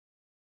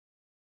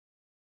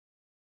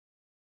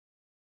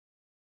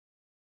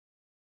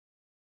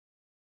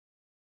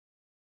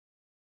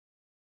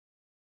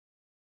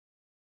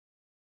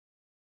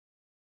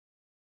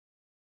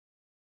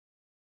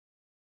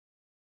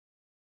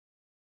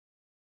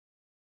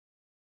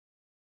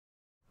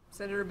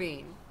Senator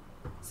Bean.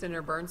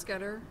 Senator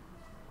Bernskoetter.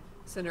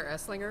 Senator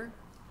Esslinger.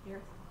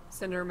 Here.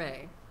 Senator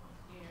May.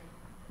 Here.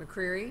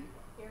 McCreary.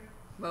 Here.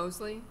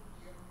 Mosley.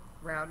 Here.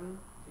 Rowden.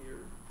 Here.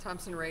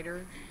 Thompson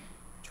Rehder.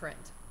 Trent.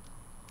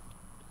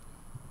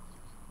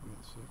 We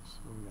got 6.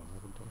 We got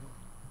 11 total.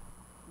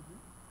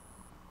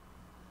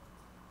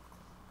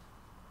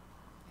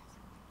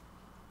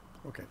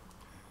 Okay.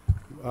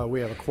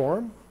 We have a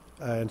quorum,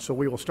 and so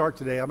we will start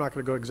today. I'm not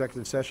going to go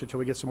executive session until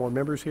we get some more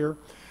members here.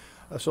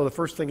 So the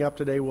first thing up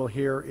today we'll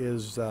hear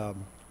is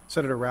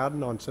Senator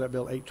Rowden on Senate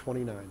Bill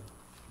 829.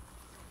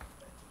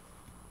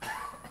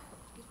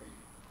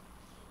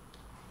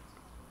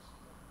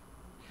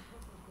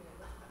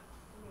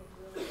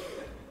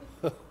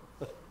 This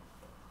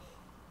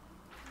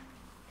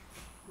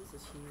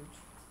is huge.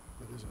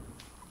 What is it?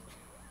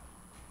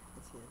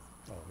 It's his.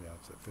 Oh, yeah,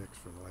 it's a fix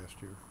for the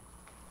last year.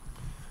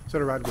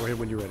 Senator Rowden, go ahead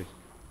when you're ready.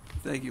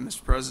 Thank you,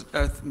 Mr.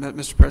 President.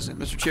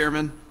 Mr.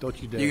 Chairman.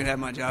 Don't you dare. You can have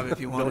my job if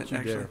you want Don't it, you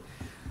actually.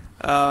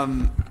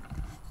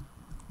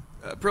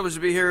 Privileged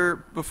to be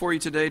here before you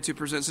today to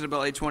present Senate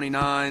Bill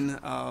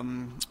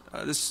 829.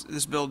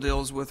 This bill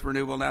deals with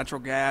renewable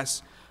natural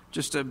gas.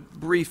 Just a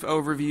brief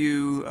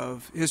overview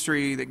of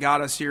history that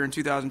got us here in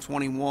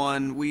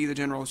 2021. We, the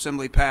General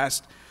Assembly,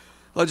 passed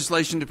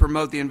legislation to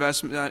promote the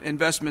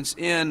investments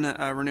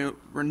in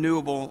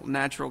renewable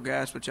natural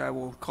gas, which I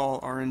will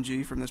call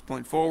RNG from this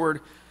point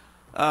forward.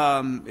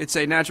 It's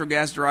a natural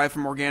gas derived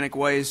from organic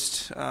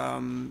waste,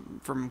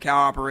 from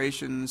cow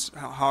operations,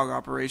 hog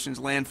operations,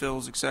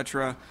 landfills,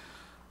 etc.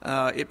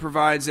 It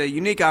provides a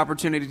unique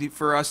opportunity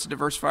for us to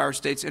diversify our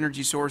state's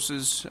energy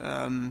sources.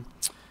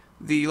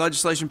 The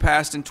legislation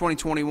passed in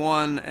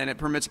 2021, and it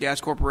permits gas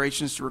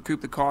corporations to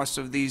recoup the costs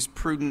of these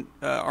prudent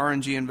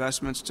RNG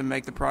investments to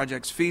make the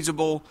projects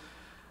feasible.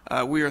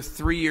 We are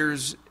 3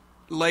 years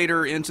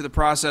later into the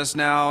process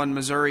now, and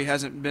Missouri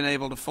hasn't been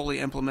able to fully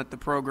implement the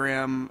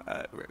program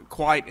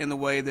quite in the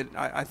way that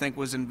I think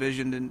was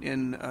envisioned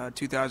in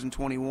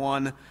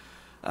 2021.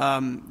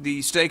 The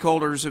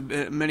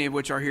stakeholders, many of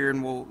which are here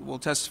and will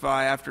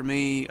testify after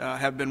me,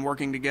 have been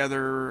working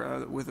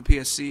together with the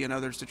PSC and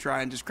others to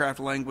try and just craft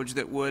language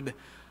that would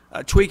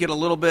tweak it a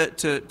little bit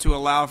to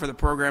allow for the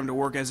program to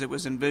work as it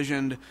was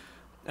envisioned.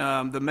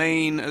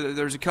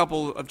 There's a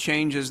couple of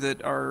changes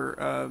that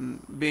are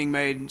being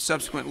made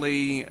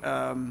subsequently.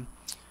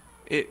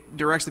 It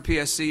directs the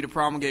PSC to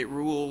promulgate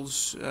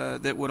rules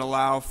that would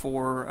allow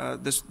for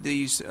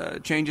these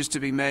changes to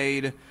be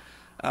made.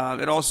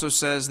 It also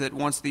says that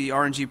once the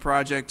RNG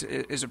project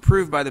is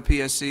approved by the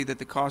PSC, that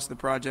the cost of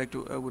the project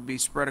would be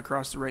spread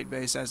across the rate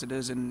base as it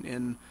is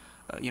in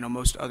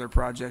most other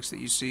projects that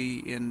you see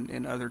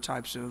in other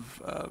types of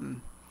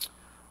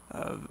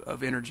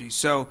energy.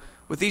 So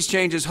with these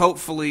changes,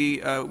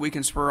 hopefully we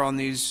can spur on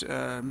these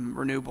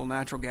renewable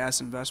natural gas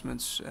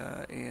investments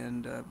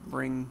and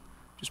bring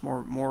just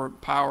more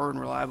power and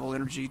reliable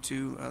energy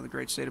to the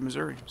great state of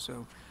Missouri.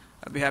 So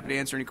I'd be happy to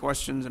answer any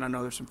questions, and I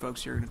know there's some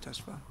folks here going to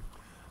testify.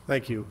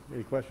 Thank you.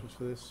 Any questions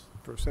for this,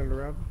 for Senator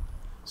Rowden?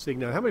 Seeing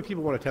none, how many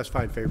people want to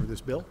testify in favor of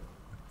this bill?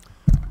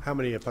 How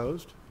many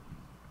opposed?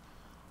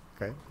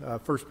 Okay.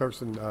 First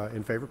person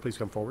in favor, please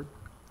come forward.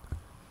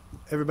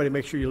 Everybody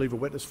make sure you leave a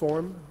witness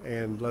form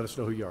and let us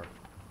know who you are.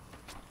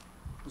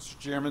 Mr.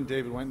 Chairman,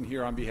 David Winton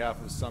here on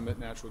behalf of Summit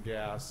Natural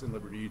Gas and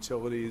Liberty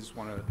Utilities.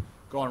 Want to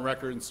go on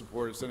record in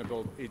support of Senate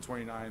Bill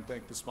 829,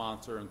 thank the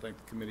sponsor and thank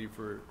the committee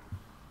for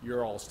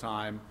your all's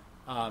time.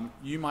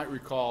 You might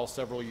recall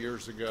several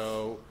years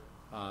ago,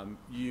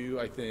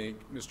 I think,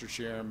 Mr.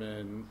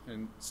 Chairman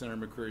and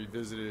Senator McCreary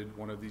visited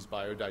one of these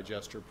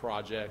biodigester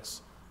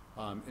projects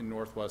in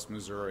northwest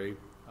Missouri.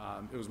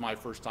 It was my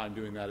first time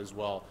doing that as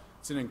well.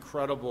 It's an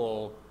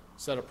incredible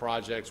set of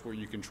projects where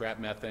you can trap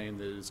methane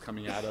that is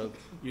coming out of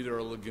either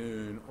a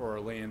lagoon or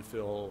a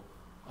landfill,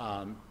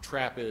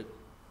 trap it,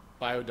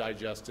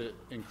 biodigest it,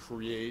 and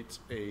create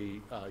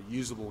a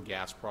usable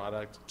gas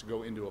product to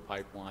go into a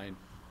pipeline.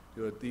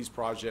 These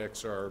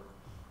projects are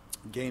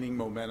gaining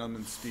momentum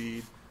and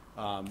speed.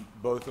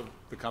 Both of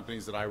the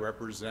companies that I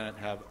represent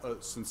have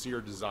a sincere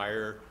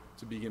desire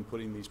to begin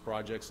putting these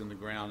projects in the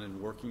ground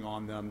and working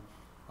on them.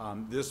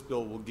 This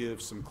bill will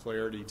give some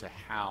clarity to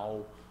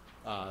how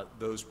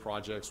those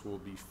projects will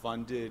be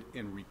funded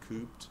and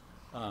recouped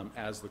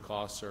as the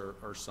costs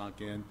are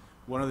sunk in.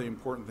 One of the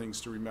important things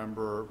to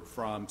remember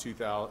from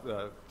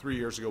 3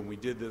 years ago when we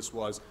did this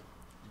was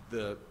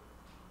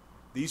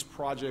these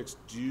projects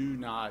do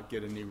not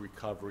get any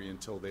recovery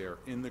until they are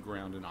in the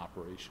ground and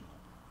operational.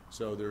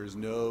 So there is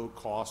no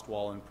cost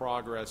while in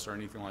progress or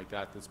anything like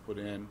that that's put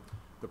in.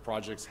 The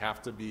projects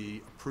have to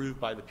be approved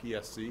by the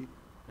PSC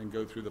and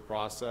go through the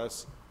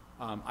process.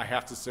 I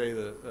have to say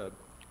that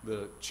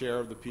the chair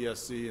of the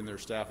PSC and their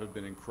staff have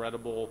been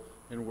incredible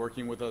in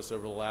working with us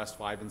over the last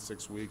 5 and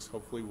 6 weeks.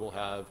 Hopefully we'll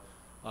have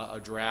a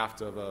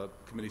draft of a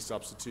committee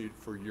substitute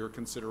for your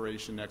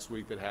consideration next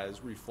week that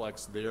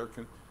reflects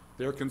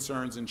their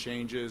concerns and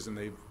changes, and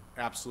they've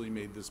absolutely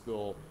made this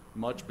bill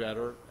much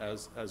better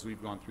as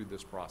we've gone through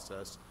this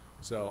process.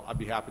 So I'd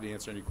be happy to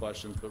answer any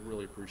questions, but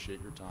really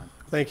appreciate your time.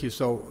 Thank you.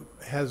 So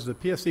has the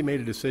PSC made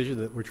a decision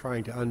that we're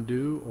trying to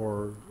undo,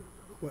 or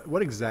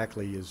what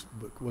exactly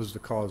was the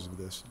cause of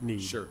this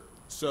need? Sure.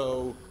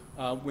 So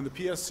when the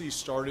PSC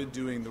started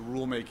doing the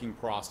rulemaking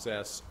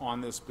process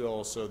on this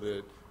bill so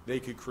that they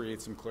could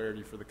create some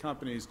clarity for the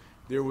companies,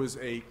 there was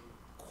a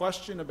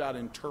question about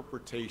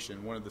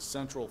interpretation, one of the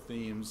central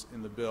themes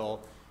in the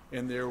bill,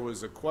 and there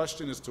was a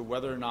question as to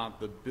whether or not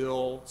the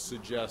bill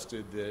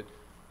suggested that,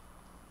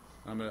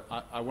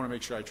 I want to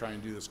make sure I try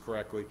and do this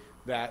correctly,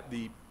 that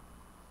the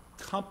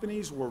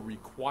companies were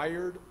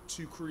required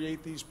to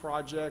create these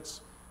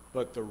projects,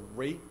 but the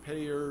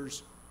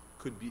ratepayers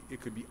could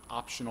be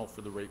optional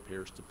for the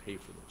ratepayers to pay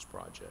for those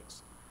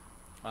projects.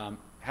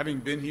 Having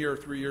been here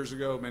 3 years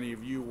ago, many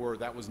of you were,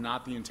 that was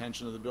not the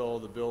intention of the bill.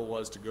 The bill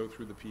was to go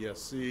through the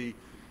PSC,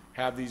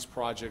 have these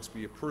projects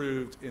be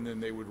approved, and then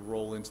they would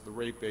roll into the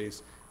rate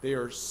base. They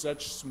are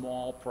such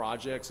small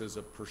projects as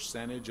a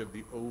percentage of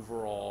the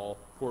overall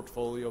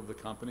portfolio of the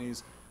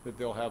companies that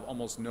they'll have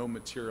almost no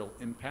material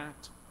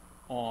impact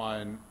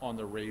on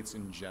the rates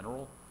in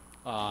general.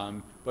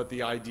 But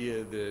the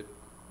idea that,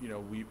 you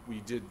know, we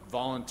did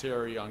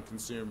voluntary on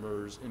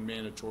consumers and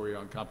mandatory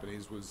on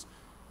companies was,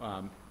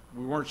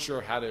 we weren't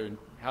sure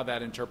how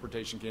that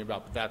interpretation came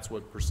about, but that's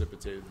what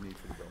precipitated the need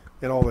for the bill.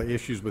 And all the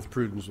issues with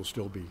prudence will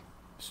still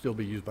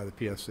be used by the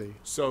PSC.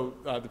 So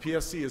the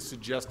PSC has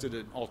suggested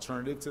an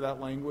alternative to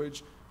that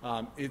language.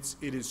 It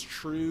is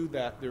true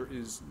that there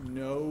is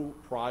no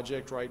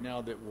project right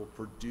now that will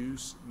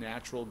produce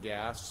natural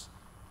gas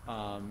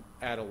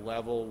at a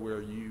level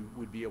where you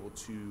would be able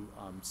to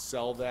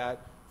sell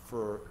that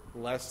for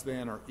less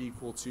than or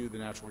equal to the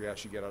natural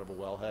gas you get out of a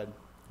wellhead,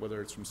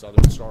 whether it's from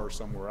Southern Star or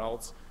somewhere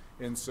else.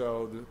 And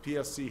so the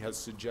PSC has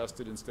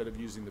suggested, instead of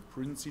using the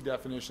prudency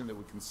definition, that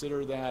we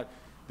consider that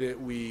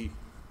we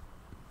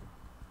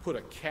put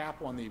a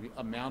cap on the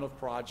amount of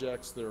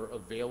projects that are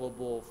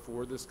available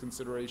for this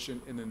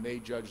consideration, and then they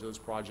judge those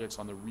projects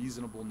on the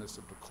reasonableness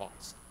of the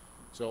cost.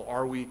 So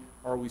are we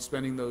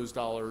spending those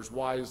dollars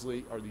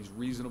wisely? Are these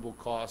reasonable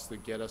costs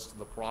that get us to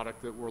the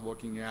product that we're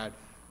looking at?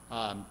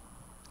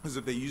 Because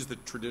if they use the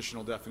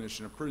traditional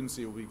definition of prudency,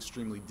 it will be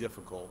extremely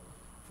difficult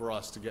for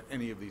us to get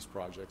any of these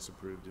projects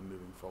approved and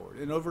moving forward.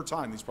 And over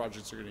time, these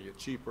projects are going to get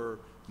cheaper,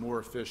 more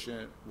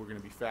efficient. We're going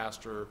to be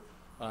faster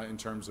in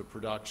terms of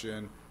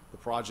production. The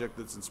project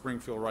that's in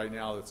Springfield right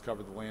now that's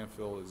covered the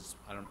landfill is,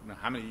 I don't know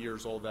how many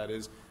years old that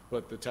is,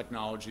 but the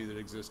technology that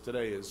exists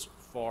today is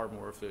far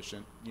more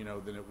efficient, you know,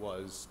 than it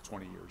was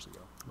 20 years ago.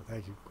 Well,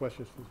 thank you.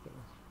 Questions for this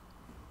witness?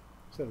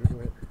 Senator, go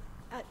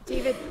ahead.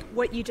 David,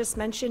 what you just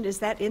mentioned, is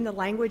that in the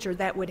language, or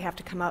that would have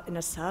to come out in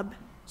a sub?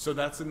 So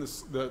that's in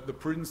the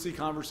prudency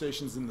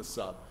conversations in the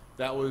sub.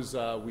 That was,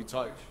 we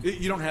talked,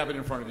 you don't have it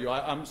in front of you.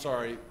 I'm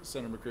sorry,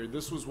 Senator McCreary.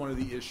 This was one of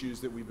the issues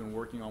that we've been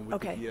working on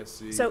with the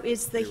PSC. So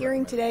is the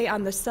hearing today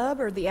on the sub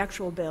or the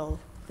actual bill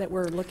that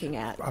we're looking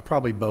at?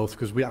 Probably both,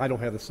 because I don't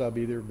have the sub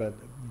either, but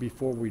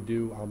before we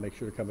do, I'll make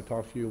sure to come and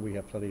talk to you. We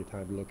have plenty of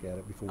time to look at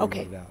it before we vote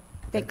it out. Okay?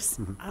 Thanks.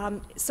 Mm-hmm.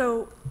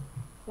 So,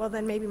 well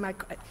then maybe my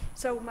question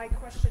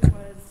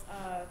was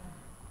on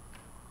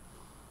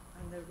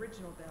the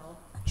original bill.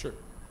 Sure.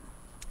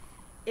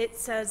 It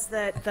says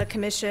that the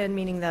commission,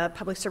 meaning the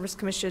Public Service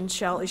Commission,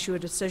 shall issue a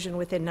decision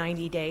within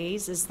 90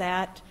 days. Is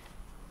that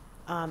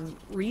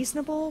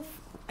reasonable?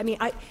 I mean,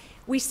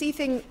 we're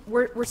seeing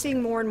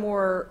more and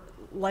more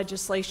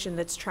legislation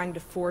that's trying to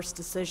force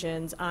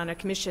decisions on a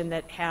commission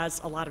that has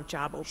a lot of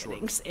job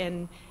openings. Sure.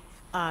 And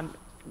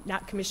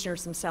not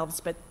commissioners themselves,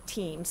 but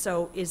teams.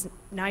 So is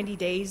 90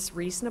 days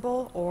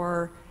reasonable,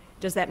 or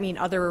does that mean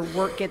other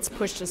work gets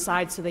pushed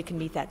aside so they can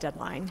meet that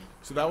deadline?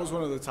 So that was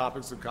one of the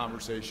topics of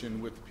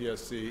conversation with the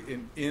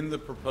PSC in the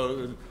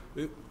proposed.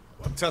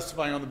 I'm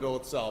testifying on the bill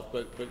itself,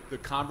 but the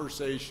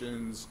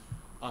conversations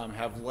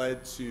have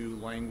led to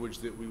language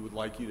that we would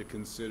like you to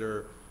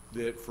consider,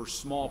 that for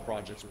small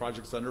projects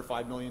under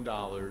 $5 million,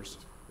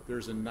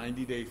 there's a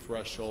 90-day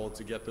threshold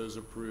to get those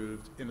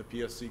approved, and the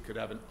PSC could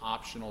have an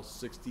optional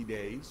 60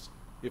 days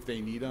if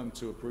they need them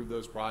to approve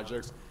those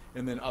projects.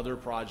 And then other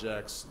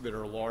projects that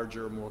are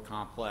larger, more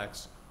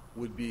complex,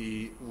 would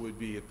be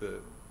at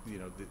the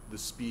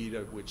speed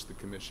at which the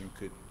commission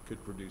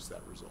could produce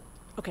that result.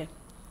 Okay,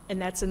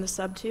 and that's in the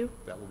sub too?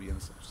 That will be in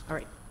the sub. All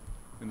right.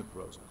 In the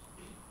proposal.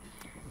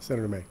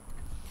 Senator May.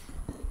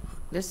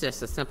 This is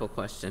just a simple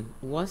question.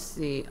 What's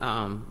the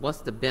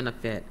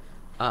benefit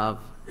of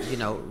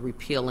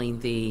repealing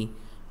the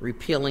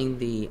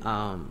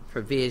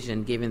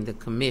provision giving the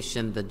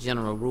commission the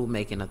general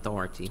rulemaking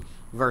authority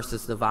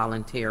versus the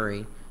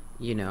voluntary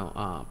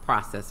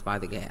process by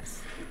the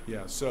gas?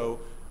 Yeah, so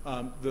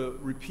the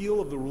repeal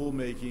of the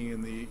rulemaking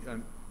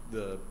and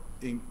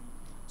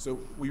so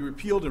we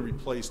repealed and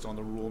replaced on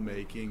the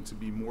rulemaking to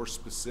be more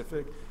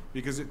specific,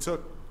 because it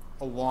took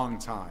a long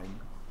time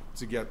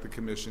to get the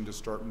commission to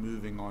start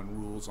moving on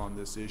rules on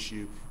this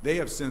issue. They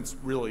have since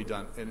really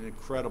done an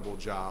incredible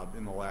job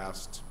in the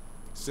last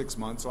 6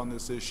 months on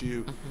this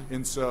issue. Mm-hmm.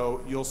 And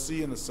so you'll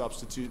see in the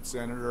substitute,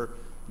 Senator,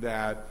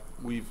 that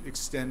We've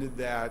extended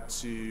that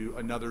to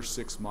another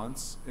 6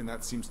 months, and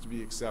that seems to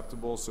be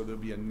acceptable. So there'll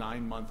be a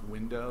 9-month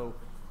window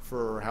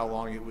for how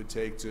long it would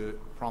take to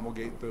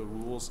promulgate the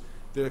rules.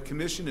 The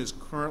commission is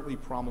currently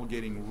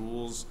promulgating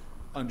rules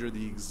under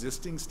the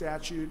existing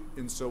statute,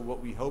 and so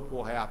what we hope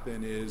will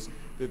happen is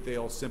that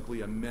they'll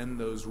simply amend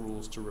those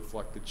rules to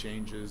reflect the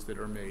changes that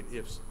are made,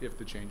 if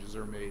the changes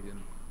are made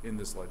in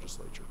this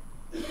legislature.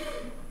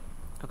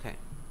 Okay.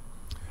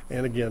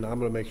 And again, I'm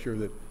going to make sure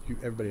that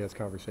everybody has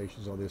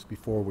conversations on this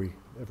before we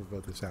ever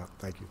vote this out.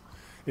 Thank you.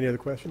 Any other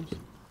questions?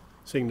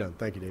 Seeing none.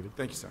 Thank you, David.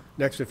 Thank you, sir.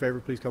 Next in favor,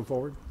 please come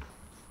forward.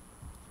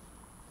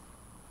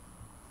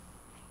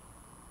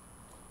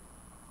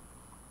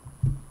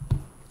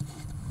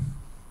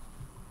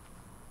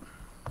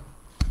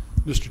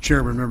 Mr.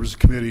 Chairman, members of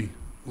the committee,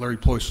 Larry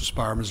Ployce,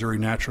 Aspire, Missouri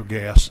Natural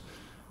Gas.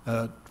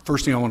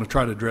 First thing I want to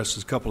try to address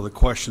is a couple of the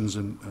questions,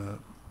 and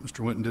Mr.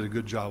 Winton did a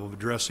good job of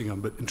addressing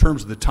them. But in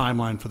terms of the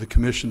timeline for the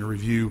commission to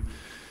review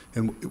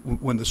and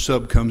when the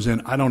sub comes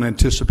in, I don't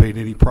anticipate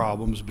any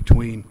problems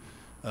between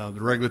the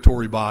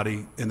regulatory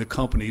body and the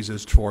companies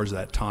as far as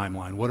that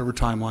timeline. Whatever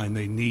timeline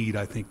they need,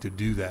 I think, to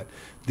do that.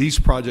 These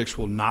projects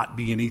will not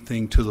be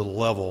anything to the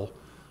level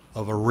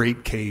of a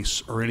rate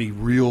case or any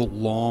real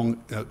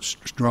long,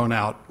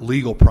 drawn-out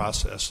legal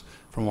process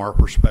from our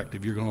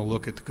perspective. You're going to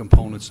look at the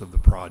components of the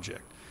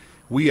project.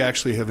 We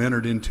actually have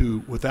entered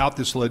into, without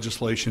this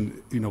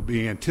legislation,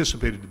 being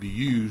anticipated to be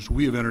used,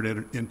 we have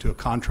entered into a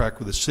contract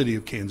with the city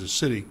of Kansas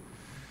City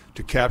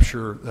to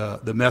capture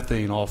the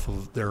methane off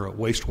of their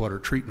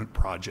wastewater treatment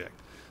project.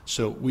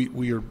 So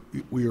we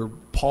are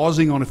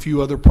pausing on a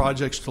few other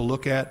projects to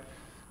look at.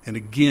 And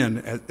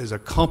again, as a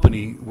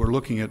company, we're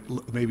looking at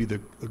maybe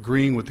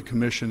agreeing with the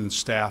commission and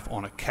staff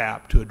on a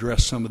cap to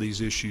address some of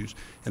these issues.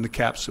 And the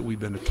caps that we've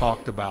been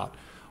talked about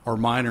are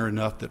minor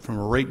enough that from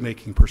a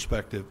rate-making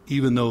perspective,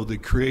 even though the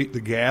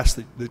gas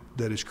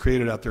that is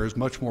created out there is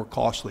much more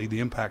costly, the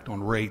impact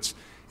on rates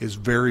is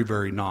very,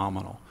 very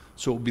nominal.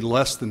 So it will be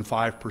less than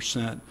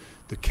 5%,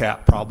 the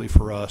cap probably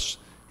for us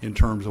in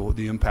terms of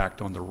the impact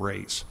on the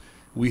rates.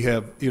 We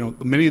have,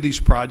 many of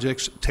these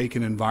projects take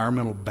an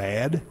environmental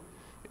bad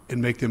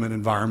and make them an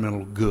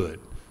environmental good.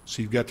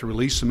 So you've got to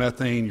release the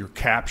methane, you're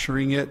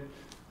capturing it.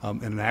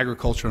 In an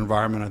agricultural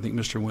environment, I think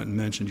Mr. Winton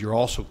mentioned, you're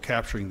also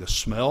capturing the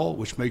smell,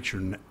 which makes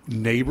your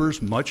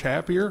neighbors much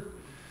happier.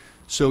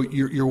 So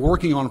you're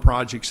working on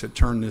projects that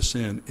turn this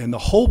in. And the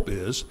hope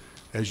is,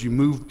 as you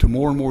move to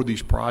more and more of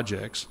these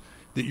projects,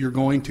 that you're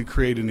going to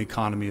create an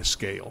economy of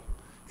scale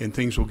and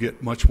things will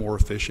get much more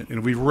efficient.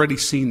 And we've already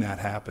seen that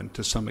happen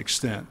to some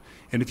extent.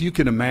 And if you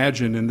can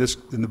imagine in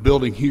the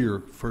building here,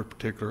 for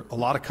particular, a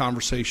lot of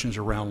conversations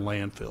around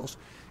landfills.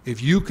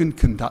 If you can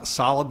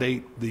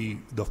consolidate the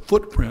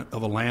footprint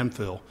of a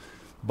landfill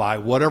by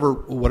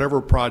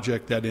whatever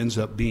project that ends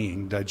up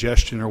being,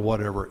 digestion or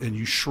whatever, and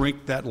you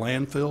shrink that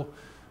landfill,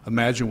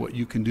 imagine what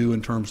you can do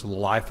in terms of the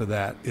life of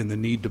that and the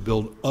need to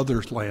build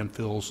other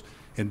landfills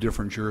in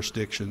different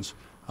jurisdictions.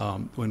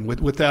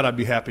 With that, I'd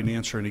be happy to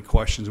answer any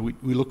questions.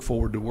 We look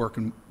forward to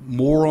working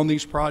more on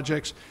these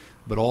projects,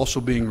 but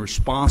also being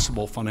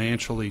responsible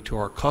financially to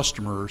our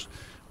customers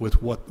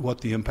with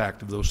what the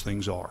impact of those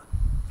things are.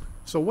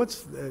 So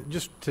what's,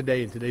 just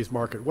today in today's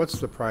market, what's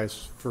the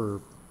price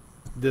for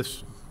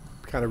this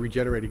kind of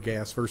regenerated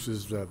gas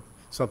versus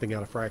something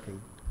out of fracking?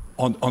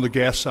 On the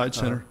gas side,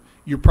 Senator,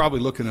 you're probably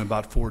looking at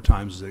about 4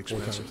 times as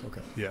expensive. 4 times,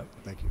 okay. Yeah.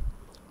 Thank you.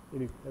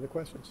 Any other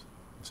questions?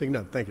 Seeing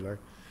none. Thank you, Larry.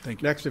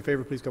 Thank you. Next in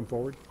favor, please come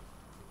forward.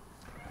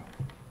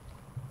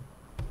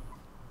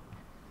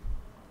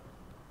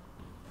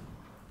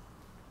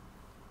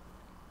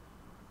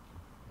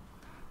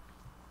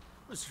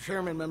 Mr.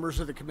 Chairman, members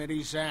of the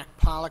committee, Zach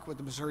Pollock with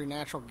the Missouri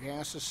Natural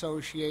Gas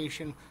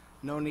Association.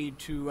 No need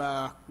to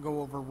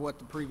go over what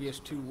the previous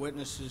 2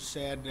 witnesses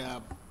said.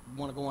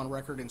 Want to go on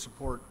record in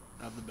support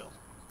of the bill.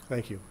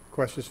 Thank you.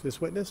 Questions for this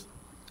witness?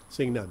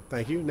 Seeing none.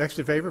 Thank you. Next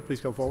in favor, please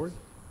come forward.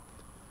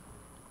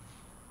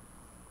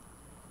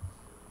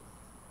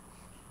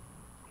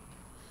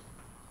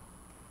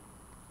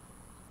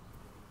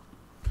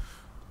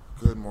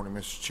 Good morning,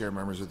 Mr. Chair,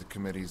 members of the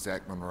committee.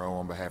 Zach Monroe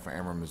on behalf of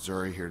Ameren,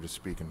 Missouri, here to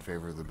speak in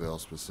favor of the bill,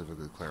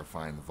 specifically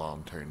clarifying the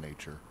voluntary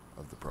nature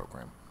of the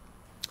program.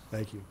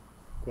 Thank you.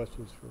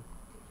 Questions for?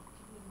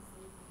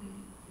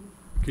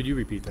 Could you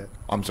repeat that?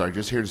 I'm sorry,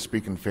 just here to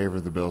speak in favor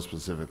of the bill,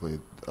 specifically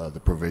the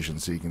provision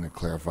seeking to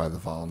clarify the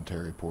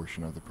voluntary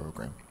portion of the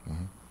program.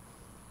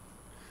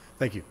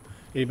 Thank you.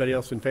 Anybody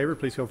else in favor,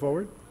 please come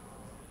forward.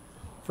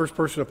 First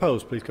person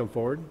opposed, please come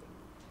forward.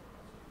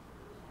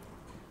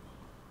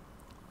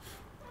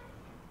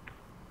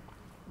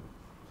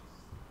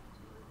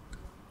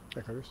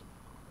 Curtis.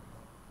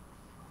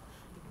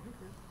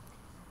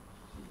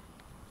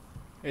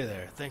 Hey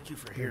there. Thank you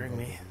for hearing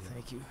me.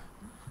 Thank you.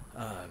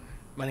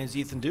 My name is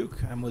Ethan Duke.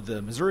 I'm with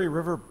the Missouri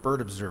River Bird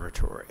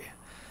Observatory.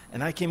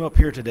 And I came up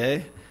here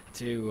today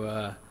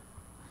to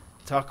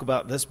talk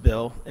about this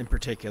bill in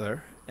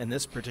particular and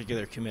this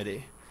particular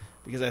committee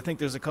because I think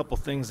there's a couple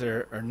things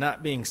that are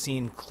not being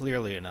seen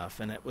clearly enough,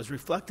 and it was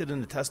reflected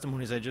in the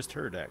testimonies I just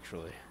heard,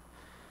 actually.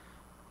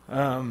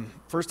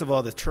 First of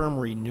all, the term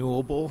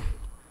renewable,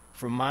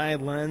 from my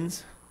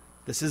lens,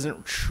 this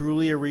isn't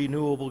truly a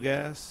renewable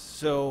gas.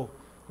 So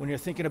when you're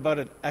thinking about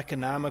it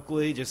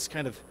economically, just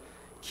kind of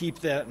keep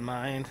that in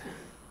mind.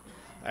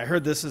 I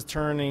heard this is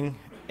turning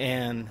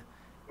an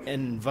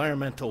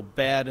environmental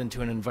bad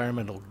into an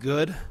environmental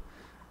good.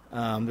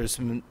 There's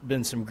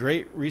been some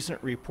great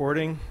recent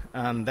reporting.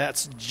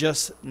 That's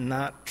just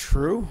not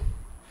true.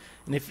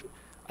 And if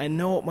I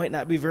know it might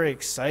not be very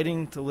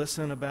exciting to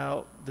listen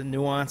about the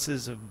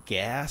nuances of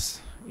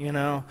gas, you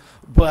know,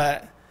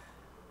 but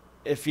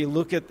if you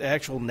look at the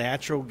actual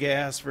natural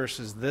gas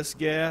versus this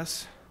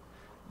gas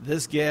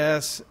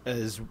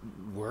is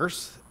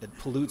worse. It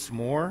pollutes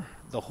more.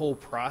 The whole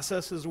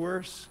process is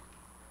worse.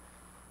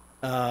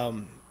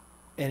 And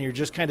you're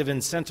just kind of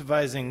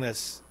incentivizing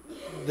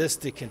this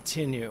to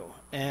continue.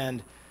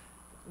 And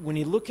when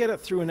you look at it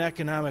through an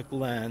economic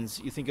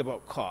lens, you think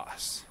about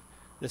costs.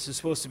 This is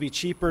supposed to be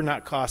cheaper,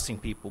 not costing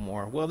people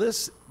more. Well,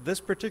 this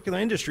particular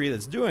industry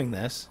that's doing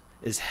this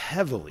is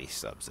heavily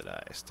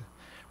subsidized.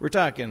 We're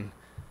talking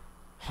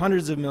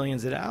hundreds of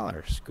millions of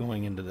dollars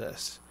going into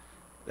this.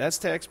 That's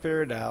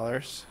taxpayer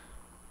dollars.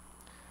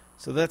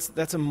 So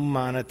that's a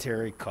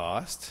monetary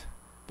cost.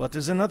 But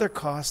there's another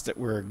cost that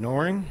we're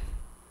ignoring.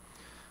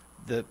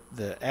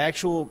 The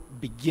actual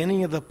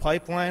beginning of the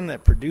pipeline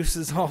that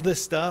produces all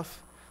this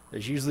stuff,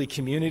 there's usually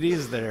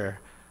communities that are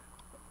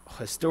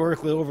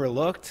historically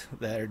overlooked,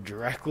 that are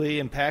directly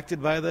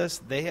impacted by this.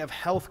 They have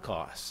health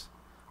costs.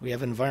 We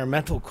have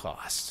environmental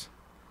costs.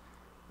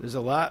 There's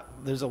a lot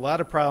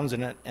of problems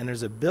in it, and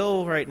there's a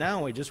bill right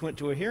now we just went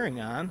to a hearing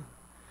on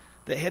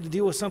that had to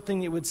deal with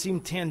something that would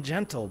seem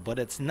tangential, but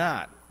it's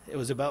not. It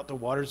was about the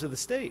waters of the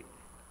state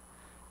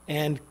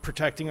and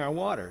protecting our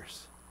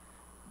waters.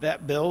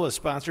 That bill is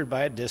sponsored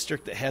by a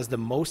district that has the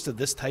most of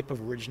this type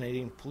of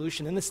originating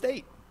pollution in the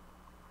state.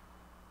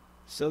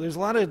 So there's a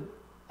lot of,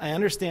 I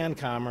understand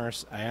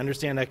commerce, I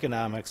understand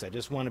economics, I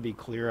just want to be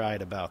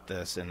clear-eyed about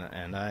this,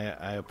 and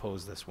I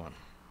oppose this one.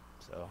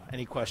 So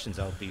any questions,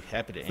 I'll be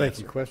happy to answer. Thank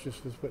you. Questions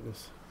for this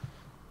witness?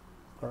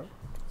 All right.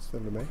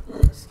 Senator May.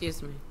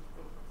 Excuse me.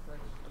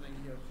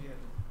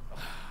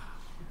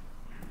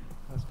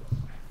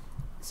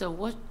 So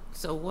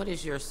what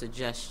is your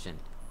suggestion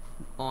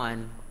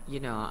on, you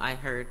know, I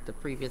heard the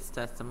previous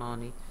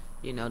testimony,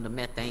 you know, the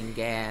methane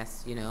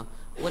gas, you know,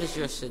 what is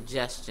your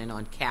suggestion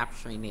on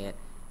capturing it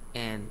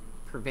and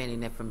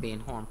preventing it from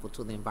being harmful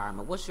to the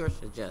environment? What's your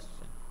suggestion?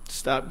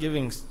 Stop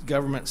giving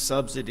government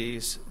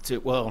subsidies to,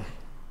 well,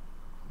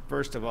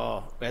 first of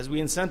all, as we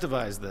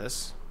incentivize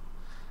this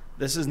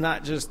is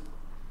not just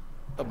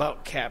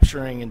about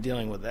capturing and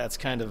dealing with, that's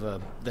kind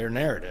of their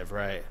narrative,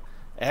 right?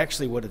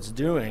 Actually, what it's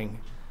doing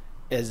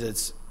is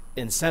it's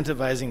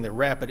incentivizing the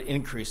rapid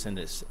increase in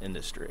this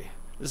industry.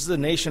 This is a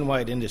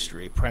nationwide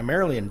industry,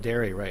 primarily in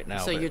dairy right now.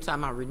 So you're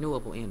talking about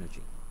renewable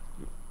energy?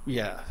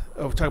 Yeah.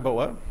 Oh, talk about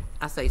what?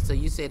 I say, so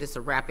you said it's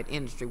a rapid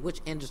industry. Which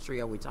industry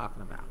are we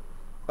talking about?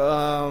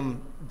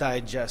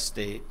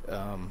 Digestate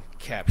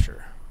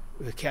capture.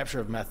 The capture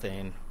of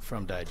methane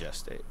from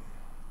digestate.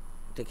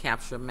 To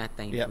capture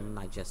methane Yep. from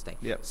digestate.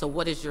 Yep. So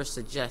what is your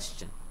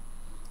suggestion?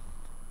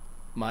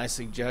 My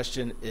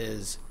suggestion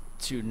is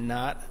to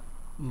not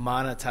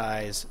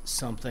monetize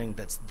something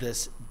that's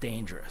this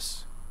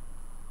dangerous.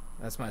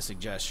 That's my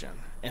suggestion.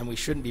 And we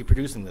shouldn't be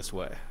producing this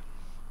way.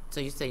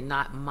 So you say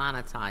not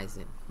monetize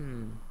it.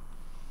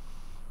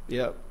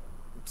 Yep.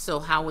 So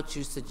how would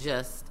you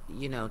suggest,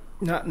 you know,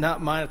 Not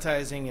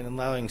monetizing and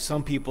allowing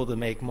some people to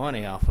make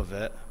money off of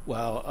it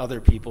while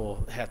other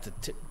people have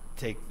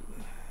to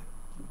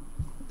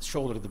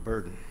shoulder the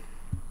burden.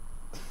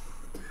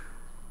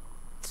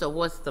 so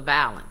what's the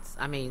balance?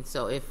 I mean,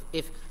 so if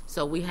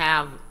so we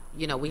have,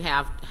 you know, we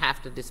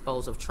have to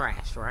dispose of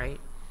trash, right?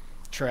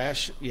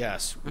 Trash,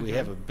 yes. We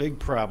have a big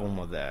problem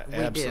with that. We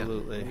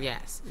Absolutely. do.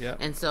 Yes. Yep.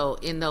 And so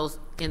in those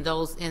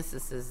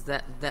instances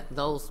that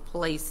those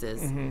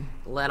places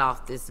let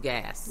off this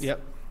gas.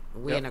 Yep.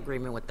 We're in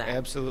agreement with that.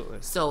 Absolutely.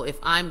 So if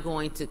I'm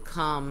going to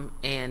come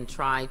and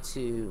try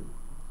to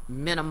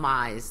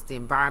minimize the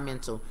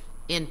environmental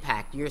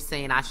impact, you're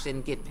saying I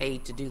shouldn't get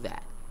paid to do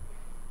that?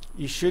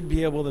 You should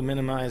be able to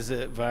minimize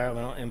the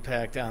environmental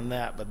impact on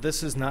that, but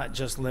this is not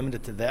just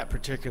limited to that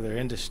particular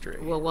industry.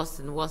 Well, what's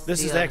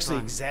This the is other actually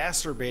one?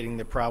 exacerbating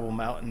the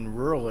problem out in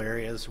rural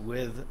areas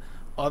with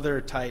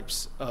other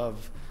types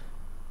of,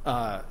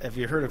 have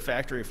you heard of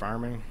factory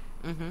farming?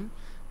 Mm-hmm.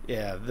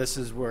 Yeah, this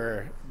is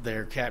where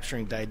they're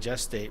capturing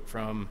digestate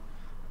from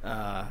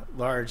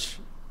large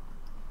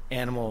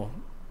animal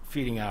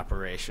feeding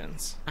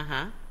operations.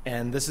 Uh-huh.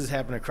 And this has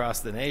happened across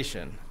the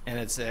nation, and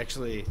it's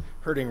actually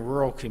hurting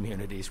rural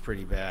communities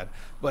pretty bad.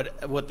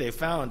 But what they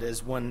found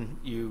is when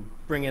you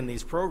bring in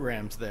these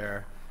programs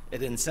there, it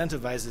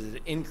incentivizes an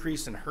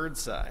increase in herd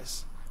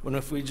size. When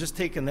if we just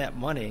taken that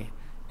money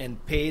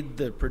and paid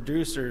the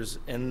producers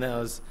in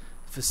those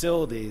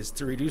facilities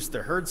to reduce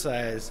their herd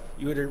size,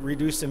 you would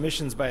reduce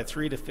emissions by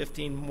 3 to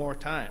 15 more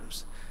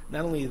times.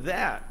 Not only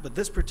that, but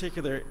this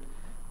particular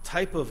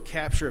type of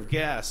capture of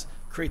gas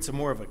creates a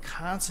more of a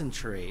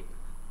concentrate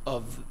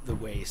of the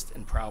waste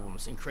and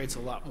problems and creates a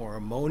lot more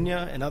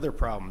ammonia and other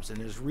problems. And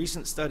there's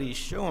recent studies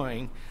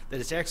showing that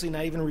it's actually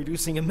not even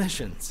reducing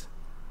emissions.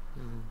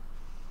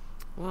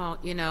 Well,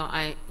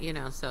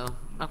 so,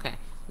 okay,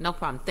 no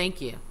problem.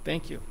 Thank you.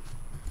 Thank you.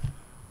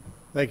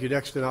 Thank you.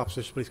 Next in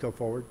opposition, please come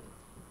forward.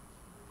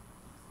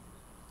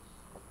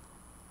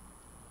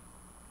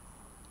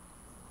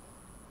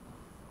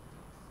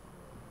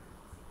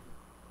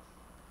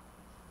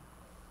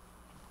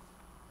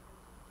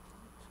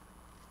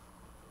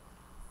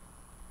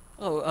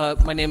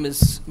 My name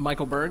is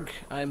Michael Berg.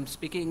 I'm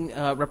speaking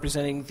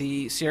representing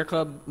the Sierra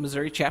Club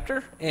Missouri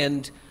chapter,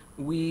 and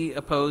we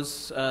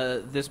oppose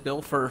this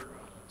bill for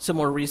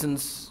similar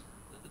reasons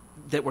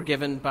that were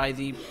given by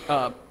the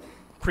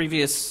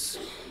previous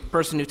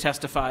person who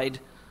testified.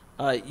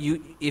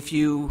 If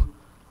you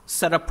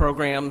set up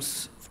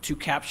programs to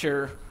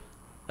capture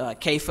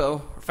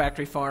CAFO, or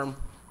factory farm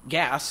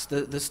gas,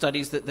 the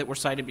studies that were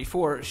cited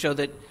before show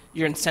that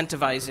you're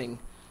incentivizing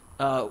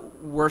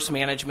worse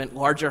management,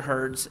 larger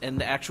herds, and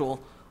the actual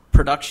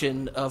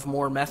production of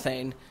more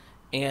methane.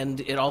 And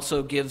it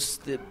also gives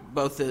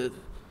both the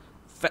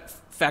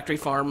factory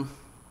farms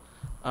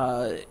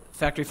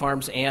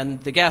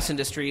and the gas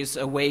industries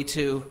a way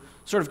to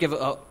sort of give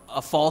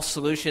a false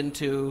solution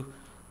to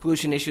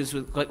pollution issues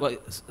with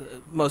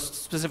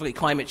most specifically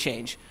climate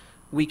change.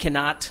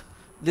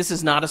 This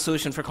is not a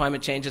solution for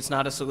climate change. It's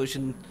not a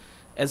solution,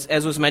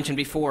 as was mentioned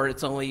before,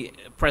 it's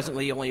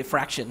presently only a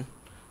fraction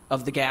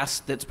of the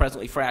gas that's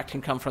presently fracked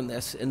can come from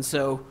this. And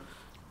so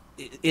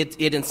it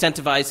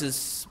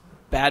incentivizes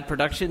bad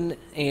production,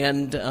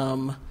 and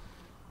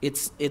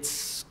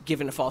it's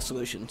given a false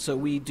solution. So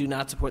we do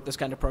not support this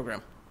kind of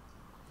program.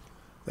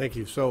 Thank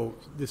you. So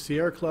the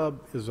Sierra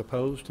Club is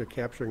opposed to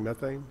capturing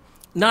methane?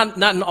 Not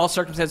in all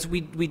circumstances.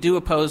 We do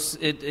oppose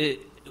it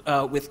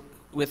with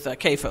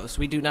CAFOs.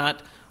 We do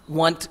not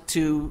want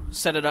to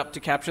set it up to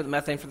capture the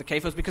methane for the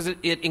CAFOs because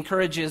it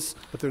encourages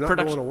But they're not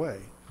production. going away.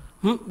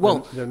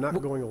 Well, they're not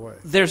going away.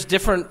 There's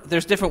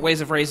different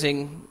ways of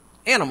raising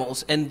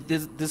animals, and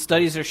the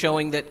studies are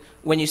showing that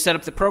when you set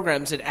up the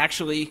programs, it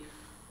actually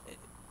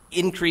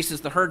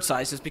increases the herd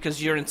sizes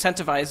because you're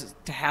incentivized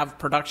to have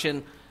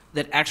production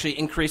that actually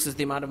increases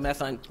the amount of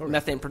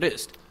methane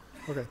produced.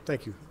 Okay,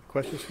 thank you.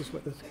 Questions for this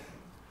witness?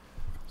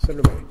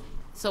 Senator May.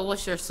 So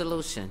what's your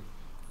solution?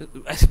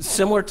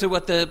 Similar to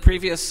what the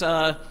previous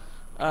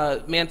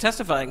man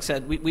testifying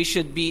said, we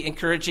should be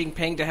encouraging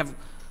paying to have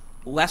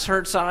less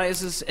herd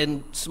sizes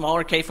and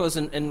smaller CAFOs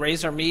and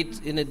raise our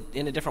meat in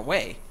a different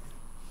way.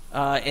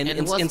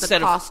 And what's the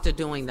cost to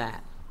doing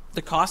that?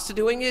 The cost to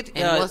doing it?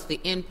 And what's the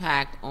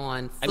impact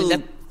on food? I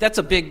mean, that's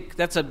a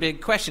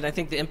big question. I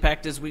think the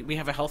impact is we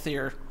have a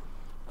healthier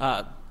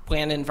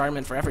plant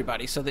environment for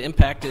everybody, so the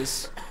impact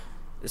is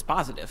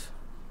positive.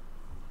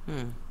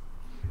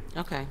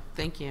 Okay,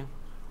 thank you.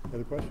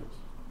 Other questions?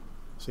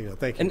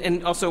 Thank you.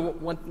 And also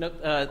one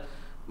note,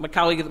 my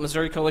colleague at the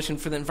Missouri Coalition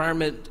for the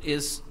Environment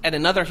is at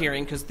another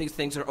hearing because these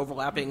things are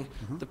overlapping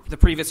the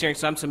previous hearing,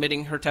 so I'm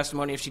submitting her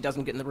testimony if she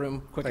doesn't get in the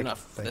room quick enough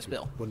for this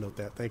bill. We'll note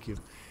that. Thank you.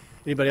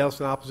 Anybody else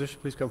in opposition,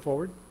 please come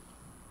forward.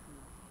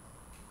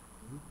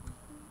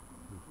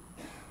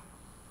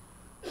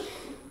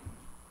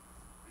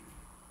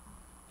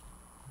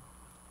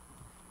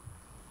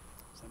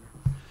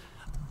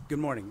 Good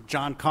morning.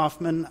 John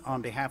Kaufman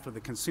on behalf of the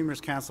Consumers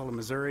Council of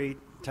Missouri,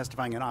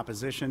 testifying in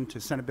opposition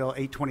to Senate Bill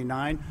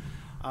 829.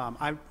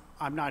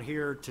 I'm not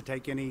here to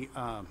take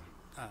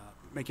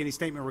make any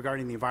statement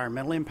regarding the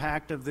environmental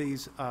impact of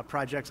these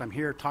projects. I'm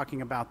here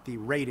talking about the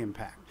rate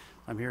impact.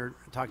 I'm here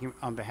talking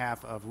on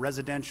behalf of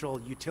residential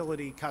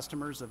utility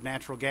customers of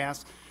natural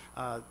gas.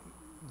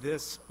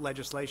 This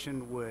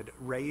legislation would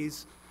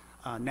raise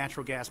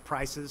natural gas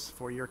prices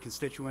for your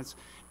constituents.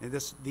 And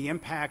the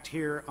impact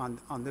here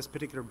on this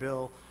particular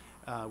bill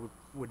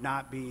would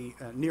not be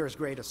near as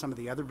great as some of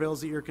the other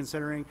bills that you're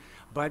considering,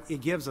 but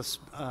it gives us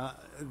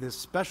this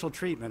special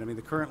treatment. I mean,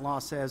 the current law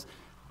says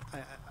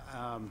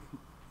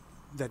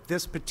that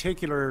this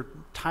particular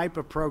type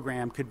of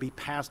program could be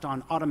passed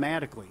on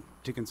automatically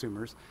to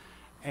consumers,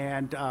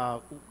 and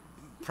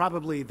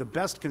probably the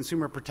best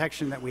consumer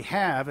protection that we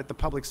have at the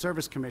Public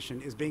Service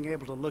Commission is being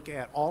able to look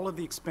at all of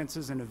the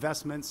expenses and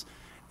investments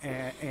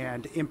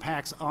and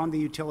impacts on the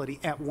utility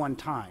at one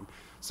time,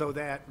 so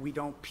that we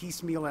don't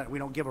piecemeal it, we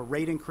don't give a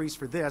rate increase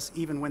for this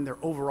even when their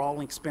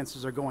overall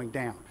expenses are going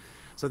down.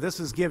 So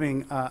this is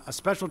giving a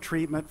special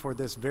treatment for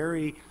this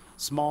very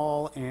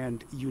small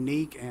and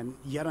unique and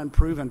yet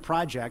unproven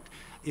project.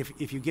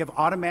 If you give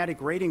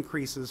automatic rate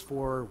increases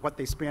for what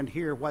they spend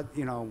here,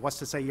 what's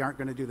to say you aren't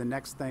going to do the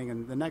next thing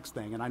and the next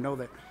thing? And I know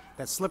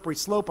that slippery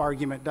slope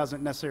argument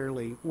doesn't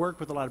necessarily work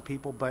with a lot of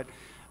people, but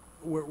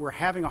we're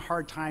having a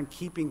hard time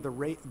keeping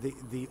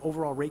the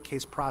overall rate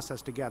case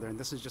process together, and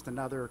this is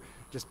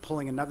just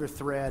pulling another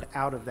thread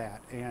out of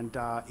that. And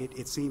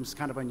it seems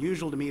kind of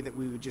unusual to me that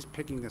we would just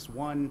picking this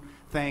one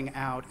thing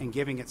out and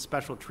giving it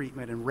special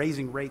treatment and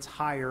raising rates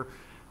higher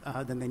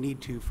than they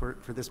need to for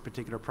this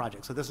particular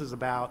project. So this is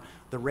about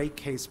the rate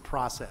case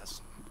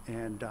process.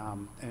 and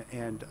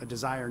a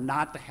desire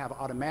not to have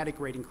automatic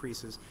rate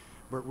increases,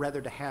 but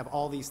rather to have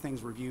all these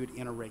things reviewed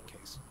in a rate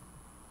case.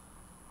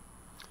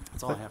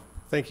 That's all I have.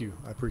 Thank you.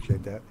 I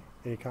appreciate that.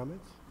 Any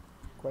comments?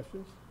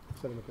 Questions?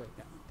 Senator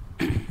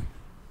McRae.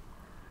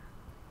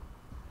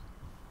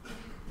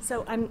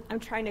 So I'm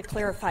trying to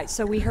clarify.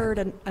 So we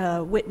heard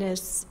a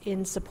witness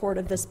in support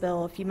of this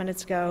bill a few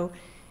minutes ago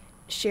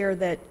share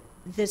that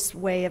this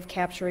way of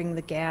capturing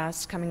the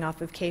gas coming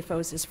off of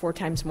CAFOs is 4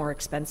 times more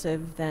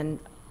expensive than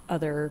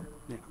other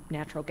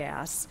natural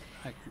gas.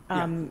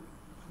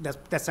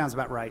 That sounds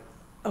about right.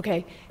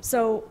 Okay.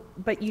 So,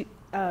 but you,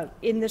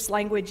 in this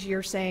language,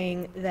 you're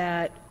saying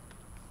that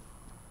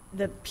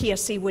the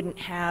PSC wouldn't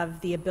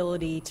have the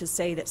ability to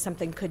say that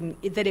something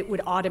couldn't, that it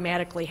would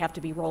automatically have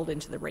to be rolled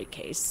into the rate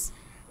case.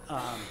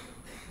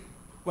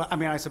 Well, I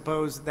mean, I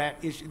suppose that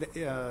issue.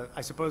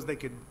 I suppose they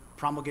could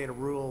promulgate a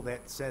rule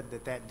that said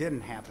that that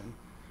didn't happen,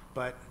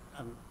 but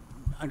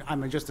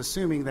I'm just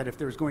assuming that if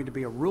there's going to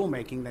be a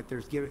rulemaking, that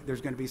there's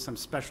going to be some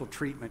special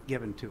treatment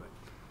given to it.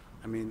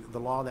 I mean, the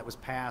law that was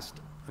passed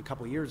a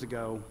couple of years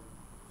ago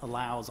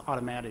allows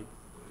automatic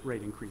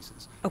rate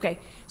increases. Okay,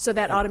 so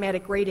that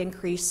automatic rate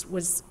increase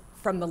was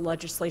from the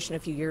legislation a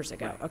few years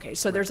ago. Right. Okay,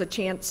 so there's a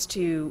chance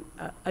to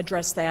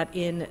address that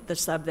in the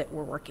sub that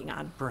we're working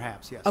on.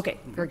 Perhaps, yes. Okay,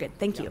 very good.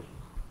 Thank you.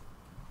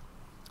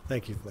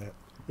 Thank you for that.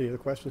 Any other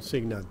questions?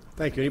 Seeing none.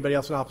 Thank you. Anybody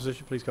else in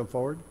opposition, please come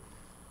forward.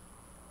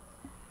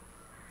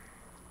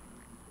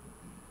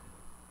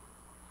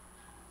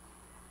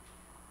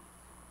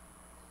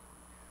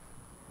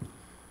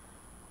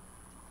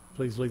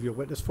 Please leave your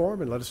witness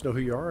form and let us know who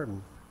you are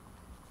and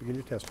begin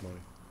your testimony.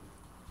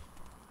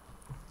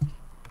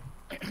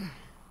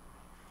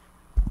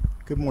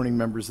 Good morning,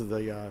 members of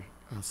the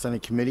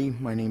Senate Committee.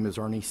 My name is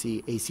Arnie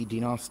C. A.C.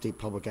 Dinoff, State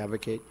Public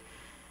Advocate,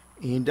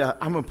 and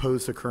I'm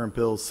opposed to current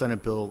bill,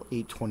 Senate Bill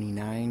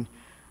 829.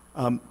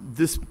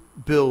 This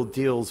bill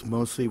deals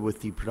mostly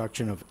with the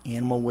production of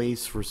animal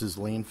waste versus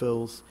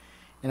landfills,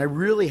 and I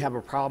really have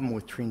a problem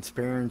with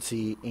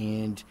transparency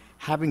and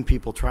having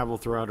people travel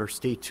throughout our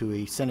state to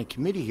a Senate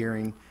committee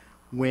hearing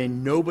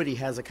when nobody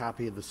has a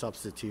copy of the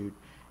substitute,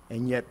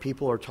 and yet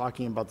people are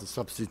talking about the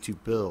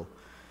substitute bill.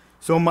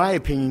 So in my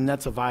opinion,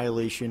 that's a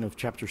violation of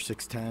Chapter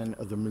 610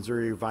 of the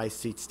Missouri Revised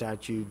State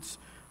Statutes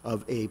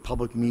of a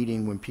public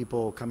meeting when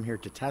people come here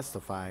to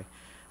testify.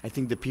 I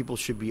think that people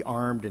should be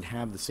armed and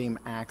have the same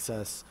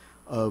access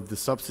of the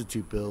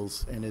substitute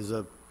bills. And as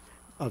a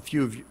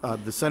few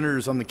of the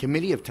senators on the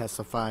committee have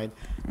testified,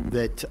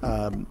 that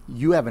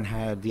you haven't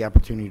had the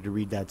opportunity to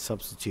read that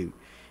substitute.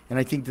 And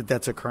I think that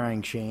that's a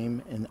crying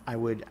shame. And I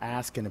would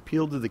ask and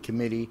appeal to the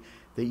committee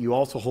that you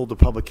also hold a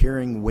public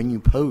hearing when you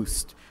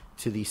post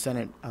to the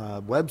Senate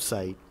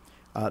website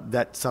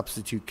that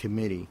substitute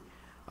committee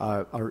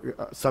or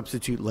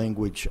substitute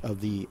language of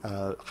the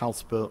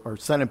House bill or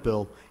Senate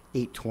Bill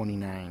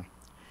 829.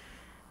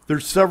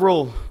 There's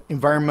several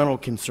environmental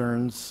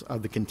concerns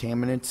of the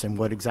contaminants and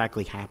what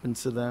exactly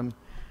happens to them.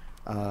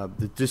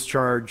 The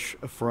discharge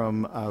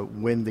from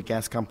when the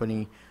gas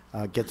company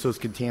gets those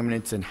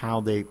contaminants and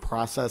how they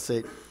process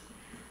it.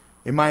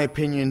 In my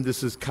opinion,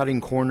 this is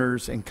cutting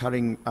corners and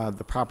cutting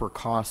the proper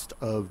cost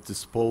of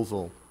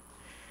disposal.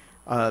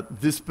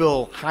 This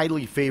bill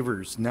highly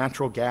favors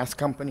natural gas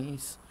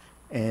companies,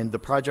 and the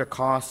project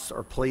costs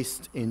are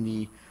placed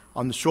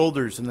on the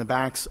shoulders and the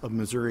backs of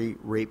Missouri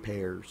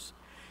ratepayers.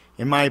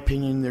 In my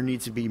opinion, there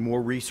needs to be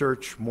more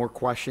research, more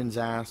questions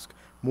asked,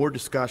 more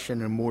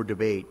discussion, and more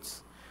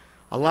debates.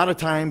 A lot of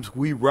times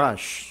we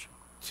rush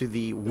to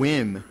the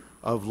whim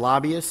of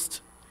lobbyists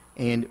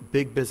and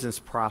big business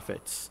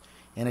profits,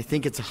 and I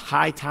think it's a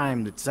high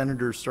time that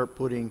senators start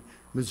putting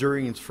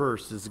Missourians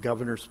first, as the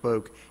governor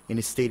spoke in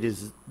his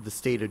the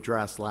state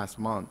address last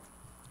month.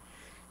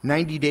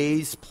 90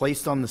 days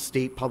placed on the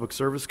State Public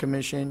Service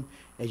Commission,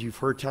 as you've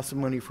heard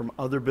testimony from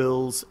other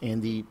bills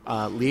and the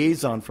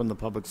liaison from the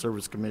Public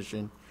Service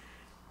Commission.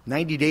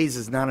 90 days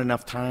is not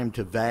enough time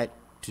to vet,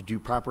 to do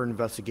proper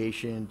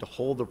investigation, to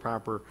hold the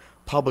proper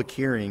public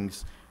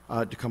hearings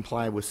to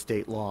comply with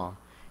state law.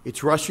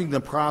 It's rushing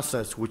the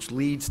process, which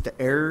leads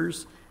to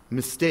errors,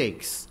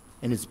 mistakes,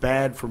 and it's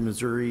bad for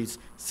Missouri's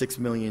 6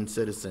 million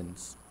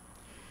citizens.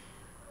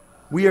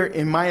 We are,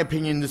 in my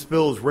opinion, this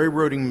bill is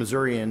railroading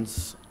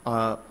Missourians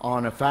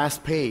on a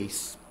fast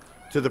pace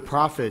to the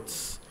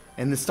profits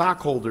and the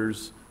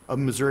stockholders of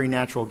Missouri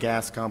natural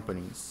gas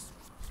companies.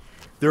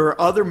 There are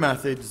other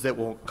methods that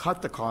will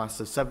cut the cost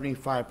of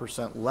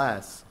 75%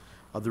 less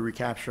of the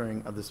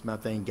recapturing of this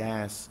methane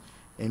gas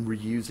and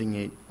reusing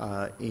it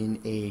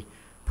in a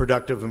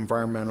productive,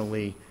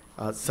 environmentally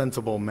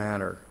sensible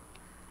manner.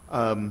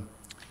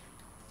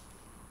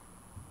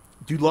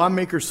 Do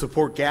lawmakers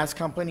support gas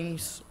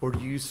companies, or do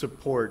you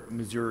support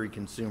Missouri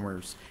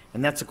consumers?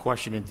 And that's a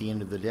question at the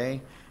end of the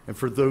day. And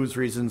for those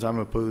reasons, I'm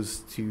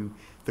opposed to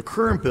the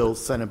current bill,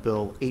 Senate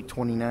Bill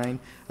 829,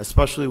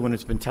 especially when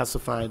it's been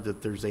testified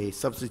that there's a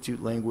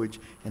substitute language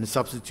and a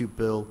substitute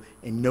bill,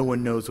 and no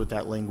one knows what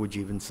that language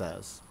even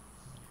says.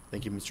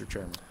 Thank you, Mr.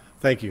 Chairman.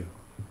 Thank you.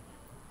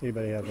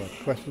 Anybody have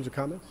questions or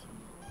comments?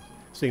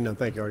 Seeing none,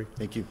 thank you, Artie.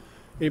 Thank you.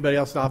 Anybody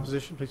else in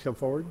opposition, please come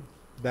forward.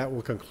 That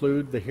will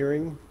conclude the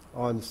hearing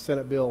on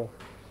Senate Bill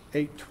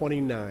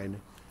 829.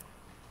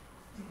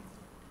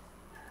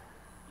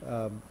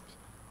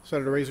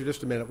 Senator Razer,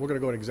 just a minute. We're going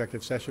to go into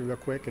executive session real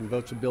quick and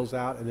vote some bills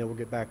out, and then we'll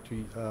get back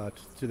to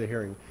the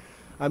hearing.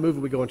 I move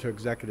that we go into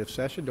executive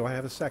session. Do I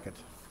have a second?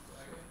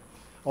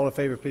 All in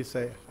favor, please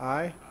say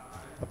aye.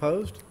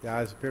 Opposed? The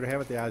ayes appear to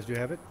have it. The ayes do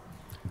have it.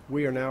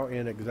 We are now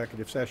in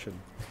executive session.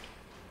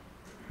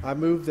 I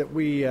move that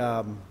we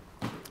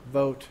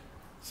vote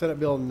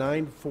Senate Bill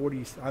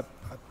 940. I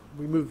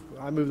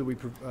move that we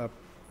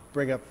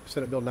bring up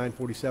Senate Bill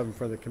 947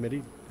 for the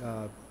committee.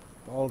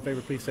 All in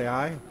favor, please say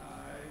aye.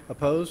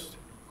 Opposed?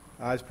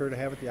 Ayes appear to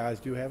have it. The ayes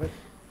do have it.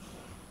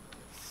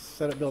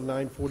 Senate Bill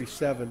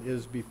 947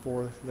 is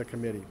before the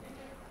committee.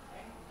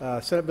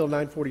 Senate Bill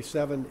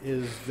 947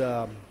 is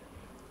the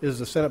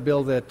Senate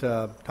bill that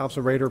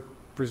Thompson Rehder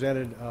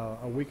presented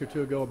a week or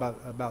two ago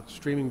about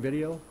streaming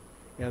video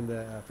and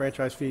the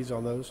franchise fees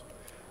on those.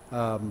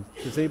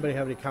 Does anybody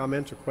have any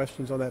comments or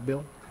questions on that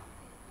bill?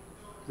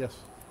 Yes.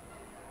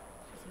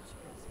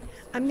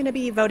 I'm going to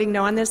be voting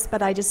no on this,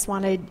 but I just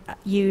wanted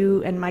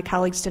you and my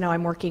colleagues to know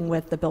I'm working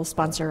with the bill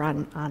sponsor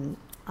on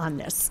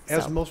this.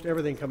 As so. most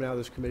everything coming out of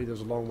this committee,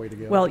 there's a long way to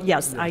go. Well,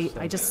 yes,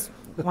 I just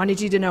wanted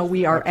you to know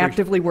we are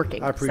actively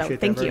working. I appreciate so,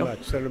 thank that very you.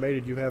 much. Senator May,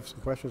 did you have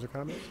some questions or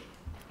comments?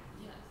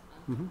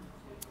 Mm-hmm.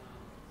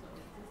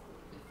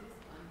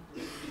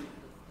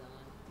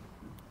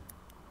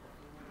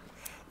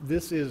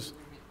 This is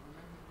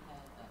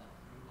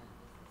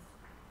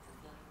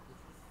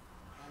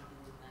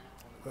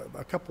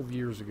a couple of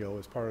years ago,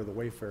 as part of the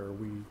Wayfarer,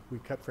 we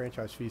cut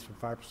franchise fees from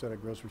 5%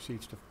 of gross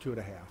receipts to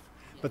 2.5%.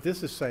 But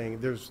this is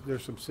saying there's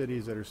some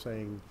cities that are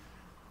saying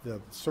the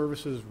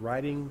services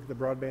riding the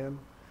broadband,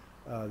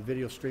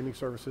 video streaming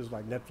services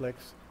like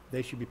Netflix,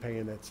 they should be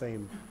paying that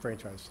same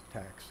franchise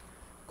tax.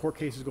 Court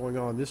cases going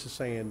on. This is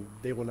saying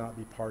they will not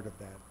be part of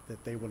that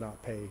they will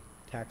not pay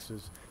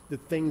taxes. The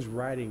things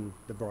riding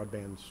the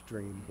broadband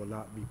stream will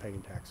not be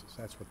paying taxes.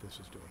 That's what this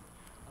is doing.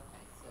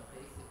 Okay, so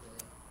basically,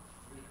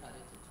 we cut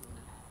it to 2.5%.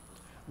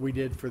 We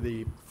did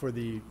for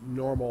the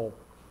normal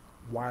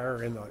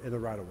wire in the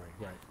right of way.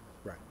 Right.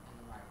 Right. And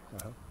the right way.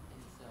 Uh-huh. And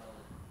so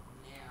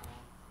now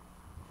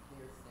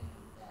they're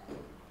saying that the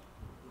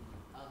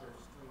other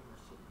streamers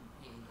should be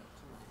paying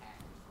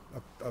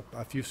the 2.5%.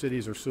 A few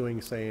cities are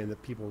suing, saying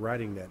that people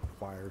riding that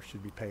wire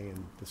should be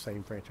paying the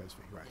same franchise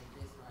fee. Right. And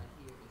this right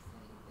here is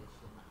saying they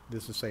should not.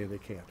 This is saying they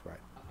can't. Right.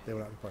 They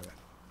will not require that.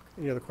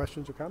 Any other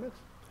questions or comments?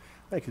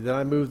 Thank you. Then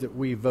I move that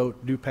we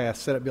vote do pass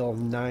Senate Bill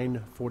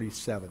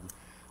 947.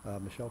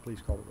 Michelle,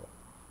 please call the roll.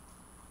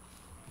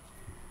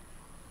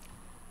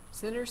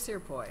 Senator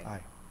Searpoy.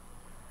 Aye.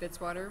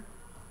 Fitzwater.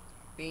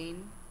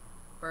 Bean.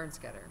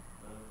 Bernskoetter.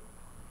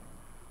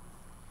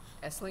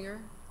 Esslinger.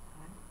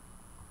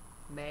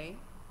 May.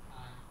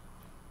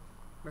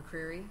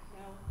 McCreary.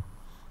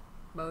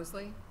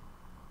 Mosley.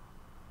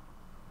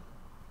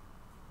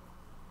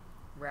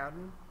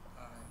 Rowden.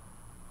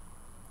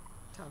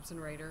 Thompson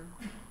Rehder.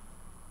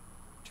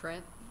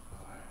 Trent.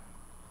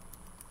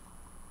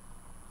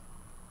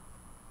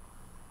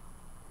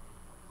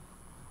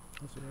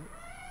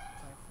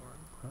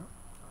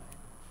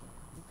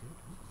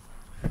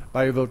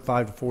 By your vote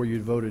 5-4,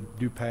 you voted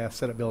do pass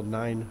Senate Bill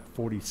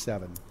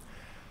 947.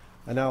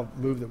 I now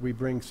move that we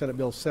bring Senate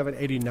Bill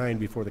 789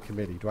 before the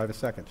committee. Do I have a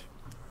second?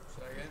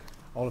 Second.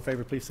 All in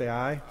favor, please say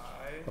aye. Aye.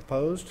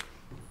 Opposed?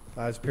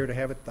 The ayes appear to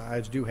have it. The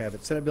ayes do have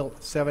it. Senate Bill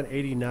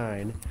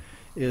 789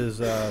 is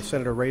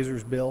Senator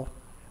Razer's bill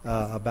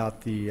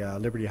about the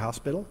Liberty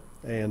Hospital.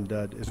 And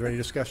is there any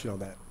discussion on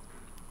that?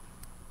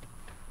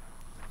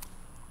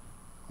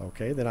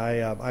 Okay, then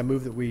I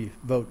move that we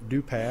vote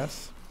do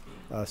pass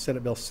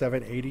Senate Bill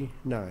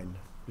 789.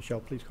 Michelle,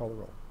 please call the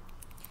roll.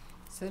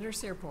 Senator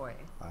Searpoy.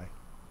 Aye.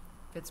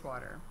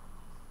 Fitzwater.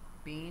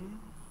 Bean.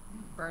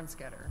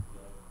 Bernskoetter.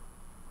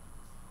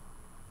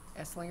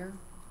 Esslinger.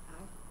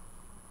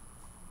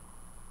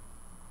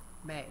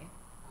 May.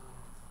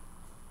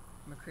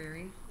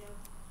 McCreary.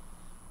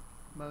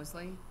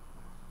 Mosley.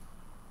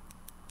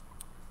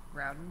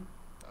 Rowden.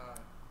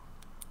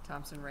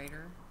 Thompson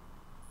Rehder.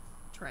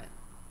 Trent.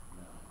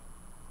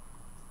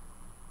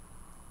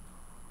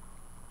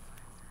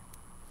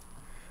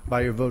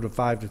 By your vote of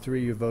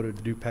 5-3, you voted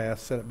to do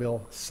pass Senate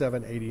Bill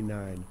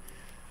 789.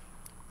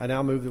 I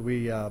now move that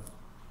we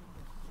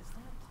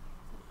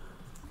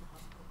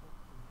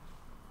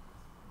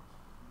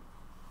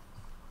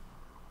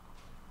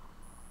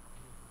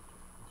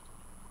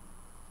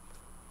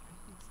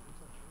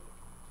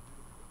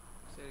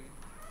Say it again.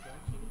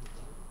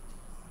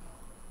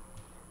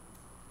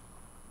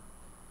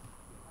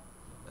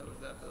 That was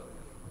that bill.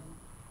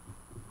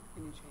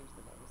 Can you change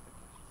the vote? Is the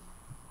question.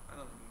 I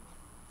don't think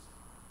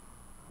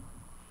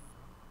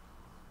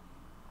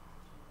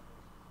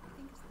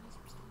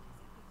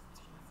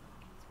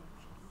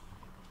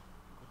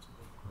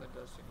that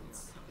does change.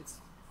 It's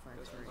 5-3.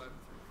 That's 5-3, 4-4.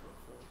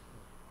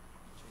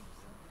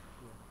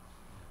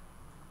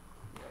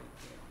 Yeah, you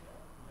can.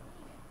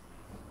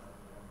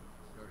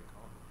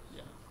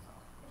 Yeah.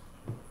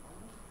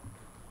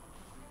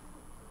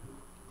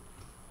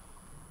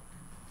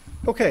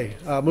 Okay,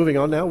 moving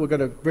on now, we're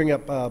going to bring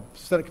up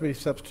Senate Committee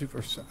Substitute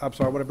for, I'm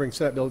sorry, I want to bring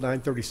Senate Bill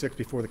 936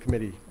 before the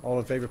committee. All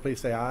in favor, please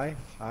say aye.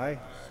 Aye.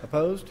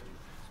 Opposed?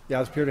 The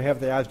ayes appear to have it.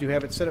 The ayes do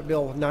have it. Senate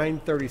Bill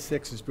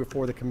 936 is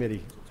before the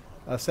committee.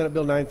 Senate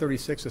Bill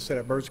 936 is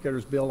Senate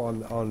Bernskotter's bill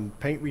on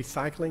paint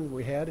recycling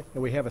we had,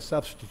 and we have a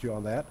substitute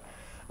on that.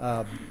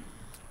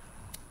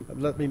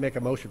 Let me make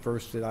a motion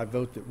first that I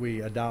vote that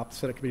we adopt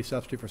Senate Committee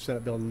Substitute for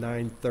Senate Bill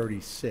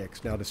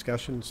 936. Now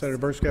discussion. Senator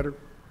Bernskoetter,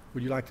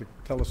 would you like to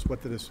tell us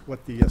what the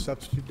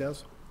substitute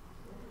does?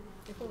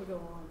 Before we go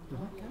on,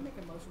 can I make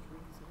a motion to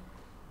reconsider?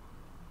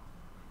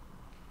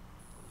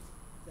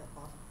 Is that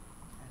possible?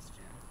 Ask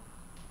Jim.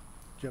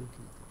 Jim?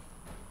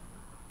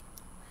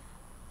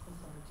 I'm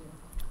sorry, Jim.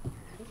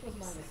 This was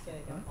my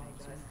mistake, I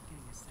apologize.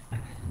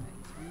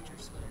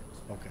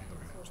 Okay,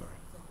 I'm sorry.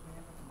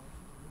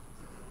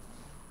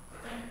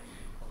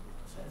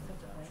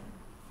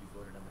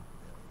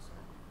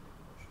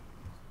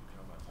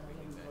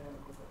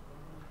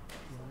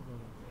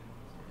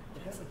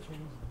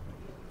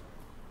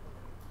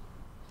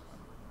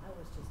 I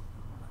was just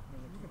not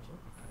paying attention.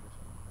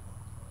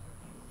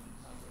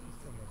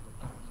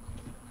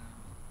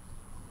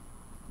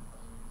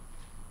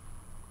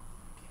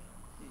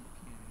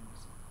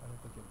 I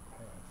don't think it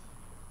passed.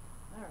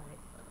 All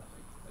right.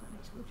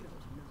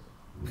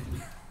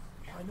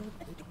 I know,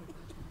 they told me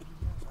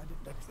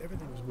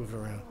everything was moving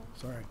around,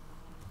 sorry.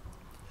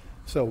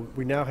 So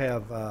we now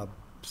have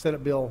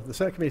Senate Bill, the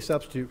Senate Committee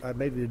Substitute, I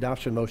made the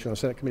adoption motion on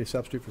Senate Committee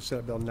Substitute for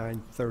Senate Bill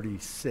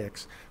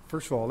 936.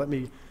 First of all, let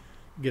me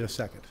get a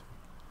second.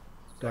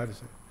 Do I have a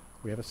second?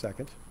 We have a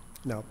second.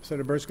 Now,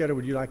 Senator Bernskoetter,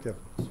 would you like to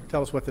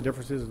tell us what the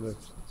difference is in the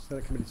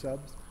Senate Committee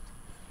subs?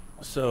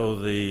 So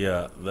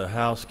the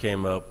House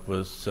came up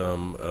with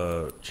some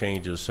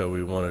changes, so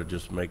we want to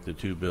just make the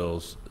two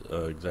bills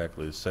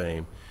exactly the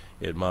same.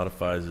 It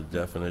modifies the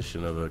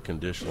definition of a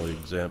conditionally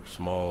exempt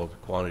small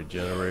quantity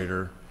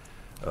generator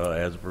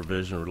as a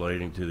provision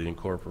relating to the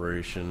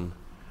incorporation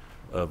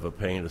of a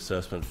paint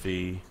assessment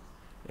fee,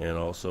 and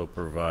also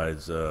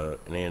provides an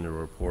annual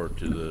report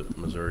to the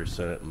Missouri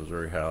Senate and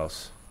Missouri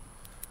House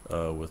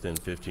within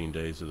 15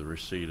 days of the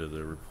receipt of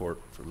the report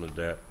from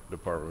the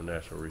Department of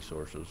Natural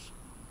Resources.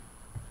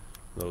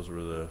 Those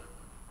were the...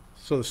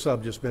 So the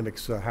sub just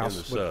mimics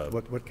House, the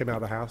sub. what came out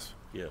of the House?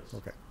 Yes.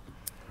 Okay.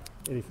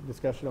 Any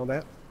discussion on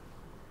that?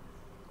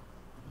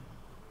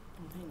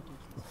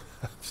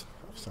 I'm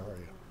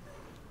sorry.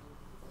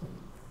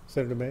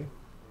 Senator May?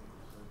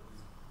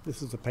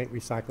 This is the paint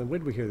recycling. When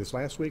did we hear this?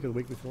 Last week or the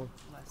week before?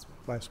 Last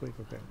week. Last week,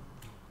 okay.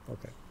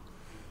 Okay.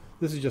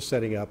 This is just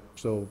setting up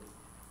so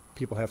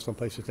people have some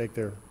place to take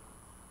their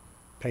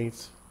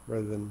paints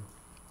rather than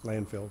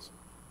landfills.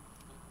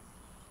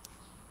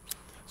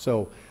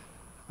 So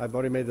I've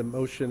already made the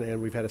motion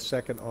and we've had a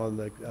second on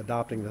the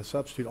adopting the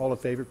substitute. All in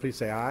favor, please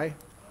say aye.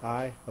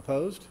 Aye.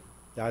 Opposed?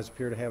 The ayes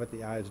appear to have it.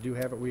 The ayes do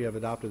have it. We have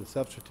adopted the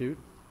substitute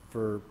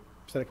for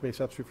Senate Committee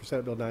Substitute for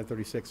Senate Bill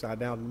 936. I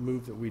now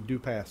move that we do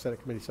pass Senate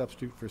Committee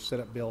Substitute for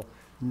Senate Bill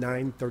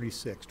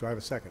 936. Do I have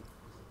a second?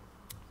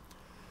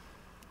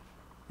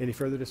 Any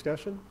further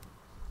discussion?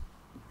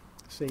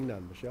 Seeing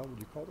none. Michelle, would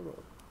you call the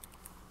roll?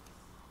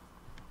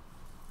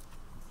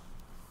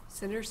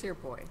 Senator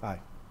Searpoy. Aye.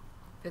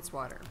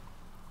 Fitzwater.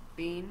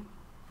 Bean.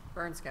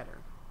 Bernskoetter.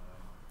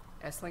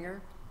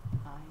 Esslinger.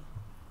 Aye.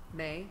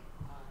 May.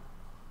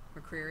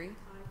 McCreary.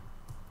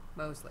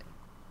 Mosley.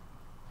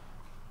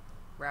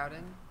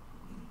 Rowden.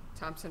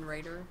 Thompson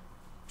Rehder.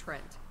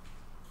 Trent.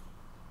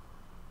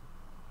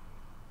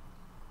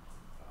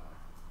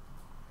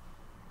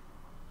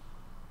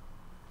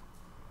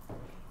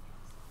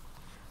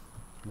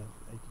 No,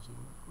 8-0.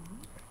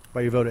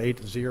 By your vote of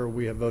 8-0,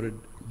 we have voted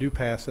do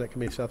pass Senate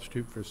Committee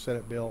Substitute for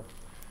Senate Bill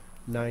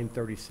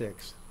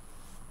 936.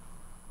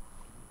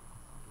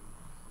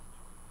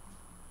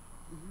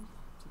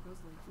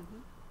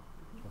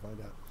 I'll find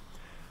out.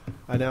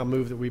 I now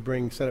move that we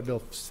bring Senate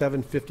Bill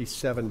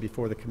 757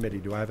 before the committee.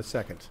 Do I have a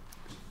second?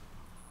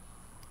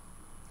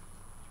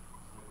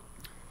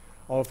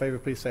 All in favor,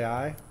 please say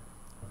aye.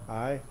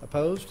 Aye.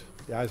 Opposed?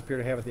 The ayes appear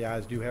to have it. The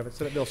ayes do have it.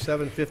 Senate Bill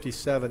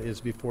 757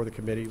 is before the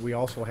committee. We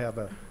also have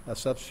a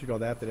substitute on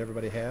that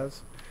everybody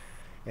has.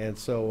 And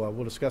so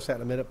we'll discuss that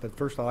in a minute. But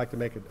first, I'd like to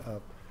make an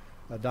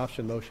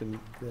adoption motion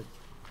that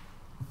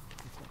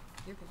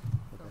You're good.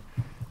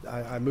 Go.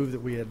 I move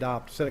that we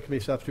adopt Senate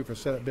Committee Substitute for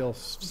Senate Bill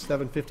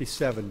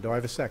 757. Do I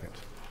have a second?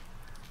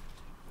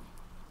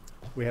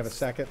 We have a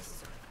second.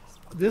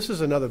 This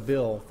is another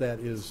bill that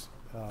is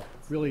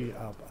really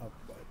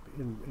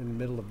in the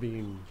middle of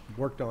being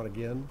worked on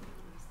again.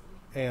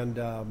 And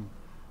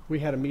we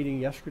had a meeting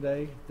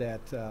yesterday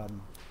that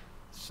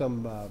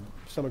some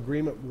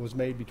agreement was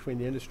made between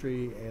the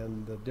industry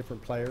and the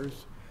different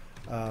players,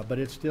 but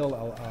it's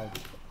still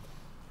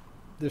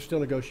there's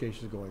still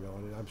negotiations going on,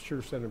 and I'm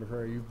sure, Senator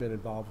McCreary, you've been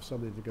involved with some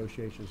of these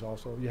negotiations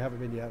also. You haven't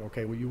been yet?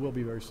 Okay, well, you will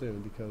be very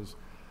soon, because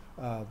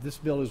this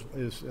bill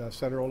is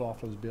Senator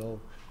O'Loughlin's bill,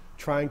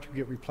 trying to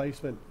get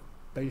replacement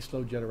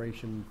baseload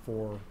generation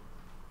for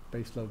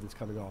baseload that's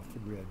coming off the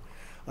grid.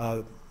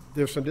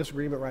 there's some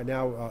disagreement right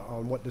now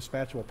on what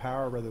dispatchable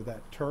power, whether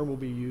that term will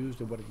be used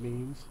and what it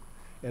means,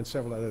 and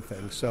several other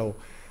things. So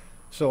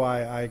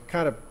I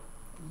kind of,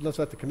 let's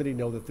let the committee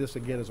know that this,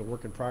 again, is a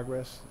work in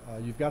progress.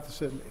 You've got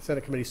the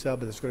Senate Committee sub,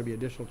 but there's going to be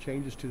additional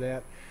changes to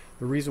that.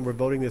 The reason we're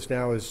voting this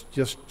now is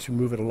just to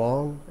move it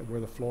along, where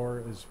the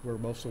floor is where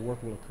most of the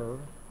work will occur.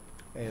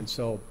 And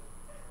so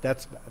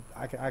that's,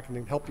 I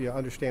can help you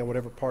understand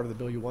whatever part of the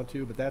bill you want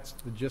to, but that's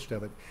the gist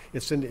of it.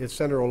 It's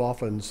Senator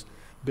O'Loughlin's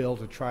bill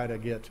to try to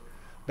get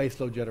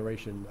baseload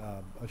generation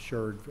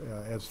assured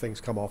as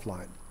things come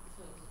offline.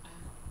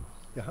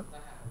 Yeah.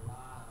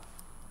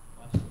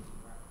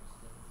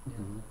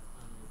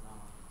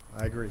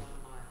 I agree. One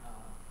of my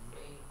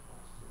main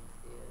questions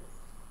is,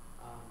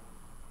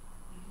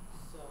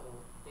 so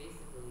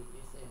basically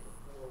you're saying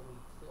before we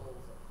close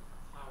a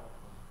power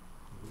plant,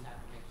 we have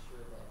to make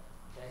sure that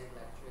that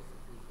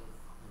electricity is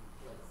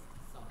replaced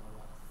somewhere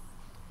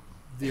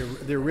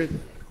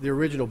else. The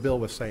original bill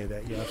was saying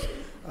that, yes,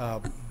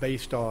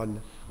 based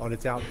on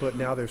its output.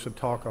 Now there's some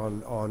talk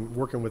on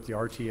working with the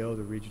RTO,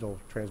 the Regional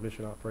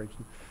Transmission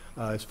Operation,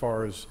 as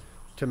far as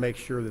to make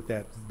sure that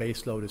that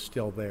base load is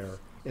still there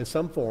in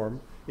some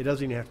form. It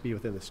doesn't even have to be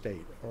within the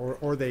state, or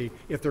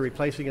if they're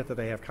replacing it, that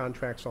they have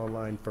contracts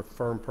online for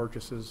firm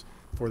purchases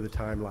for the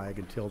time lag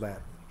until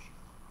that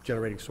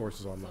generating source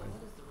is online. So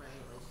what is the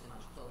regulation on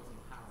closing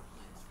power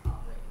plants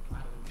already? Why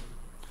do we need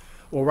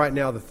this? Well, right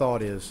now the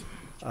thought is,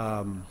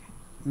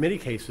 many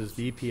cases,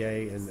 the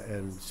EPA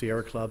and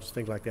Sierra clubs,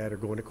 things like that, are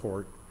going to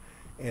court,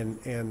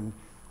 and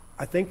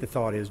I think the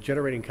thought is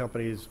generating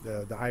companies,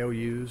 the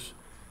IOUs,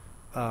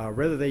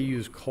 whether they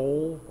use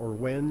coal or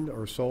wind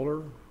or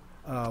solar,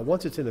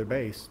 once it's in their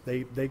base,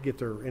 they get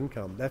their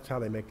income. That's how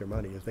they make their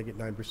money, is they get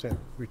 9%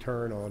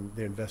 return on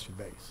their invested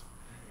base.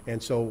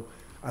 And so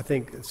I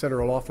think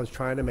Senator O'Loughlin's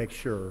trying to make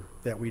sure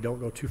that we don't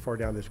go too far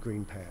down this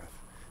green path,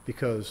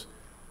 because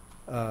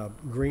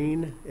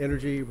green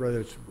energy,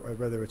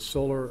 whether it's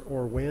solar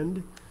or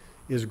wind,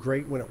 is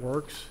great when it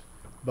works,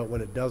 but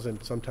when it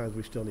doesn't, sometimes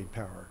we still need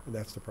power, and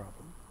that's the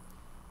problem.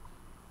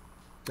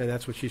 And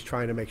that's what she's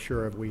trying to make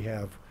sure of. We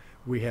have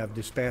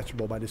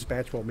dispatchable. By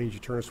dispatchable, it means you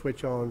turn a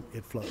switch on,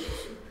 it flows.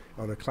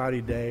 On a cloudy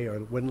day or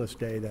a windless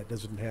day, that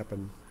doesn't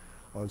happen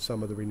on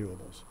some of the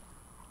renewables.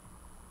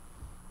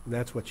 And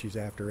that's what she's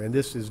after. And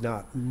this is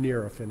not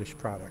near a finished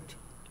product.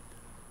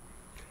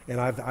 And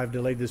I've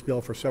delayed this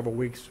bill for several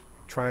weeks,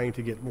 trying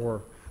to get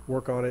more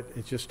work on it.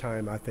 It's just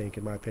time, I think,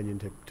 in my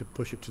opinion, to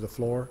push it to the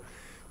floor,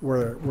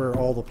 where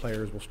all the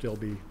players will still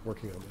be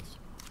working on this.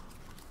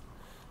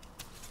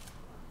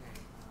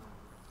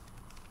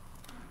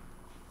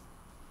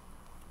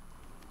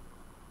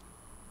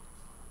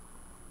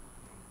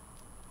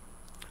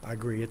 I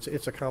agree.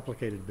 It's a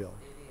complicated bill,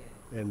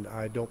 and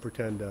I don't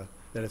pretend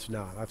that it's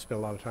not. I've spent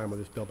a lot of time on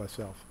this bill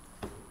myself.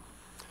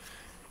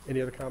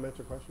 Any other comments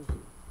or questions?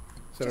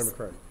 Senator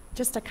McCray.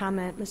 Just a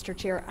comment, Mr.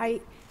 Chair. I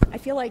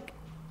feel like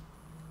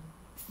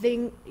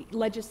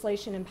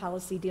legislation and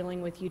policy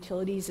dealing with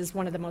utilities is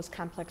one of the most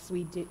complex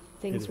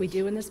things we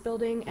do in this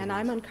building, and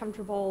I'm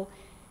uncomfortable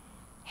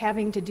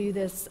having to do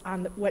this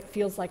on what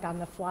feels like on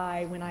the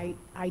fly when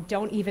I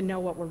don't even know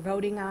what we're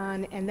voting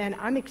on, and then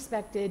I'm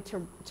expected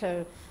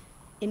to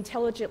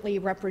intelligently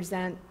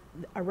represent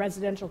a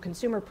residential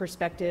consumer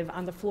perspective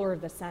on the floor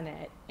of the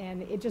Senate.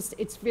 And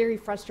it's very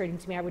frustrating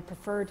to me. I would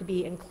prefer to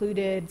be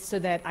included so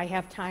that I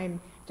have time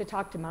to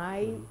talk to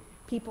my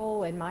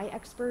people and my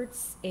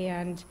experts.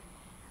 And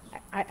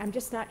I'm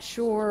just not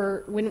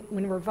sure when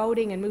we're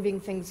voting and moving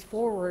things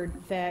forward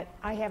that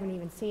I haven't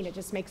even seen. It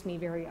just makes me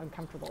very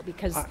uncomfortable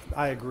because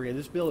I agree. And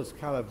this bill is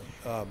kind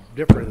of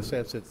different in the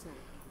sense that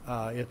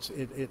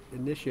it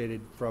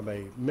initiated from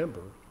a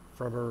member,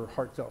 from her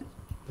heartfelt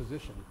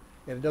position,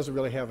 and it doesn't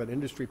really have an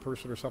industry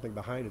person or something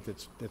behind it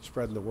that's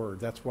spreading the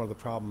word. That's one of the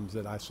problems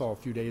that I saw a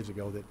few days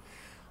ago, that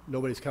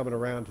nobody's coming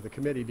around to the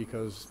committee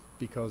because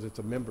it's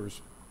a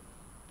member's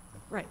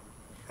right.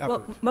 effort.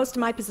 Well, most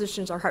of my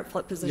positions are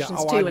heartfelt positions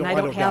Yeah, too, and I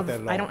don't doubt that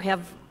at all. I don't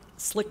have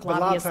slick But a lot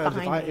of lobbyists times,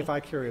 behind me. if I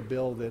carry a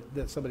bill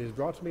that somebody has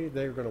brought to me,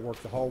 they're going to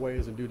work the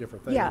hallways and do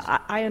different things. Yeah,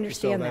 I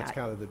understand so that's that.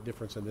 kind of the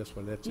difference in this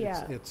one.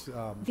 It's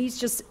These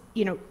just,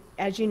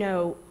 as you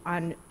know,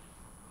 on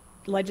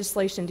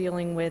legislation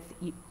dealing with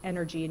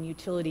energy and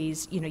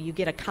utilities, you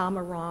get a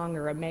comma wrong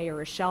or a may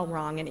or a shall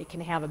wrong, and it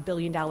can have $1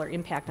 billion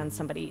impact on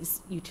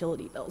somebody's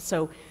utility bill.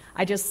 So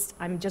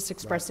I'm just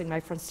expressing my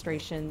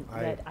frustration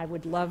that I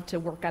would love to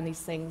work on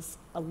these things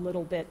a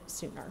little bit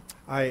sooner.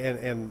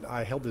 And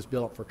I held this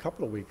bill up for a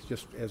couple of weeks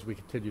just as we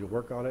continue to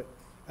work on it.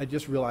 I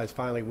just realized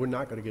finally we're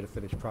not going to get a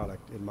finished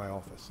product in my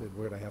office.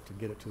 We're going to have to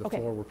get it to the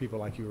floor where people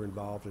like you are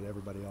involved and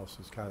everybody else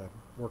is kind of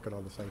working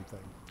on the same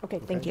thing. Okay,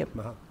 thank you.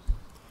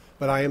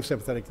 But I am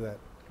sympathetic to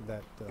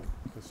that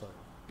concern.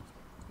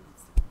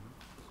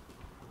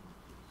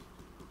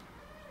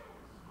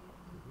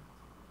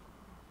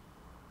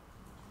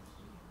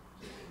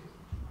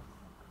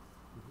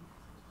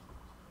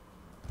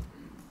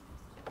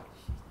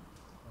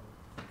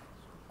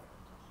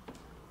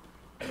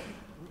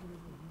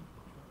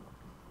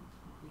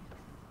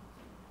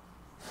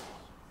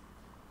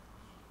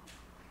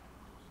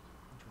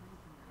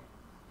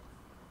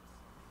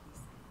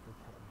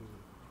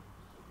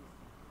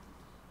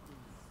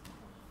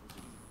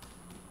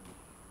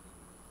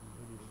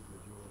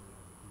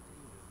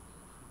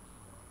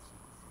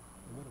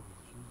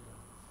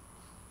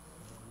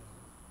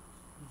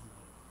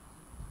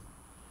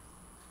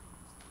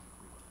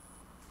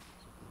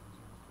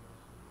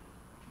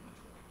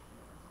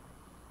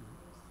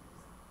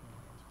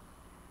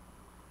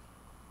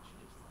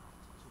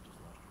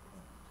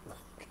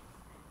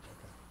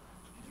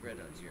 read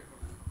out here.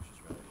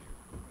 She's read out here.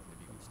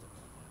 Maybe you can step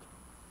on that.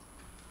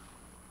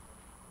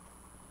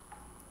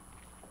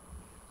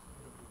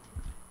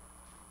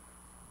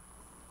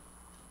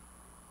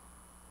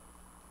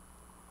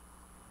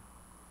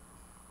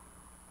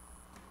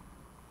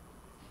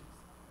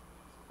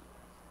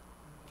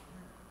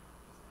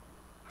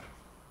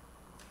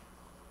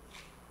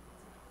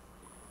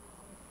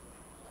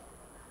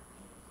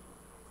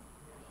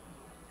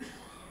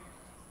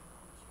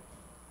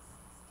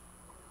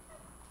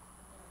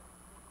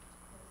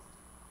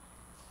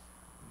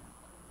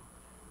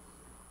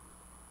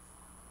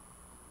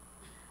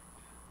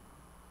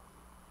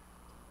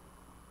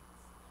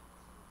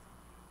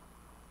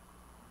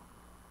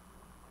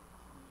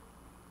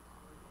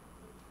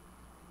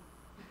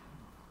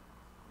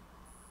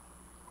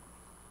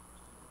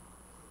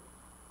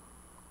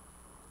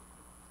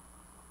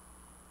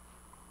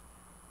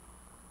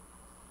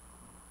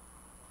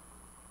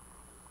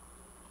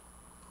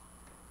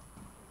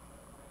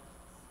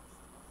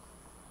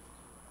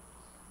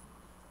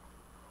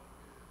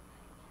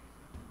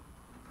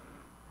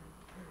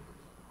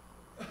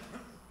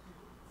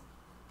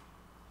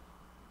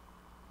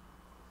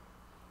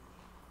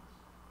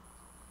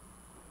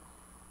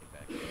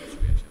 Back here, so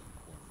we actually have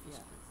a quorum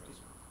physically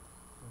present.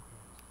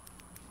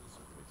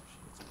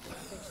 I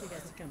think she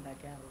has to come back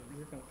out, or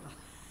you're going to.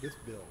 This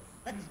bill.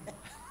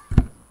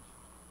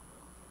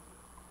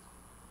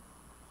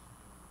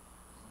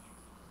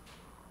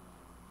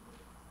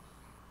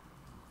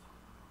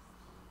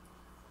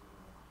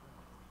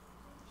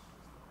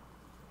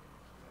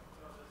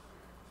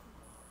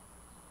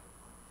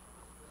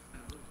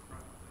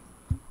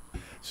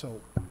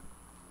 So,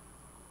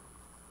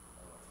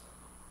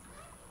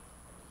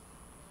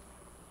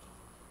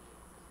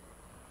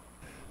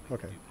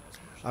 okay.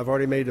 I've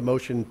already made the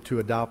motion to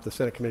adopt the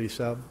Senate Committee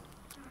sub,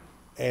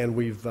 and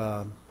we've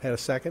had a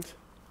second.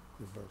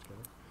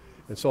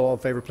 And so all in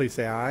favor, please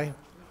say aye.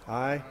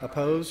 Aye.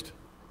 Opposed?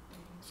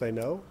 Say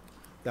no.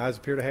 The ayes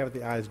appear to have it.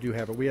 The ayes do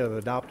have it. We have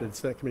adopted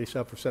Senate Committee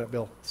sub for Senate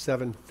Bill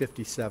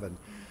 757.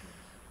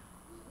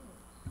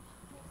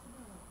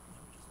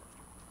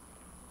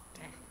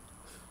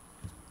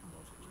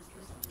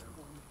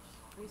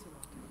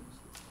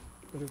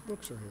 But his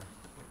books are here.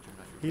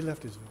 He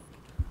left his book.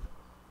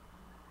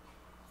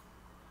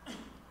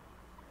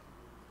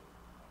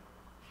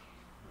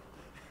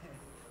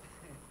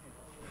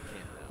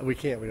 We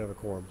can't. We don't have a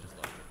quorum.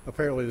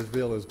 Apparently, this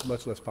bill is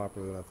much less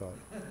popular than I thought.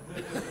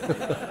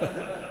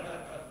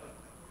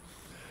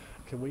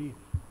 Can we?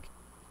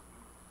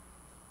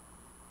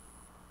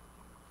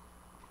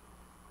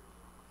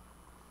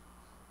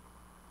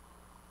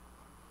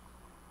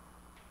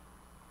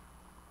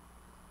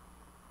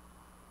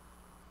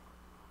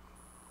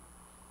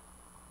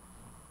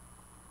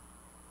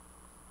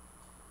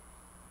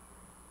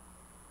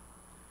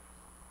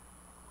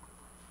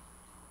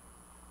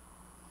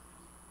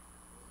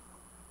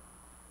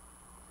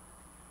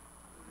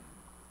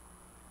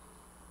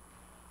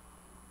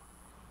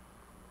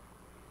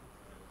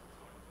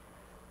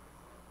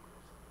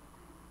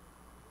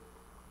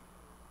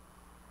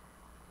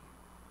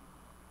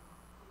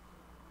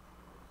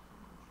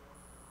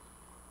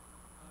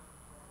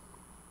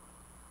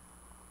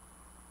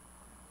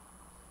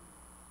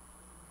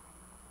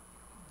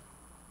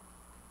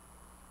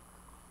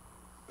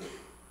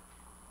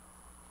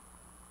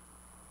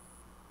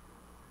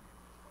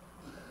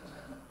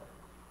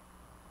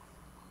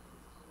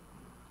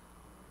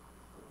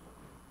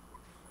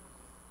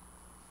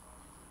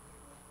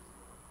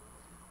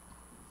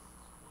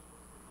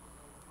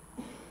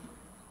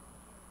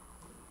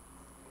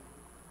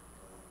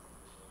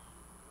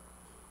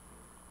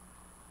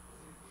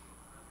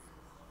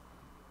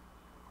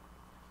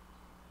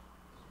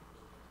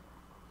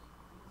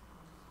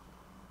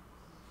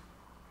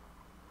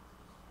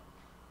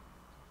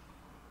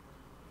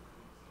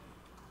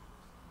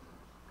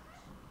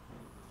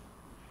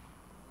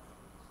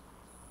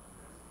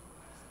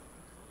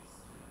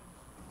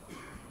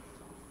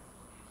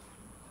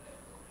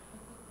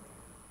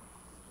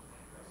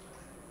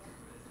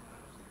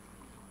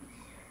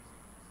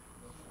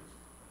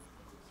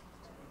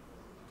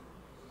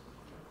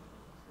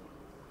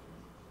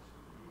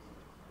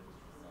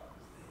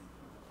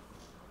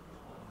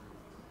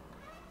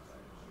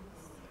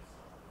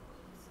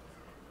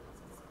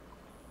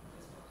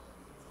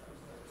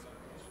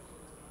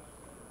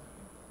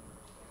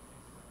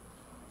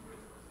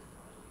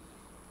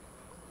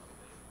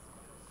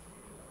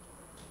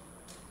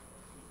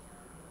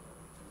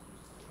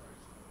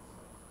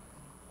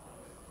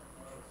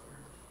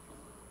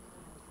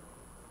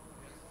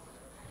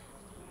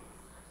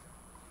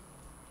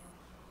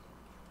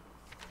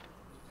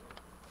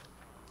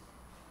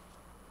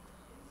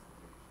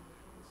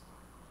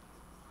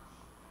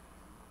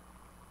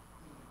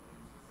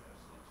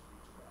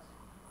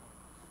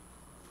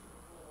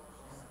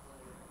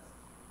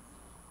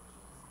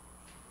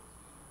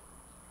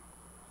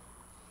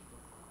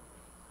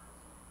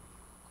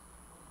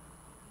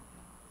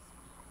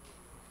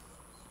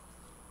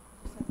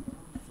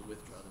 To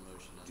withdraw the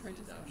motion on the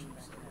adoption.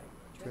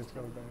 Trent's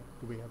coming back.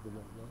 Do we have the notes?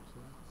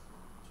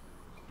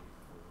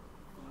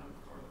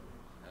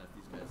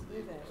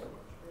 Leave that.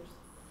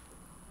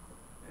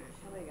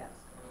 How many guys?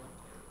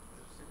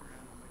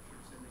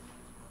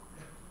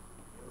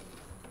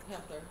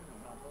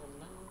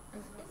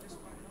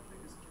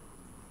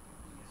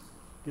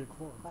 Get a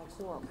quorum. By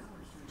quorum.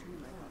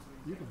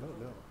 You can vote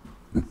no.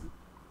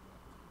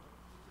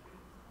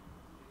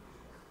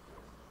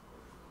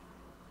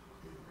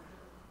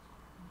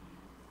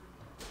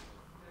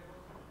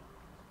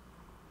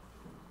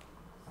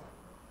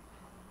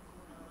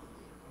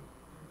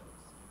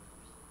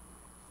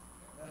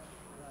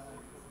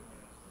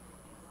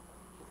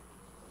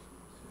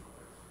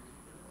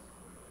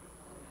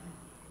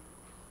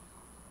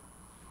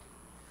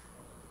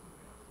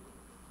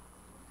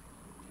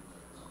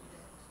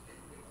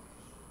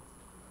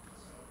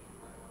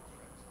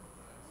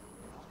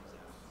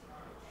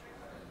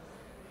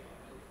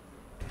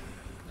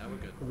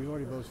 We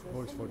already voiced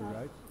voted,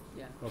 right?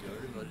 Yeah. Okay.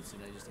 Voted, so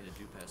now you just need a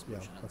do pass Yeah,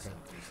 motion on okay.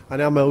 Senate, please. I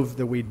now move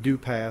that we do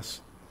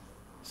pass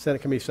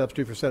Senate Committee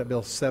Substitute for Senate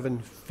Bill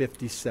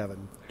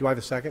 757. Do I have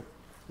a second? Do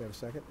we have a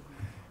second?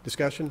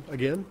 Discussion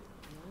again?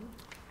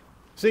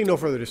 Seeing no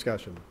further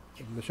discussion,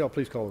 Michelle,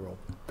 please call the roll.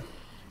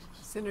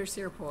 Senator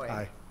Searpoy.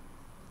 Aye.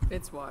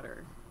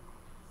 Fitzwater.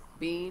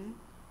 Bean.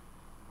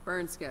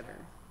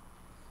 Bernskoetter.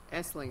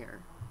 Esslinger.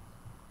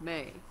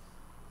 May.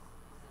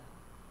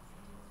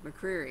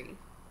 McCreary.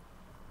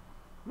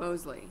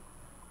 Mosley.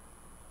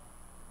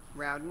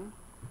 Rowden.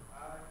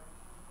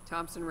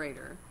 Thompson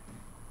Rehder.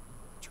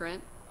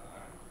 Trent.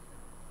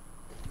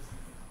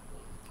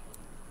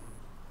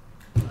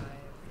 5-2.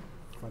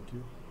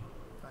 5-2.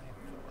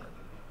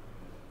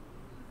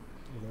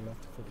 Are there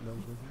left to put those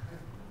with you?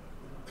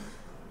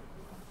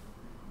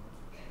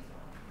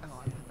 Oh,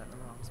 I put that in the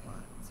wrong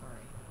spot.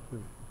 Sorry. Who? I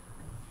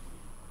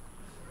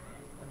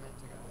meant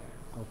to go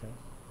there. Okay.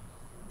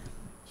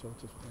 So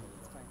it's just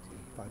It's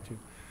 5-2. 5-2.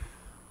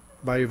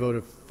 By your vote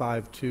of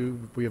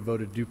 5-2, we have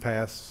voted do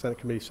pass Senate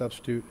Committee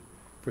Substitute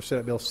for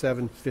Senate Bill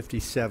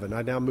 757.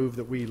 I now move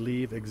that we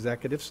leave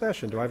executive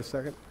session. Do I have a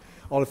second?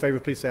 All in favor,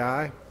 please say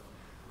aye.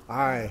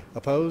 Aye.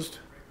 Opposed?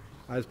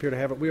 Ayes appear to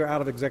have it. We are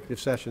out of executive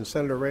session.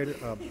 Senator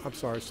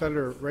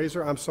Senator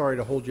Razer, I'm sorry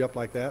to hold you up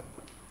like that.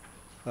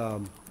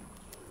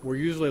 We're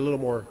usually a little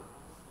more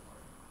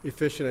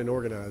efficient and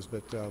organized,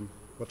 but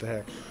what the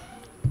heck.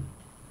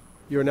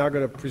 You are now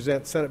going to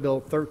present Senate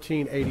Bill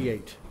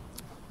 1388.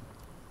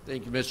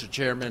 Thank you, Mr.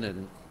 Chairman,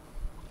 and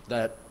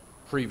that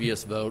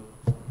previous vote,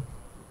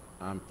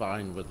 I'm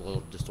fine with a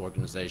little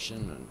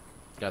disorganization and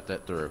got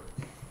that through.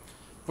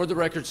 For the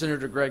record,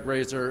 Senator Greg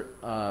Razer,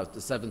 the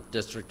 7th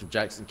District of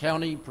Jackson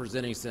County,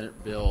 presenting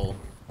Senate Bill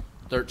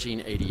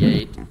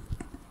 1388.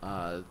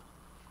 I'm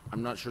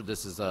not sure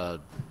this is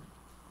a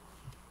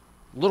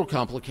little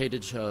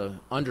complicated to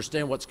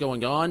understand what's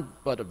going on,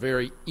 but a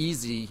very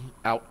easy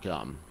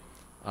outcome.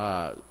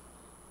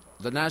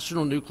 The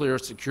National Nuclear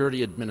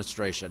Security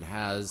Administration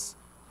has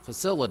a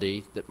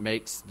facility that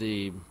makes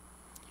the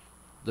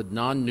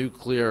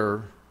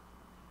non-nuclear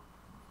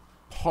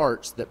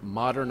parts that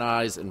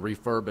modernize and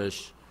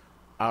refurbish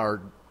our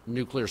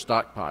nuclear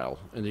stockpile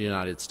in the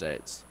United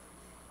States.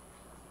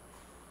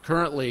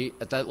 Currently,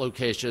 at that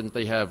location,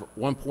 they have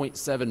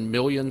 1.7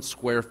 million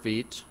square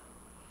feet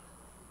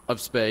of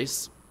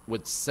space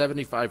with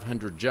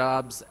 7,500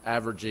 jobs,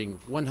 averaging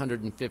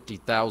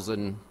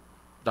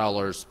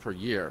 $150,000 per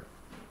year.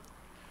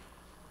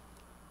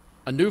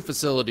 A new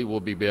facility will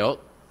be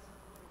built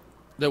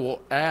that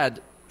will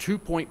add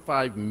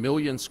 2.5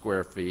 million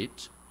square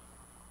feet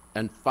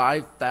and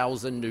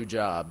 5,000 new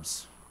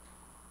jobs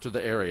to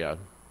the area.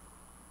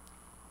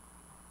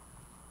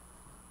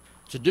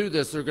 To do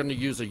this, they're going to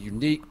use a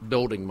unique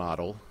building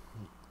model.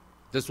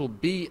 This will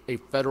be a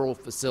federal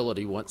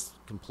facility once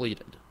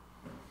completed,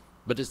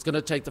 but it's going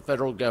to take the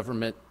federal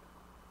government,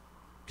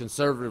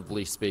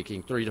 conservatively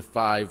speaking, 3 to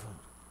 5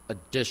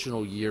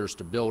 additional years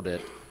to build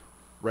it,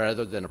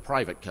 rather than a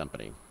private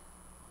company.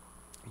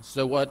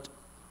 So what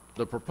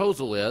the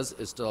proposal is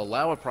to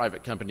allow a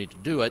private company to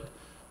do it.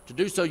 To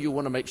do so, you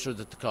want to make sure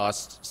that the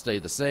costs stay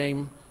the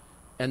same,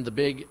 and the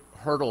big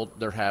hurdle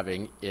they're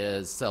having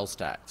is sales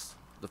tax.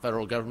 The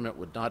federal government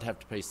would not have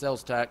to pay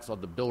sales tax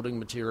on the building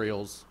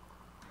materials.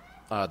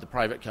 The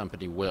private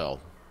company will.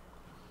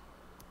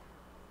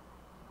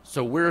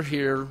 So we're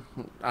here.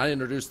 I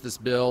introduced this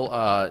bill.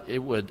 It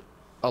would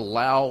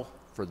allow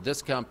for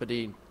this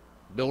company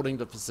building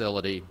the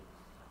facility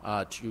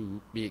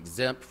to be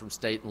exempt from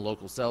state and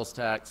local sales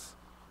tax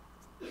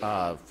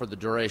for the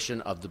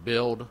duration of the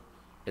build.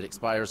 It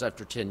expires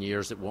after 10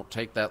 years. It won't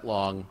take that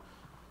long.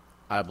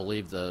 I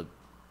believe the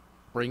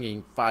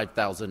bringing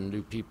 5,000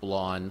 new people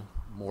on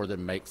more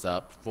than makes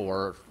up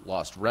for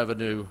lost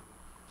revenue.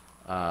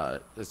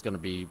 It's going to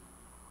be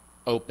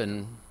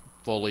open,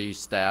 fully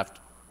staffed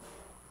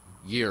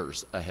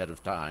years ahead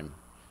of time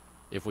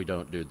if we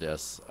don't do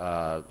this.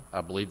 I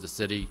believe the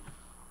city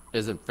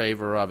is in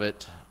favor of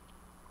it.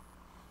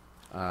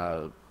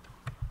 With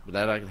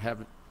that, I can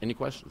have any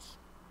questions.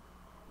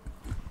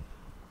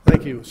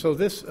 Thank you. So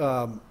this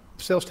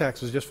sales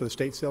tax is just for the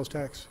state sales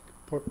tax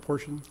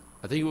portion?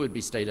 I think it would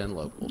be state and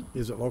local.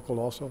 Is it local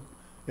also?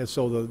 And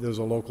so there's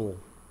a local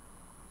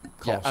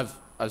cost? Yeah,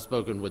 I've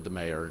spoken with the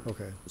mayor,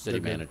 Okay. city They're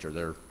good. manager.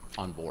 They're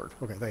on board.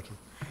 Okay, thank you.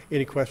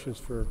 Any questions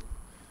for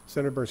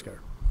Senator Bernskoetter?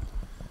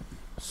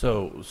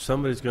 So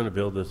somebody's going to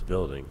build this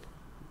building,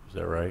 is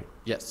that right?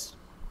 Yes.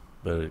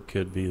 But it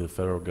could be the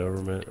federal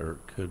government or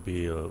it could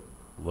be a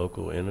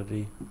local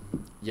entity?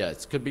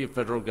 Yes, it could be a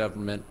federal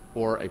government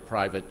or a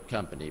private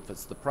company. If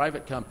it's the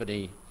private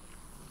company,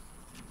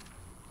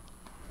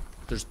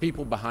 there's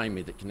people behind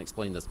me that can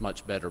explain this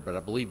much better, but I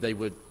believe they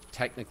would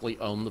technically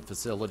own the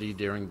facility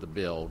during the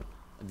build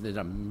and then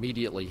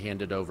immediately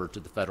hand it over to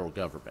the federal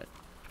government.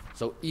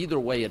 So either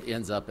way, it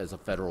ends up as a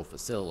federal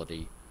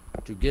facility.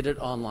 To get it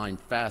online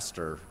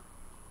faster,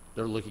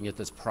 they're looking at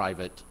this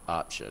private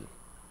option.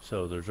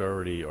 So there's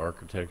already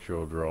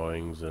architectural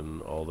drawings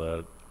and all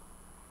that?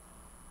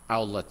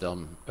 I'll let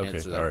them Okay,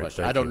 answer all that right,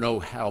 question. thank I don't you. know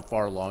how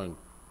far along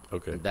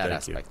Okay, in that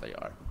thank you. aspect they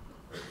are.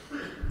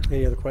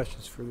 Any other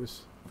questions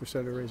for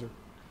Senator Razer?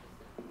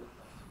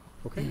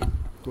 Okay,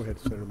 go ahead,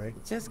 Senator May.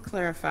 Just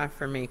clarify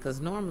for me, because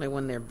normally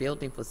when they're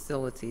building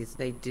facilities,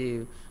 they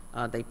do,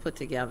 they put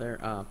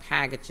together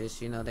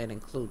packages, you know, that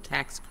include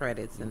tax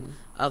credits and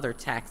other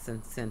tax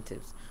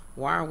incentives.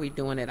 Why are we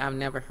doing it? I've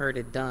never heard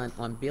it done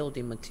on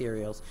building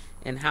materials.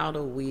 And how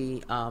do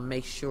we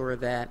make sure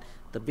that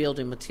the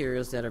building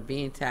materials that are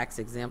being tax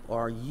exempt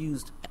are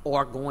used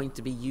or going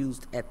to be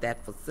used at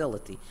that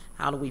facility?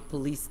 How do we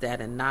police that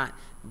and not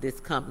this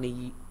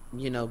company,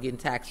 you know, getting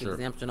tax Sure.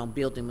 exemption on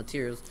building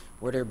materials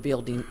where they're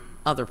building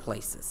other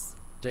places?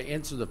 To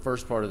answer the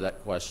first part of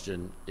that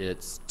question,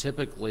 it's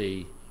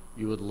typically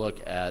you would look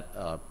at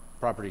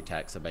property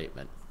tax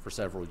abatement for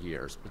several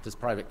years, but this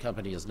private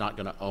company is not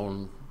going to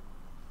own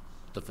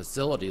the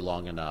facility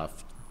long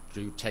enough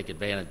to take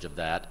advantage of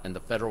that, and the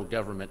federal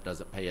government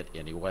doesn't pay it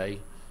anyway,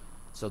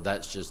 so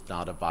that's just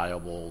not a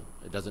viable,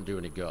 it doesn't do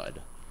any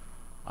good.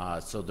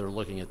 So they're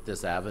looking at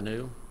this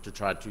avenue to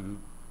try to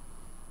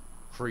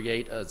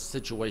create a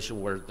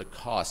situation where the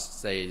cost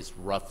stays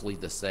roughly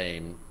the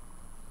same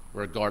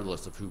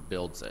regardless of who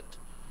builds it.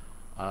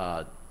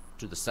 To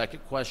the second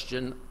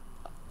question,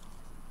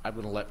 I'm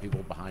going to let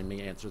people behind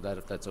me answer that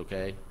if that's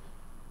okay,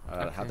 how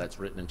Okay. that's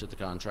written into the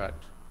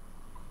contract.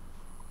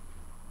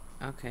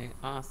 Okay,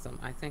 awesome.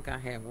 I think I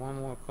had one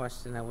more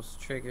question that was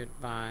triggered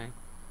by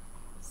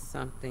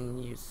something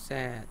you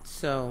said.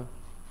 So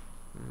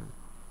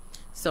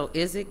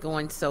is it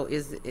going,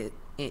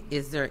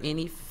 is there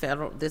any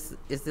federal, is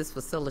this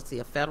facility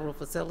a federal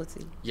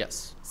facility?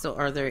 Yes. So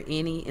are there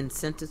any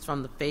incentives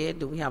from the Fed?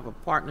 Do we have a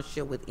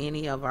partnership with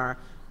any of our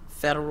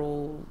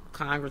federal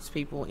Congress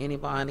people,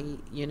 anybody,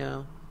 you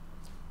know?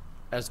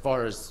 As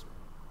far as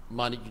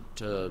money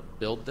to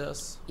build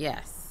this,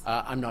 Yes.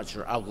 I'm not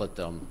sure. I'll let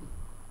them.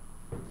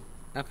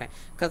 Okay,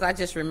 because I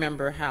just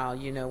remember how,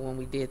 you know, when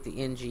we did the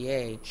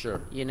NGA,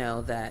 Sure. you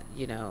know, that,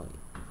 you know,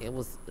 it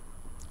was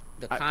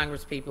the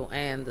Congress people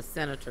and the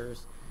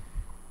senators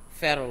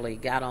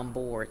federally got on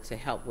board to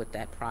help with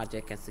that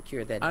project and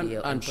secure that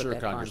deal. I'm and put sure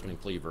that Congressman funding.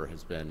 Cleaver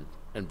has been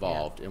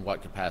involved. In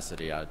what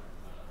capacity, I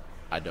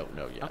don't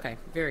know yet. Okay,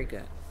 very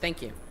good.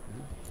 Thank you.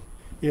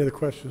 Any other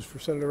questions for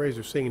Senator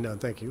Razer? Seeing none,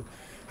 thank you.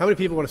 How many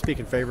people want to speak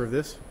in favor of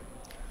this?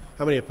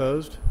 How many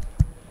opposed?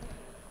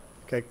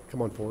 Okay,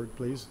 come on forward,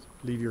 please.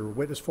 Leave your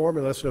witness form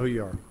and let us know who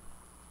you are.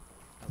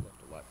 I'll let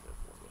the wife there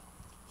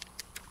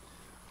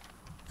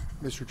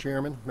for you. Mr.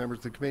 Chairman, members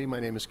of the committee,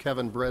 my name is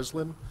Kevin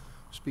Breslin,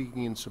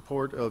 speaking in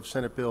support of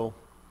Senate Bill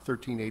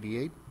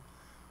 1388.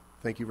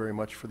 Thank you very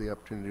much for the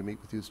opportunity to meet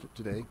with you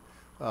today.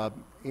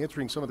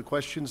 Answering some of the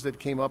questions that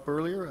came up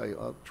earlier,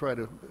 I'll try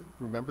to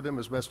remember them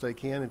as best I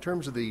can. In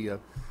terms of the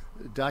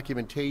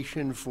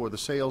documentation for the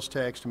sales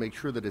tax to make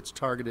sure that it's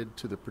targeted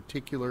to the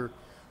particular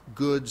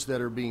goods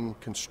that are being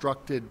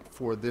constructed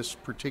for this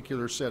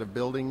particular set of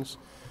buildings,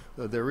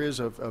 there is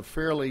a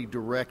fairly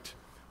direct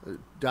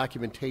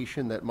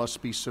documentation that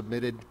must be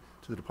submitted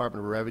to the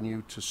Department of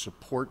Revenue to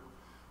support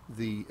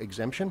the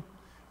exemption.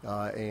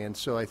 And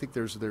so I think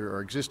there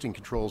are existing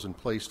controls in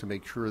place to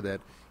make sure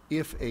that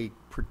if a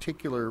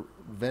particular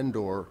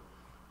vendor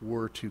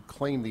were to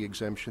claim the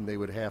exemption, they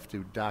would have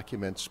to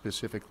document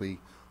specifically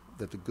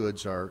that the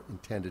goods are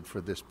intended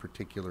for this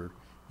particular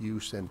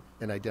use and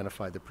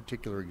identify the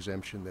particular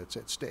exemption that's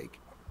at stake.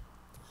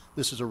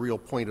 This is a real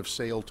point of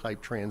sale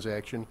type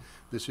transaction.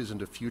 This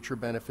isn't a future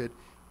benefit.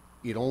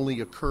 It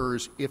only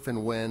occurs if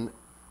and when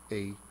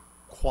a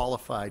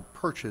qualified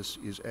purchase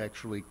is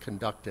actually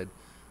conducted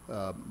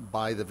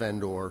by the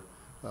vendor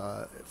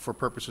for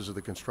purposes of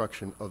the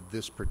construction of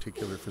this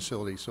particular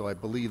facility. So I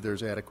believe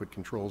there's adequate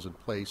controls in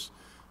place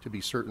to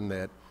be certain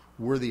that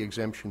were the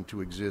exemption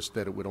to exist,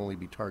 that it would only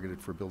be targeted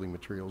for building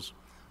materials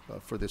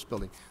for this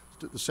building.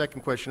 The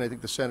second question I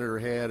think the Senator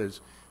had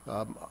is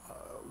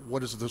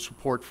what is the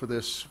support for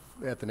this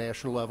at the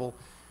national level?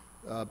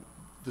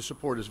 The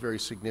support is very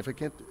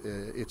significant.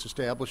 It's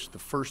established the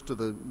first of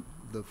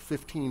the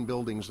 15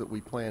 buildings that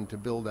we plan to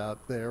build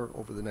out there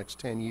over the next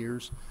 10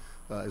 years.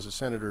 As the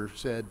Senator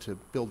said, to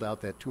build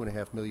out that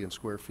 2.5 million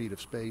square feet of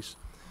space.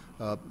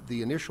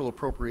 The initial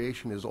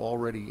appropriation is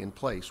already in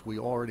place.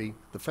 The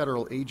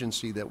federal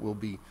agency that will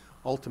be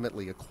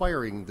ultimately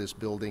acquiring this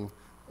building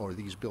or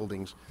these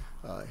buildings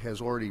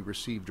has already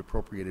received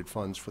appropriated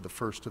funds for the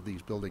first of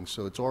these buildings.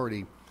 So it's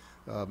already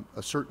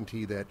a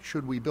certainty that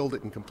should we build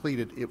it and complete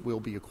it, it will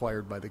be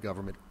acquired by the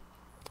government.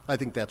 I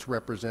think that's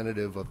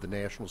representative of the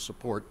national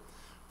support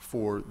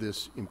for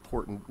this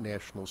important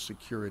national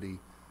security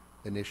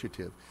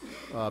initiative.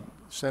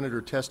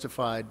 Senator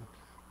testified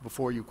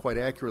before you quite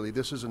accurately.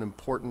 This is an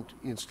important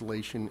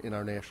installation in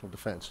our national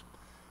defense.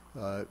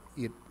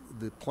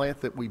 The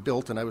plant that we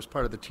built, and I was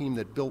part of the team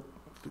that built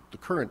the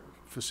current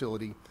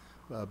facility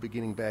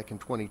beginning back in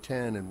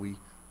 2010, and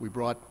we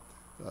brought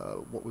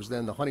what was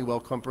then the Honeywell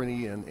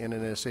Company and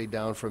NNSA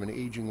down from an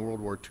aging World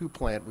War II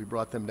plant. We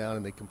brought them down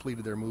and they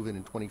completed their move-in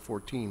in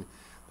 2014.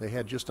 They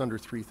had just under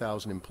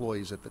 3,000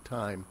 employees at the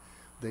time.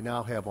 They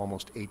now have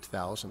almost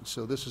 8,000.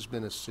 So this has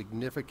been a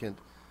significant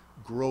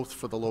growth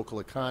for the local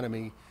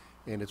economy,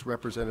 and it's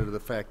representative of the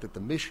fact that the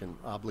mission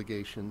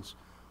obligations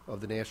of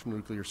the National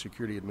Nuclear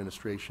Security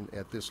Administration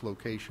at this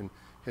location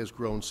has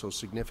grown so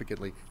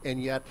significantly.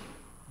 And yet,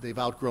 they've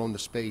outgrown the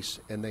space,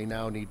 and they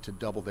now need to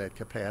double that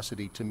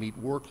capacity to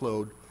meet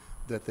workload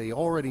that they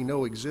already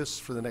know exists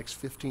for the next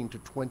 15 to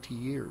 20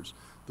 years.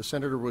 The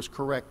senator was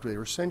correct.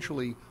 They're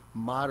essentially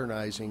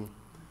modernizing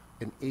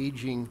an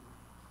aging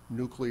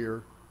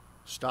nuclear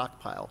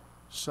stockpile.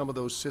 Some of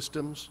those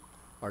systems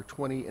are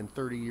 20 and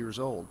 30 years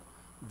old.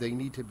 They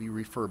need to be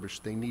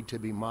refurbished. They need to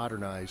be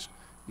modernized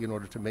in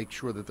order to make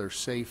sure that they're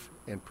safe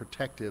and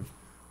protective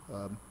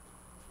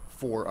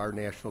for our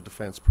national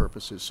defense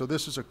purposes. So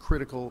this is a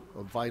critical,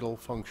 a vital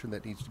function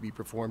that needs to be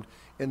performed,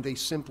 and they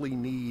simply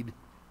need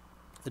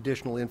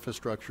additional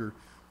infrastructure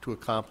to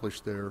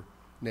accomplish their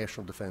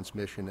national defense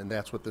mission, and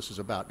that's what this is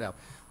about. Now,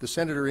 the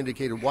senator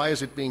indicated, why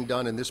is it being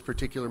done in this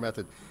particular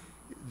method?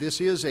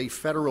 This is a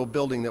federal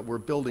building that we're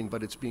building,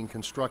 but it's being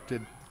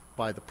constructed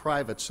by the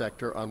private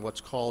sector on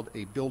what's called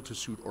a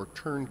build-to-suit or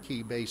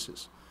turnkey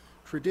basis.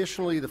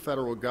 Traditionally, the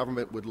federal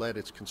government would let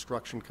its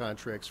construction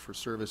contracts for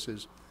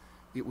services.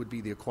 It would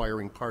be the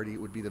acquiring party,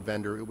 it would be the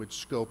vendor, it would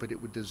scope it,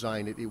 it would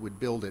design it, it would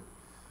build it.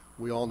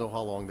 We all know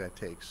how long that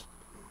takes.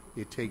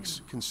 It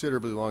takes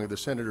considerably longer. The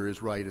senator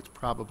is right, it's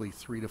probably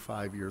 3 to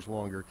 5 years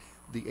longer.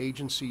 The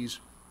agency's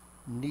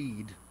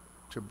need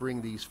to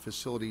bring these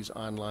facilities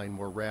online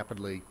more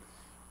rapidly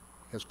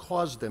has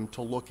caused them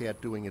to look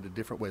at doing it a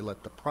different way.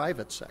 Let the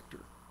private sector,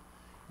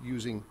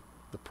 using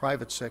the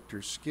private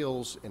sector's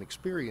skills and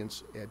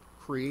experience at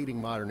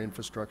creating modern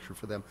infrastructure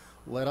for them,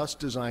 let us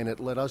design it,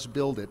 let us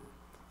build it.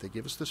 They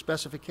give us the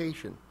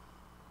specification.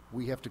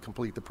 We have to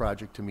complete the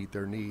project to meet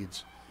their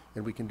needs,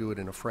 and we can do it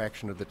in a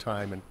fraction of the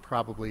time and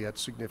probably at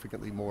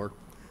significantly more,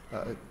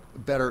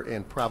 better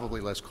and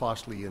probably less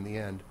costly in the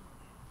end.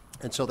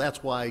 And so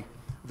that's why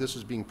this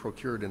is being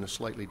procured in a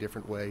slightly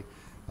different way,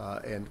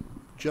 and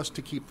just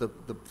to keep the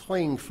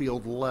playing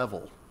field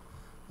level,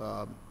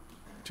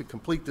 to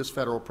complete this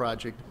federal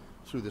project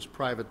through this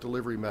private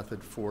delivery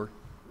method for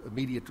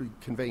immediate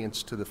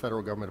conveyance to the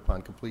federal government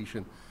upon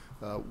completion.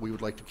 We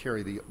would like to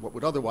carry what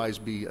would otherwise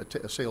be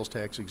a sales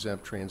tax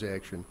exempt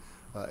transaction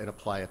and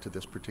apply it to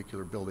this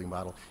particular building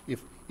model.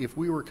 If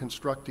we were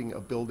constructing a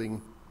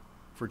building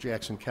for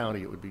Jackson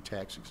County, it would be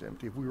tax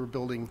exempt. If we were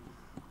building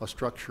a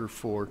structure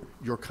for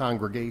your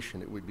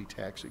congregation, it would be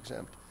tax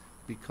exempt,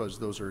 because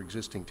those are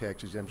existing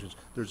tax exemptions.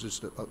 There's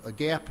just a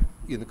gap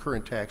in the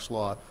current tax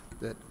law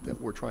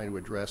that we're trying to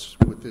address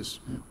with this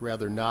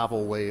rather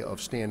novel way of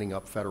standing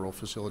up federal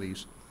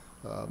facilities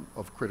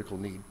of critical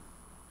need.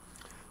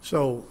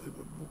 So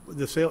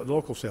the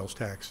local sales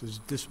tax,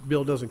 this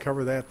bill doesn't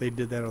cover that? They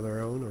did that on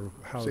their own, or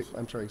how?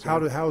 I'm sorry.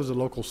 How is the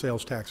local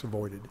sales tax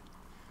avoided?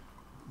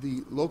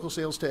 The local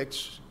sales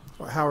tax.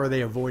 How are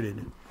they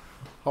avoided?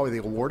 How are they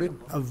awarded?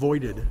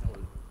 Avoided.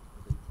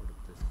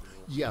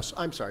 Yes,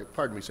 I'm sorry.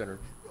 Pardon me, Senator.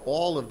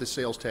 All of the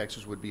sales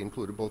taxes would be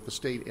included, both the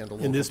state and the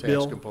local in this tax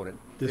bill? component.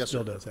 This yes,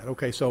 bill sir. does that.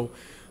 Okay, so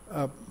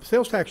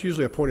sales tax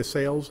usually a point of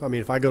sales. I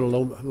mean, if I go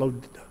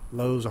to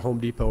Lowe's or Home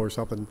Depot or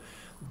something,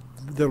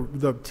 the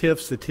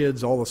TIFs, the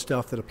TIDs, all the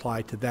stuff that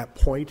apply to that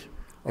point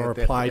are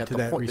applied to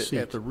that receipt.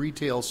 At the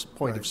retail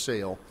point of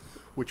sale,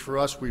 which for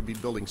us we'd be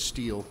building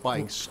steel,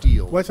 buying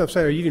steel. Well, that's what I'm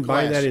saying. Are you can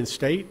buy glass. that in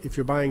state? If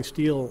you're buying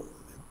steel,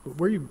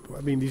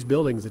 I mean, these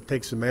buildings, it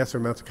takes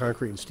massive amounts of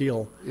concrete and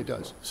steel. It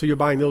does. So you're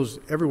buying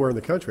those everywhere in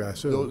the country, I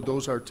assume.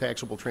 Those are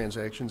taxable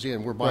transactions,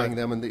 and we're buying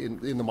them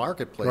in the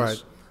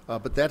marketplace.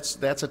 Right. But that's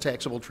a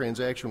taxable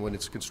transaction when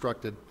it's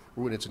constructed,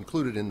 or when it's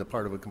included in the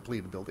part of a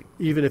completed building.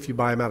 Even if you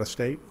buy them out of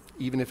state?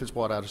 Even if it's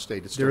bought out of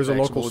state, it's There still is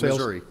a taxable local in sales-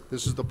 Missouri.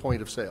 This is the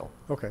point of sale.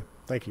 Okay,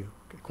 thank you.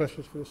 Okay,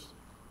 questions for this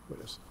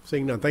witness?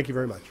 Seeing none, thank you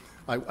very much.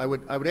 I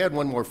would add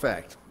one more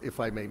fact,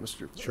 if I may,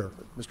 Mr.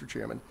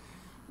 Chairman.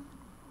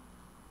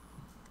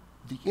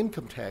 The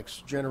income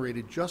tax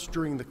generated just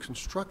during the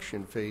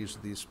construction phase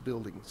of these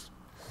buildings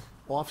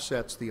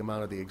offsets the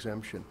amount of the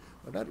exemption.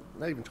 I'm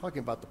not even talking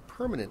about the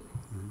permanent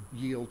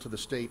yield to the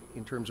state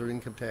in terms of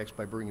income tax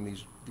by bringing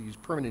these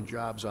permanent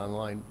jobs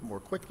online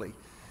more quickly.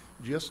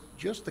 Just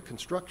the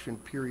construction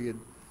period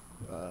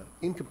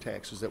income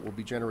taxes that will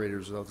be generated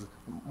as well,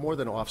 more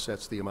than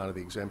offsets the amount of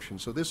the exemption.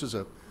 So this is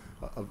a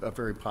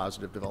very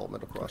positive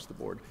development across the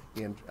board.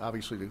 And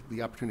obviously,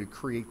 the opportunity to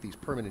create these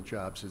permanent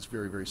jobs is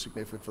very, very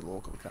significant for the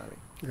local economy.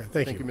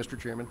 Okay, Thank you, Mr.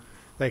 Chairman.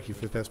 Thank you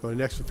for the testimony.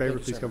 Next in favor,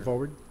 Thank you, please come Senator.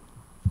 forward.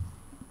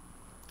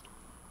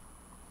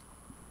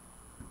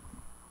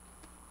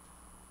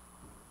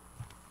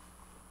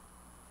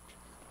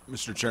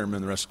 Mr.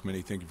 Chairman, the rest of the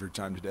committee, thank you for your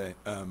time today.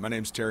 My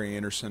name is Terry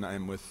Anderson. I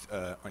am with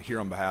here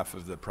on behalf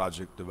of the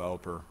project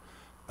developer,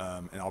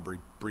 and I'll be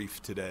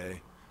brief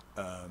today,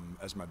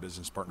 as my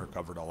business partner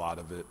covered a lot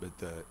of it. But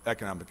the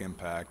economic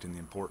impact and the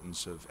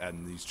importance of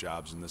adding these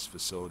jobs in this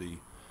facility,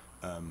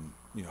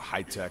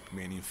 high-tech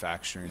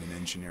manufacturing and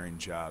engineering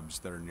jobs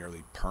that are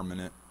nearly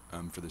permanent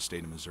for the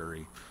state of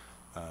Missouri,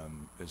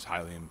 is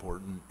highly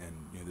important.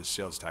 And the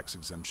sales tax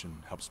exemption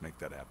helps make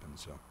that happen.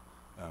 So,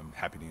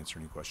 happy to answer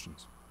any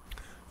questions.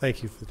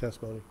 Thank you for the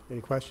testimony.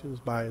 Any questions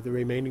by the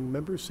remaining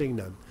members? Seeing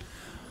none.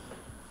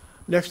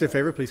 Next in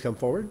favor, please come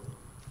forward.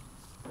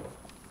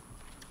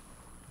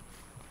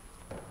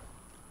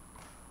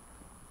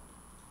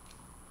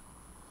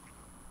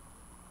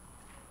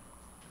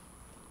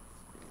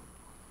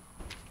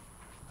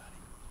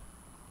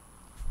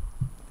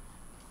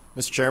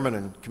 Mr. Chairman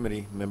and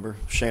committee member,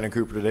 Shannon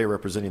Cooper today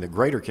representing the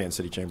Greater Kansas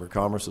City Chamber of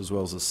Commerce as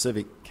well as the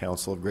Civic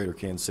Council of Greater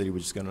Kansas City. We're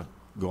just going to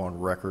go on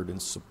record in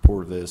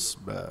support of this.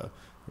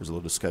 There's a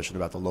little discussion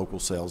about the local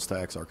sales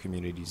tax. Our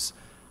community's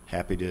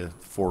happy to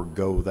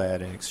forego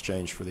that in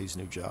exchange for these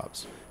new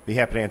jobs. Be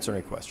happy to answer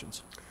any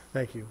questions.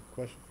 Thank you.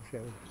 Question for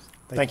Shannon.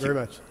 Thank you very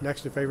much.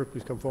 Next in favor,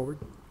 please come forward.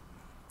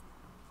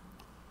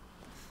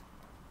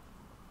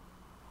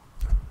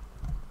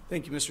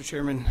 Thank you, Mr.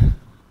 Chairman.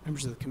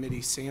 Members of the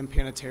committee, Sam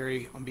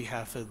Panettiere on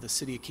behalf of the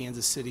City of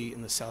Kansas City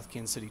and the South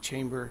Kansas City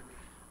Chamber.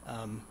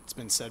 It's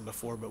been said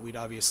before, but we'd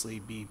obviously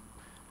be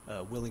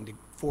willing to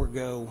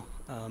forego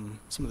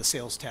some of the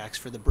sales tax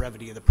for the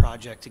brevity of the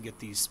project to get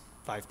these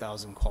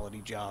 5,000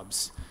 quality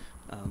jobs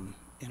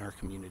in our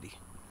community.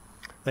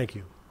 Thank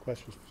you.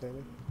 Questions for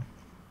Sandy?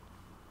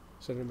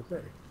 Senator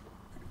McCrary.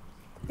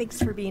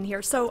 Thanks for being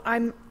here. So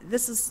I'm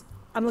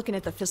looking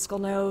at the fiscal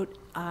note,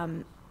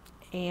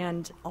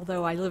 and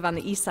although I live on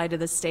the east side of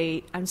the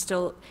state,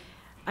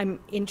 I'm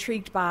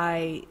intrigued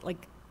by,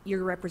 like,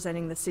 you're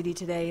representing the city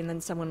today, and then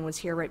someone was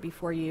here right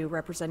before you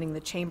representing the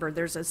chamber.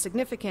 There's a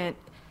significant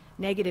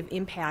negative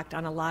impact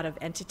on a lot of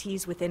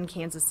entities within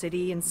Kansas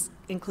City,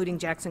 including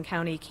Jackson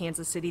County,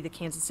 Kansas City, the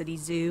Kansas City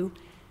Zoo,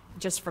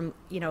 just from,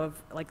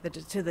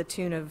 to the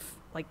tune of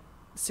like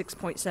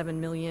 6.7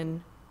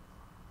 million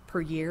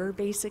per year,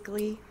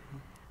 basically.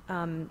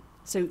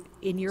 So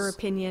in your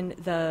opinion,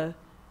 the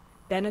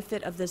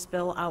benefit of this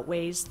bill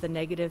outweighs the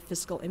negative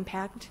fiscal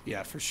impact?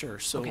 Yeah, for sure.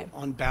 So Okay.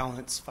 on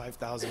balance,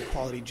 5,000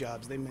 quality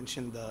jobs. They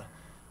mentioned the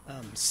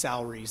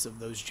salaries of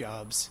those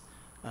jobs.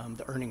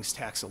 The earnings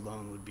tax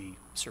alone would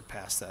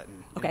surpass that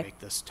and Okay. make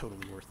this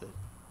totally worth it.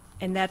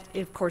 And that,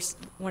 of course,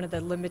 one of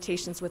the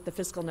limitations with the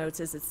fiscal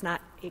notes is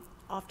it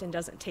often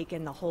doesn't take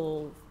in the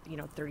whole,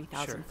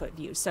 30,000 Sure. foot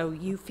view. So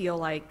you feel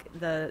like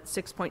the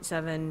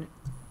 6.7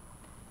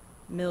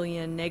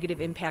 million negative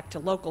impact to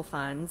local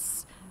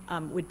funds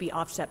would be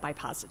offset by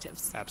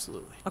positives?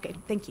 Absolutely. Okay,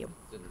 thank you.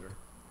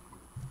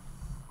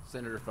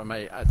 Senator, if I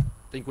may, I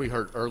think we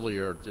heard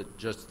earlier that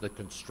just the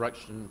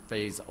construction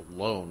phase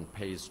alone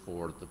pays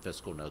for the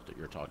fiscal note that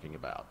you're talking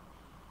about.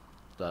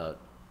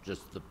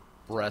 Just the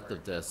breadth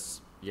of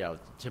this,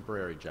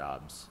 temporary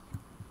jobs,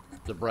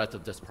 the breadth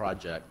of this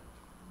project,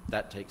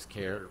 that takes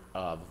care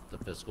of the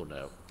fiscal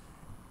note.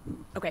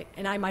 Okay,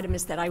 and I might have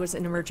missed that. I was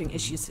in emerging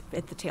issues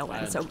at the tail I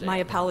end, so understand. my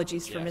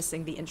apologies for Yes.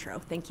 missing the intro.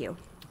 Thank you.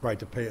 Right,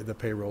 the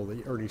payroll,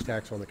 the earnings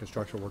tax on the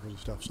construction workers and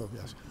stuff, so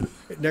yes.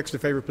 Next in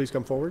favor, please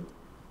come forward.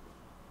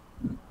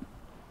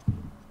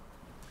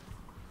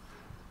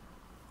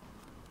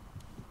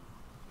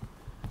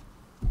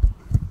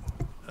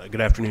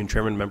 Good afternoon,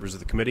 Chairman, members of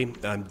the committee.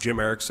 I'm Jim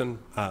Erickson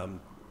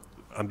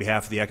on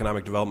behalf of the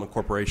Economic Development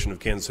Corporation of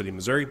Kansas City,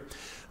 Missouri.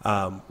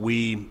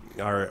 We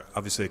are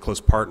obviously a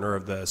close partner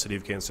of the City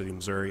of Kansas City,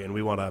 Missouri, and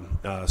we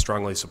want to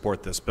strongly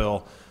support this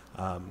bill.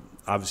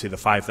 Obviously, the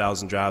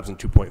 5,000 jobs and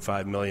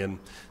 2.5 million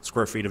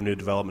square feet of new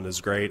development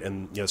is great.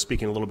 And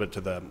speaking a little bit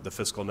to the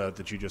fiscal note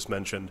that you just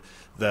mentioned,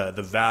 the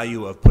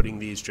value of putting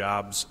these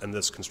jobs and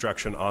this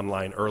construction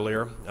online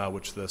earlier,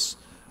 which this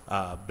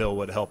bill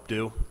would help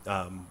do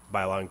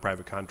by allowing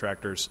private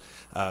contractors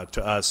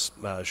to us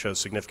shows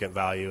significant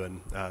value,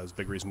 and is a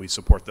big reason we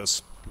support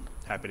this.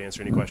 Happy to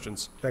answer any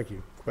questions. Thank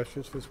you.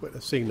 Questions for this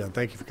witness? Seeing none,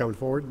 thank you for coming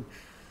forward.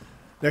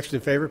 Next in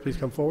favor, please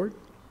come forward.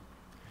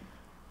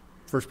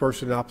 First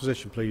person in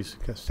opposition, please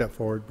step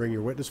forward, bring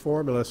your witness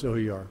form, and let us know who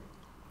you are.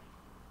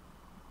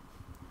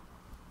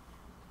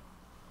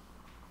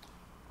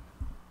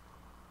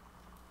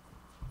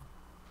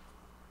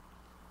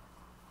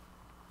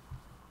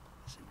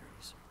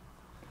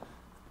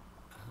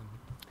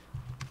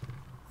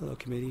 Hello,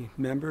 committee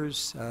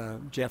members.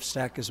 Jeff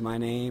Steck is my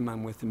name.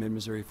 I'm with the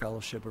Mid-Missouri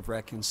Fellowship of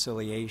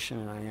Reconciliation,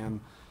 and I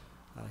am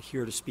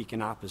here to speak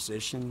in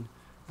opposition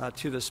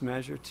to this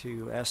measure,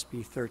 to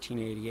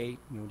SB1388.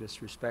 No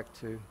disrespect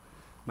to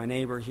my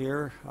neighbor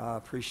here.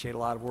 Appreciate a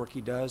lot of work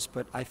he does,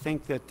 but I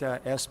think that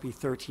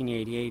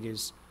SB1388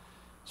 is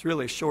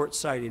really a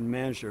short-sighted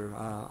measure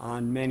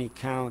on many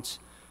counts.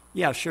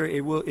 Yeah, sure,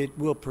 it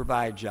will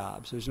provide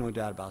jobs. There's no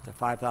doubt about that.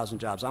 5,000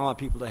 jobs. I want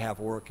people to have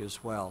work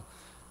as well.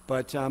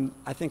 But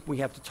I think we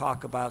have to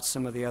talk about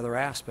some of the other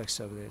aspects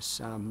of this.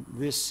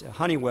 This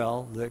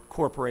Honeywell, the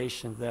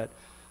corporation that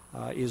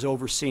is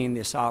overseeing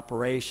this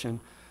operation,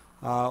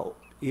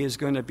 is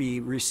going to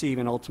be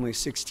receiving ultimately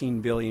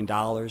 $16 billion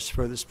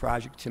for this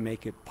project to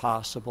make it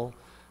possible.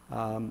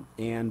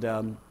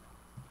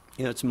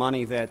 It's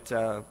money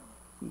that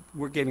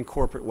we're giving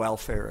corporate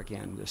welfare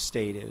again, the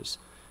state is.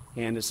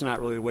 And it's not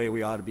really the way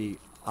we ought to be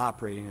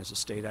operating as a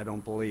state, I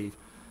don't believe.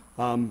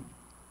 Again,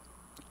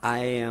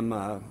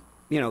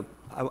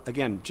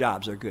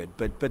 jobs are good,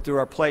 but there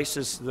are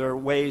places, there are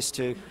ways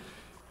to,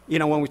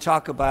 when we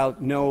talk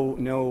about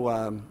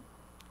no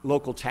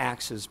local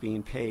taxes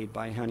being paid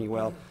by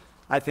Honeywell,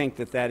 I think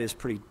that is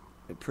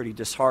pretty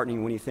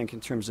disheartening when you think in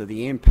terms of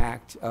the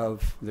impact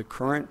of the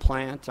current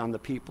plant on the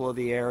people of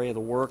the area, the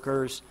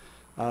workers.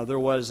 There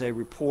was a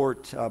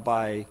report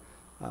by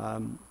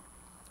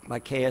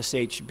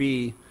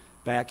KSHB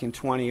back in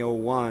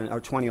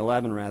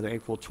 2011 rather,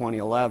 April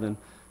 2011,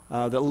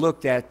 that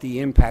looked at the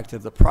impact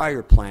of the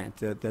prior plant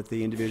that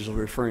the individual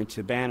referring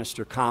to,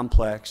 Bannister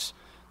Complex.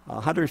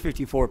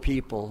 154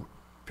 people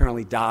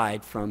apparently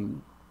died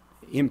from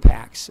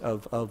impacts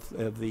of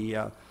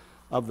the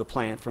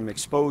plant, from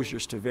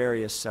exposures to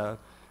various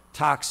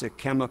toxic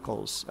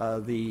chemicals.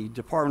 The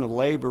Department of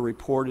Labor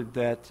reported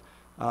that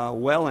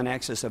well in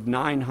excess of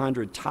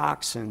 900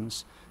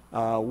 toxins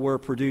were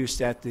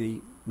produced at the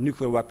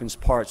nuclear weapons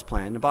parts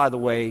plant. And by the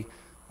way,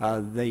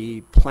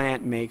 the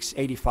plant makes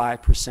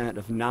 85%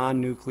 of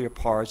non-nuclear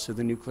parts of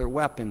the nuclear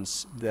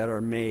weapons that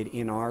are made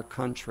in our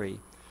country.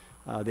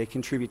 They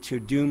contribute to a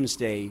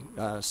doomsday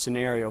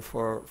scenario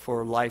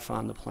for life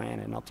on the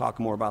planet, and I'll talk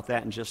more about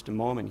that in just a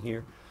moment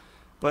here.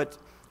 But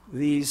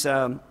these,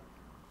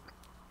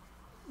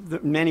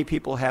 many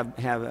people have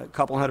a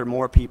couple hundred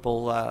more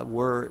people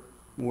were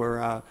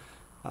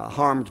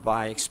harmed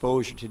by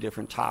exposure to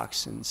different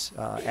toxins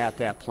at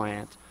that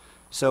plant.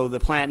 So the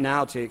plant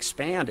now, to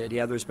expand it,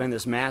 there's been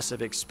this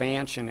massive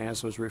expansion,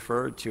 as was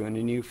referred to, in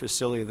a new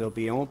facility that'll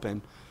be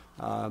open.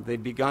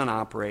 They've begun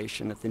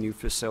operation at the new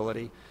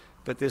facility,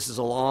 but this is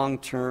a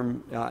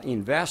long-term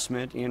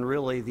investment in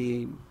really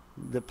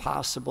the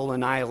possible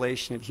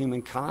annihilation of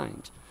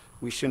humankind.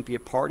 We shouldn't be a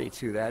party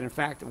to that. In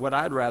fact, what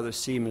I'd rather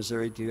see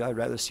Missouri do, I'd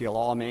rather see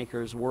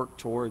lawmakers work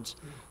towards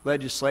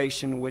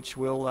legislation which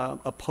will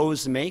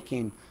oppose the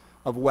making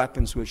of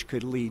weapons which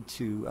could lead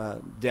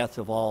to death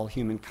of all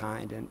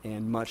humankind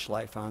and much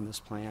life on this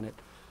planet.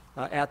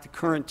 At the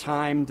current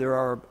time, there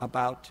are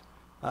about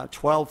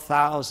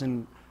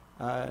 12,000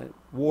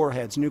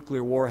 warheads,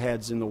 nuclear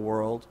warheads in the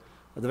world.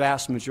 The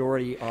vast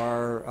majority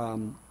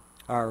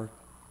are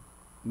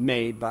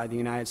made by the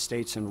United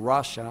States and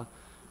Russia.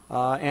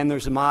 And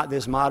there's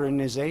this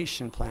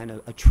modernization plan,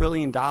 $1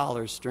 trillion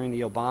during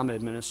the Obama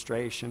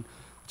administration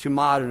to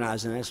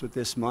modernize, and that's what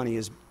this money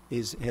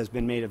has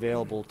been made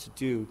available to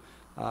do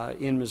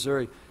in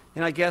Missouri.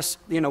 And I guess,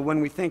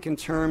 when we think in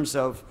terms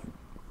of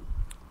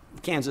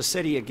Kansas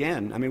City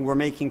again, I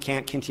mean,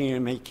 can't continue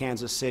to make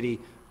Kansas City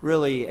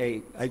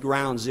really a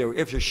ground zero.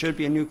 If there should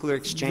be a nuclear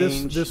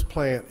exchange. This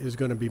plant is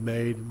going to be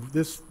made.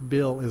 This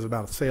bill is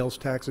about sales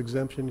tax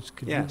exemptions.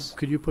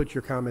 Could you put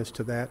your comments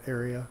to that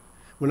area?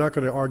 We're not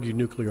going to argue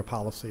nuclear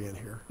policy in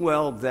here.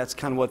 Well, that's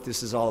kind of what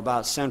this is all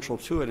about, central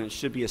to it, and it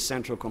should be a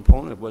central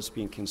component of what's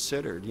being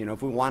considered.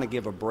 If we want to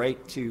give a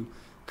break to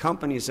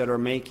companies that are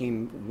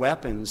making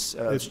weapons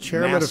of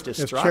mass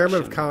destruction. As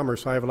chairman of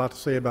Commrse, I have a lot to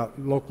say about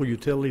local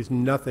utilities,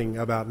 nothing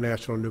about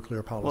national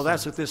nuclear policy. Well,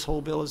 that's what this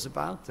whole bill is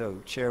about, though,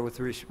 Chair, with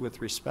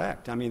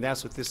respect. I mean,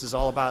 that's what this is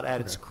all about at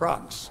its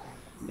crux.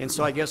 And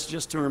so I guess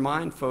just to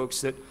remind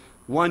folks that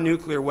one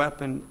nuclear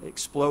weapon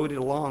exploded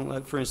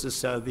along, for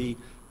instance, the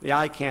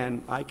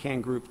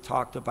ICANN group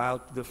talked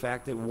about the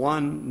fact that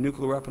one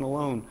nuclear weapon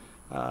alone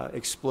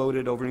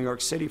exploded over New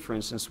York City, for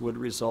instance, would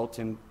result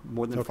in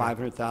more than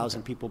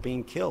 500,000 people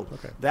being killed.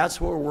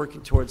 That's what we're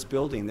working towards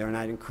building there, and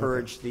I'd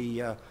encourage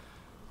the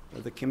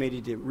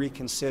committee to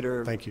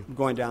reconsider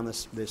going down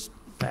this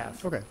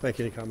path. Okay, thank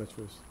you. Any comments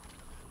for this?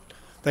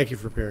 Thank you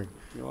for appearing.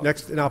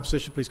 Next, in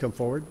opposition, please come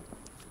forward.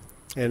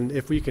 And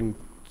if we can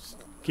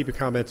keep your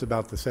comments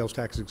about the sales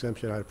tax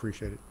exemption, I'd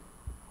appreciate it.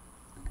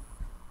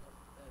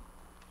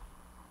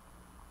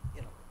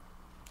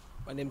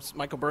 My name's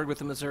Michael Berg with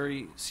the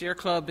Missouri Sierra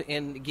Club,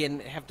 and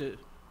again, I have to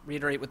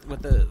reiterate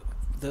what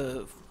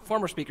the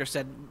former speaker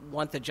said,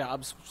 want the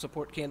jobs,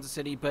 support Kansas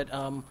City, but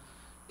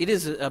it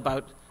is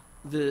about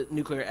the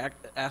nuclear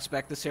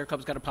aspect. The Sierra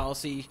Club's got a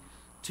policy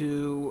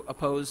to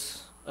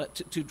oppose,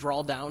 to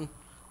draw down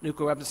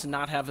nuclear weapons, to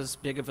not have as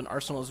big of an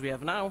arsenal as we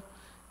have now,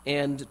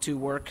 and to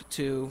work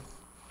to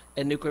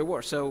end nuclear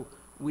war. So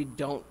we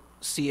don't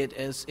see it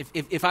as,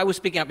 if I was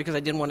speaking out because I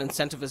didn't want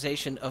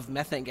incentivization of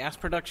methane gas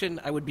production,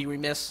 I would be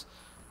remiss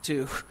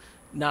to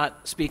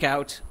not speak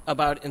out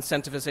about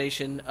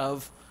incentivization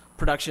of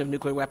production of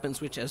nuclear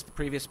weapons, which, as the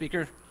previous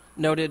speaker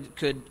noted,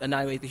 could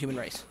annihilate the human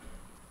race.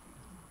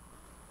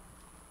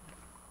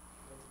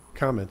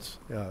 Comments?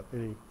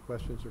 Any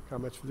questions or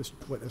comments for this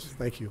witness?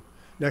 Thank you.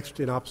 Next,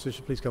 in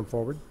opposition, please come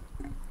forward.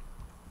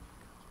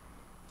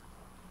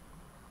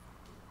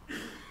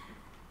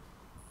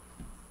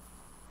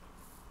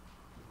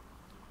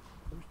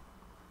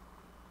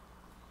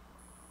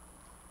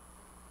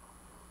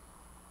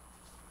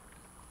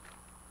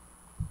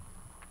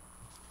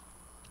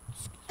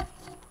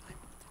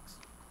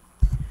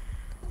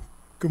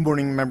 Good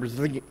morning, members of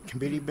the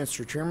committee.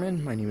 Mr.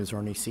 Chairman, my name is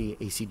Arnie C.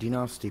 A.C.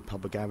 Dinoff, State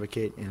Public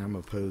Advocate, and I'm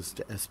opposed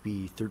to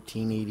SB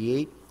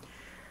 1388,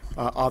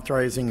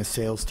 authorizing a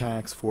sales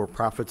tax for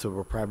profits of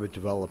a private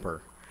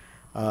developer.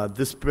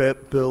 This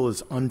bill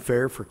is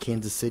unfair for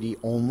Kansas City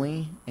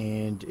only,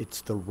 and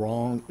it's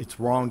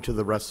wrong to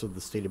the rest of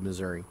the state of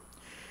Missouri.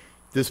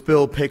 This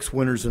bill picks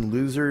winners and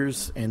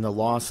losers, and the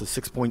loss of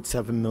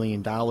 $6.7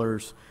 million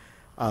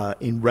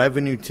in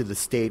revenue to the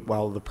state,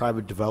 while the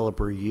private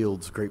developer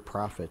yields great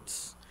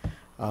profits.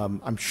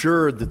 I'm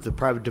sure that the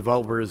private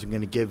developer is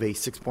going to give a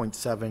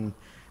 $6.7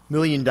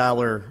 million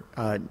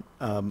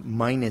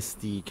minus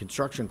the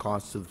construction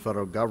costs to the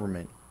federal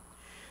government.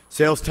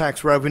 Sales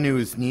tax revenue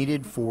is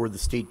needed for the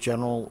state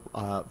general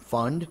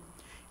fund.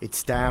 It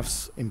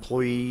staffs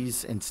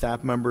employees and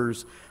staff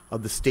members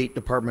of the State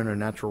Department of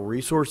Natural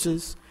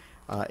Resources.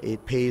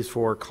 It pays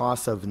for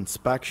costs of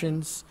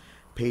inspections,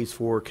 pays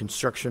for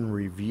construction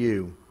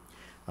review.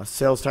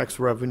 Sales tax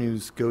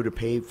revenues go to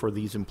pay for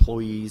these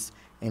employees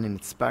and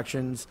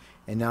inspections,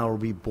 and now will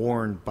be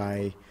borne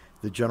by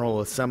the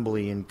General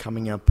Assembly in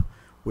coming up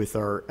with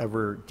our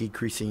ever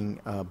decreasing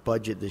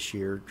budget this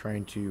year,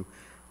 trying to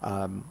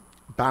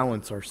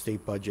balance our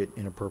state budget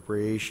and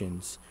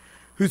appropriations.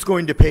 Who's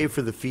going to pay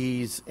for the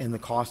fees and the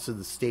cost of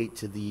the state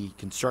to the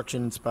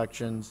construction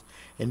inspections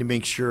and to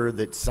make sure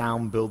that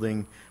sound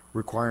building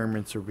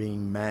requirements are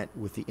being met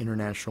with the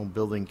International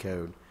Building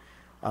Code?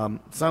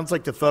 Sounds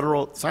like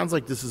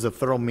this is a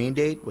federal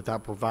mandate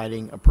without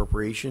providing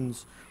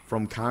appropriations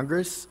from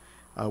Congress,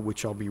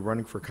 which I'll be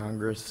running for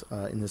Congress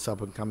in this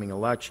upcoming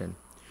election.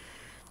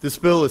 This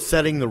bill is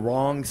setting the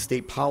wrong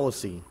state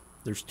policy.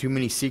 There's too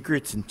many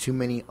secrets and too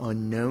many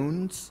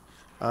unknowns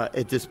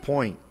at this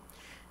point.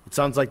 It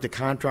sounds like the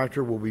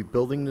contractor will be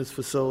building this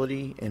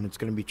facility and it's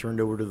going to be turned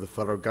over to the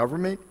federal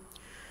government.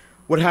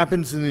 What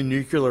happens in the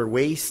nuclear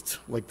waste?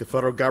 Like, the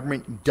federal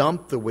government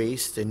dumped the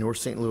waste in North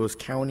St. Louis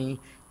County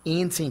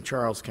and St.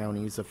 Charles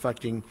counties,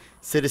 affecting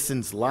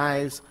citizens'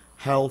 lives,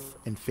 health,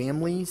 and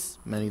families.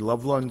 Many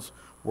loved ones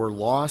were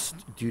lost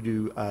due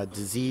to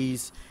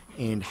disease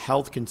and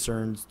health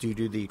concerns due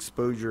to the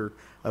exposure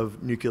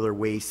of nuclear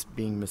waste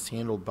being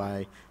mishandled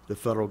by the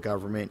federal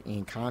government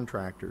and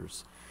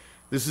contractors.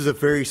 This is a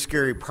very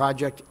scary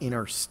project in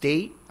our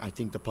state. I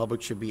think the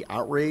public should be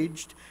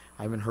outraged.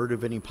 I haven't heard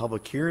of any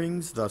public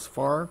hearings thus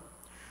far.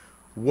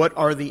 What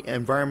are the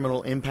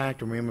environmental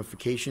impact and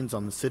ramifications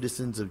on the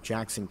citizens of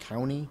Jackson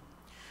County?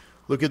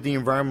 Look at the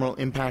environmental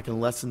impact and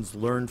lessons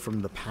learned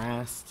from the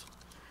past.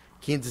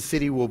 Kansas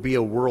City will be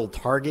a world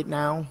target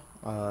now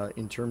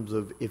in terms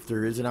of if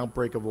there is an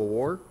outbreak of a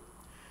war.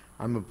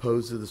 I'm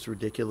opposed to this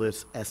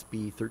ridiculous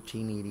SB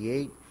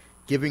 1388,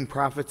 giving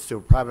profits to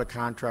a private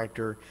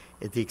contractor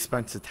at the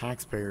expense of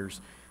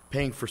taxpayers,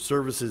 paying for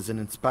services and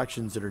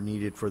inspections that are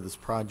needed for this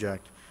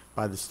project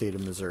by the state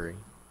of Missouri.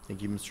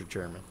 Thank you, Mr.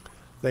 Chairman.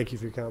 Thank you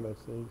for your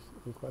comments.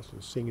 Any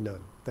questions? Seeing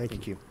none.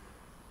 Thank you.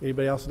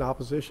 Anybody else in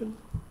opposition?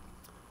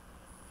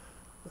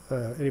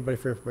 Anybody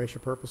for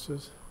information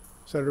purposes?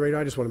 Senator Rehder,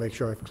 I just want to make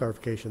sure I have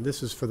clarification.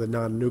 This is for the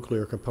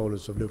non-nuclear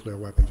components of nuclear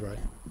weapons, right?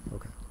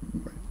 Okay.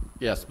 Right.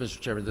 Yes, Mr.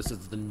 Chairman, this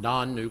is the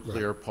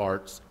non-nuclear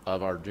parts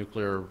of our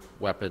nuclear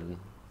weapon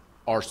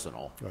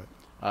arsenal. Right.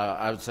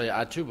 I would say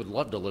I, too, would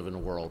love to live in a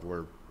world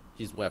where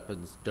these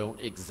weapons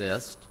don't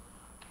exist.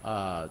 They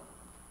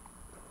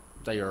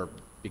are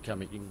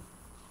becoming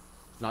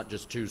not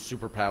just two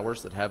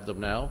superpowers that have them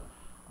now,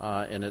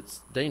 and it's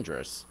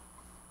dangerous.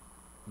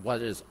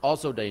 What is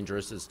also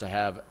dangerous is to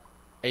have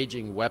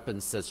aging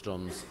weapon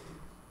systems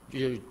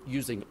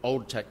using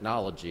old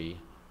technology.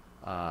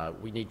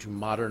 We need to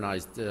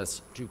modernize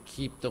this to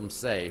keep them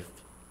safe,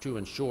 to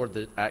ensure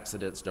that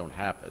accidents don't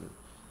happen.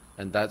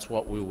 And that's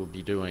what we will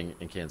be doing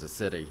in Kansas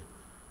City.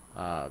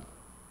 The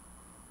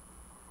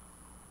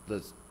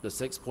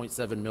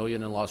 $6.7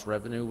 million in lost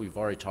revenue, we've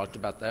already talked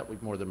about that. We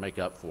more than make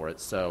up for it.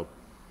 So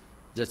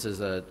this is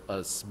a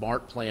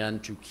smart plan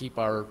to keep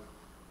our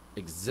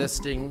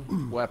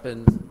existing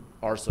weapon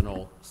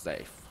arsenal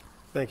safe.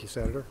 Thank you,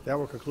 Senator. That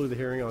will conclude the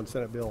hearing on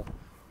Senate Bill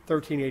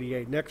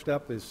 1388. Next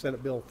up is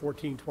Senate Bill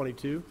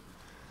 1422.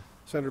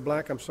 Senator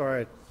Black, I'm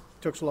sorry it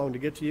took so long to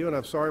get to you, and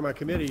I'm sorry my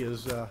committee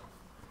is, I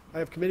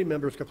have committee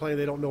members complaining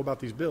they don't know about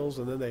these bills,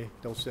 and then they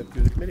don't sit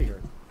through the committee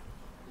hearing.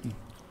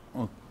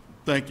 Well,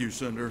 thank you,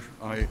 Senator.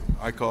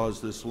 I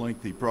caused this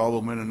lengthy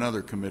problem in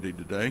another committee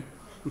today.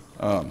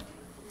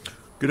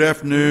 Good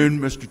afternoon,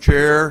 Mr.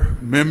 Chair,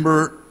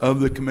 member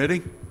of the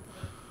committee.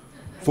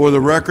 For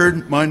the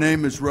record, my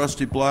name is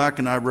Rusty Black,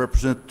 and I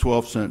represent the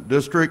 12th Senate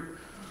District.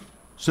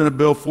 Senate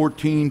Bill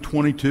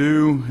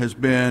 1422 has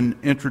been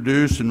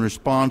introduced in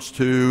response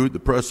to the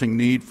pressing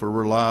need for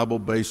reliable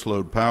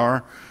baseload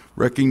power,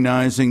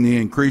 recognizing the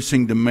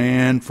increasing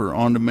demand for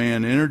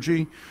on-demand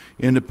energy,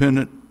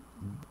 independent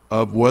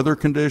of weather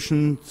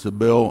conditions. The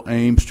bill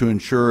aims to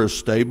ensure a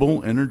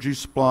stable energy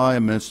supply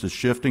amidst a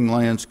shifting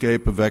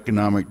landscape of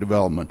economic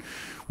development.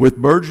 With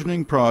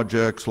burgeoning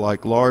projects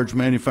like large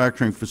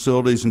manufacturing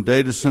facilities and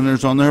data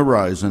centers on the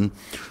horizon,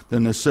 the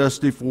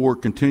necessity for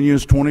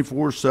continuous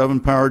 24/7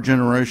 power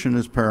generation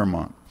is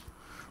paramount.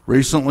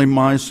 Recently,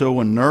 MISO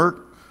and NERC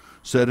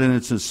said in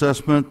its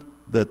assessment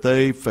that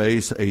they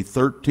face a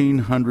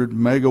 1,300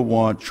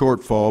 megawatt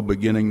shortfall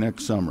beginning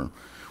next summer,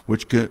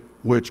 which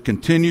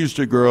continues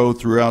to grow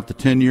throughout the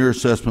 10-year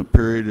assessment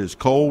period as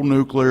coal,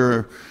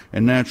 nuclear,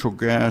 and natural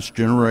gas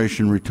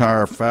generation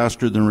retire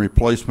faster than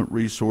replacement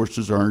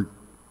resources are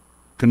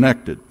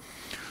connected.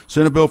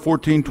 Senate Bill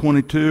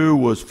 1422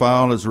 was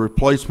filed as a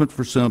replacement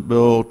for Senate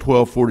Bill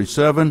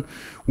 1247,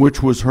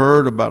 which was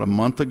heard about a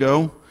month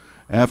ago.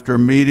 After a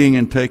meeting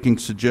and taking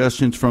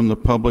suggestions from the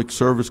Public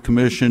Service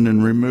Commission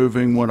and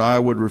removing what I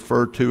would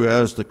refer to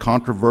as the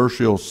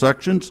controversial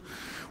sections,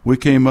 we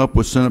came up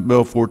with Senate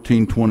Bill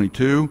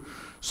 1422.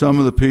 Some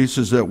of the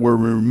pieces that were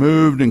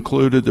removed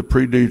included the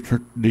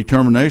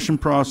predetermination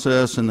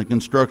process and the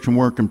construction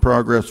work in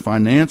progress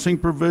financing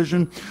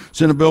provision.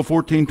 Senate Bill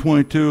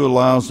 1422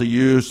 allows the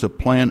use of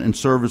plant and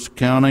service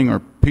accounting,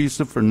 or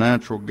PISA, for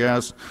natural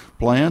gas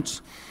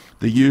plants.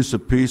 The use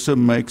of PISA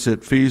makes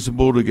it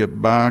feasible to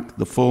get back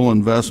the full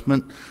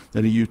investment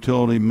that a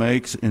utility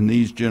makes in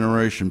these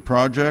generation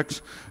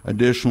projects.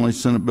 Additionally,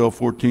 Senate Bill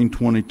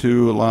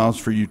 1422 allows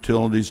for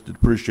utilities to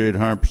depreciate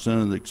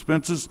 100% of the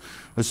expenses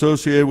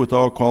associated with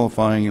all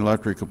qualifying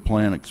electrical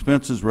plant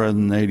expenses rather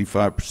than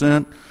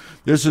 85%.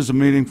 This is a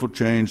meaningful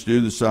change due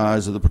to the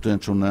size of the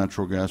potential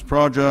natural gas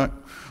project.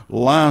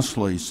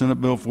 Lastly,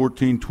 Senate Bill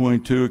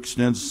 1422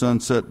 extends the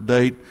sunset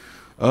date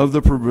of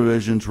the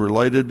provisions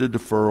related to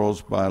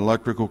deferrals by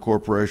electrical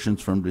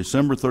corporations from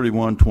December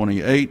 31,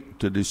 28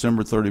 to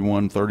December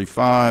 31,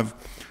 35,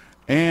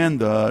 and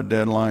the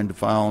deadline to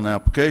file an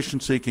application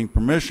seeking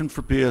permission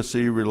for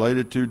PSC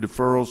related to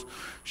deferrals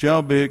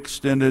shall be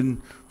extended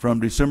from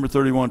December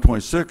 31,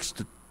 26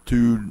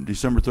 to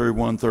December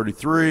 31,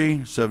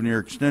 33, 7-year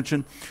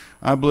extension.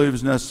 I believe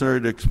it's necessary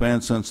to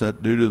expand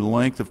sunset due to the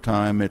length of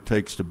time it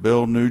takes to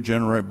build new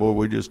boy,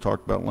 we just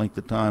talked about length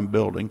of time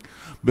build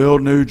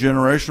new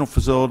generational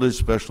facilities,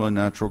 especially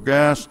natural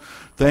gas.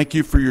 Thank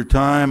you for your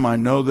time. I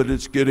know that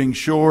it's getting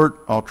short.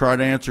 I'll try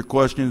to answer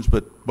questions,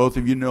 but both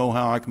of you know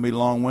how I can be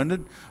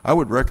long-winded. I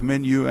would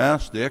recommend you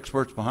ask the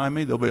experts behind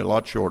me. They'll be a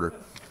lot shorter.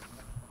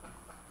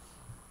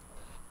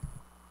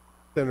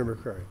 Senator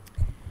McCray.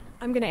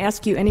 I'm going to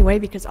ask you anyway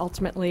because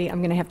ultimately I'm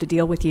going to have to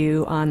deal with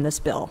you on this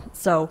bill.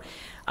 So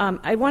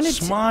I wanted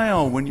to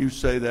smile when you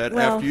say that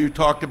after you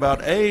talked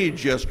about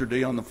age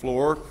yesterday on the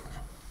floor.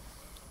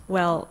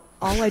 Well,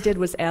 all I did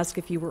was ask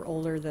if you were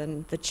older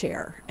than the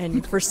chair,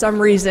 and for some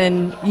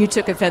reason you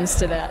took offense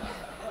to that.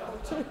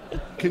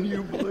 Can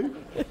you believe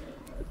it?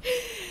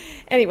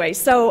 Anyway,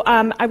 so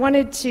I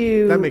wanted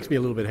to... That makes me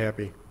a little bit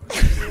happy.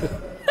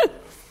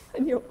 I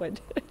knew it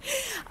would.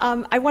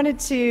 I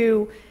wanted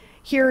to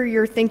hear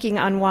your thinking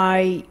on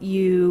why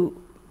you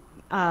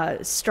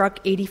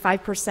struck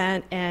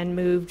 85% and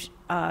moved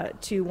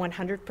to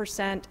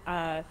 100%.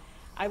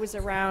 I was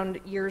around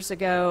years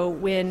ago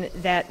when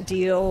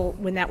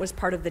that was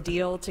part of the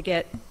deal to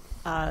get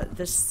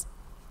this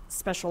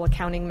special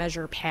accounting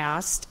measure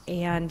passed,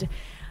 and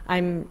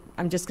I'm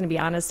just going to be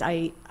honest,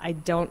 I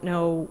don't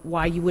know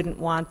why you wouldn't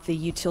want the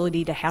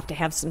utility to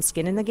have some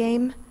skin in the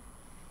game,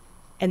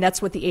 and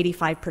that's what the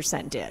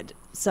 85% did.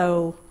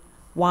 So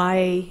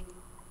why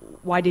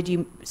did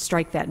you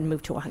strike that and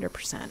move to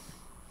 100%?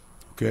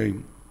 Okay,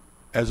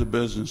 as a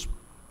business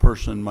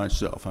person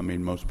myself, I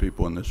mean, most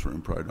people in this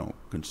room probably don't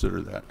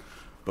consider that,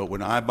 but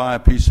when I buy a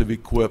piece of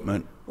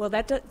equipment, well,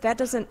 that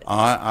doesn't.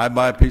 I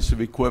buy a piece of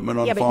equipment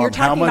on the farm.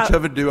 How much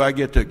of it do I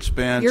get to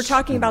expense? You're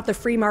talking about the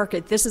free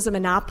market. This is a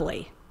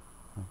monopoly.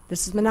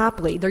 This is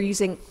monopoly. They're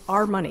using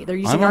our money. They're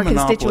using our constituents.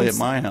 I'm a monopoly at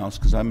my house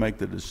because I make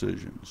the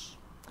decisions.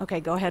 Okay,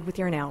 go ahead with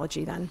your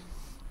analogy then.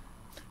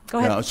 Go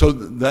ahead. Yeah, so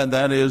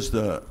that is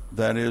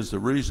the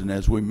reason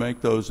as we make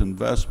those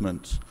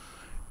investments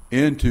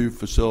into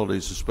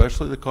facilities,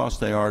 especially the cost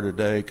they are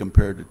today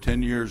compared to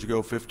 10 years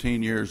ago,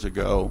 15 years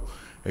ago,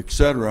 et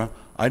cetera.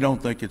 I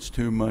don't think it's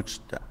too much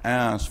to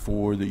ask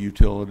for the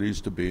utilities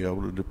to be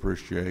able to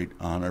depreciate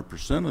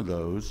 100% of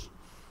those.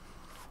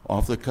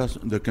 Off the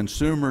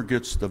consumer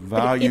gets the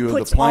value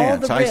of the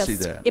plants. I see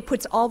that. It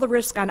puts all the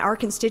risk on our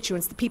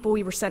constituents, the people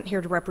we were sent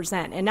here to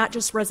represent, and not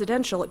just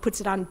residential. It puts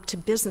it on to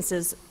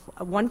businesses,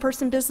 a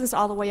one-person business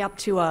all the way up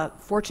to a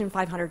Fortune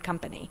 500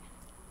 company.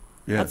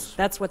 Yes.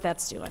 That's what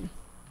that's doing.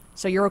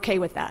 So you're okay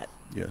with that?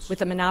 Yes.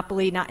 With a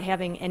monopoly not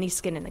having any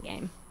skin in the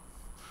game?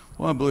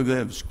 Well, I believe they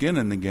have skin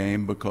in the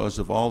game because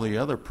of all the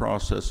other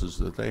processes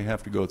that they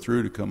have to go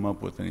through to come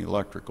up with an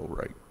electrical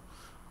rate.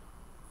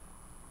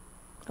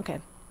 Okay.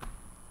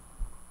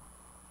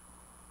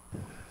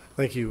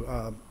 Thank you.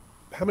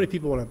 How many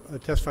people want to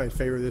testify in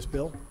favor of this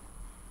bill?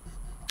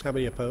 How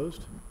many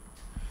opposed?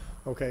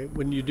 Okay,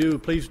 when you do,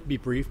 please be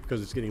brief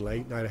because it's getting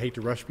late. And I hate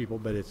to rush people,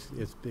 but it's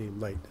being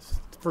late.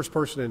 The first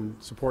person in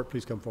support,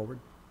 please come forward.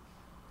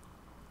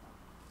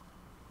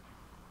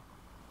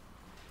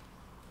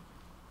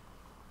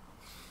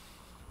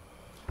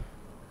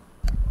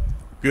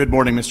 Good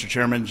morning, Mr.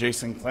 Chairman.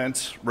 Jason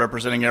Clint,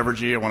 representing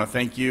Enrgy. I want to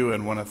thank you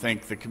and want to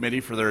thank the committee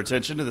for their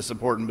attention to this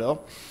important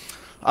bill.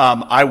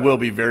 I will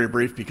be very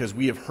brief because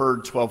we have heard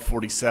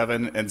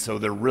 1247, and so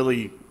they're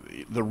really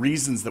the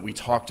reasons that we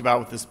talked about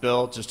with this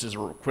bill, just as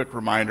a quick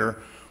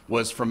reminder,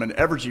 was from an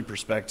Enrgy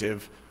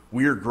perspective,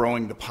 we are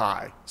growing the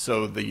pie.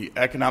 So the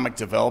economic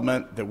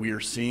development that we are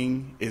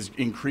seeing is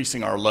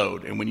increasing our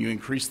load. And when you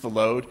increase the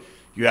load,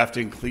 you have to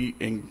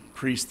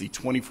increase the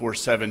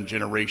 24/7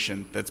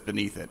 generation that's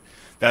beneath it.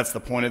 That's the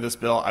point of this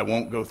bill. I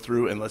won't go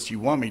through, unless you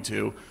want me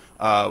to,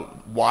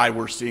 why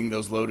we're seeing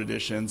those load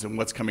additions and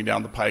what's coming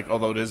down the pike,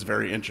 although it is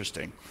very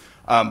interesting.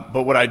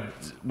 But what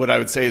I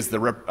would say is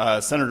the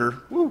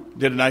Senator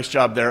did a nice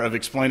job there of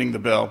explaining the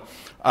bill,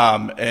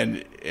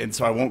 and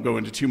so I won't go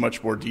into too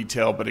much more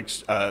detail, but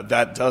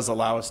that does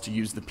allow us to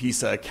use the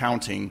PISA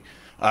accounting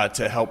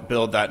to help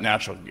build that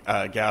natural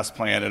gas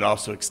plant. It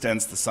also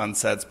extends the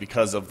sunsets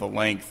because of the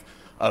length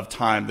of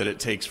time that it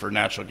takes for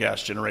natural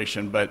gas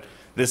generation. But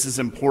this is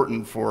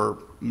important for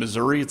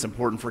Missouri. It's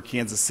important for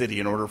Kansas City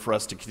in order for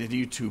us to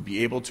continue to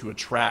be able to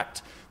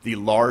attract the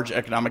large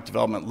economic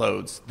development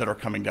loads that are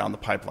coming down the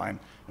pipeline.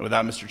 And with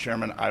that, Mr.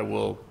 Chairman, I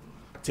will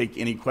take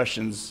any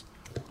questions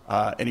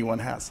anyone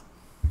has.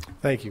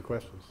 Thank you.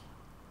 Questions?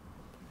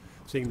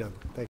 Seeing none.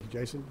 Thank you,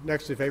 Jason.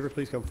 Next in favor,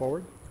 please come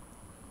forward.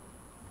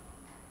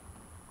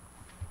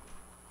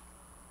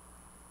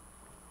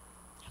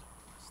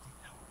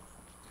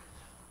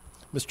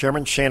 Mr.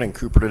 Chairman, Shannon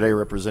Cooper today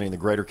representing the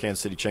Greater Kansas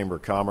City Chamber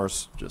of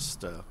Commerce.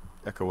 Just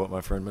echo what my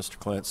friend Mr.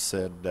 Clint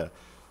said.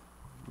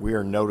 We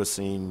are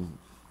noticing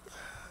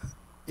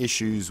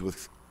issues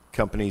with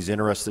companies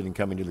interested in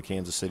coming to the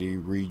Kansas City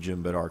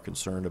region but are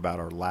concerned about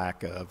our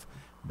lack of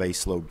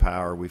baseload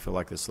power. We feel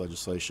like this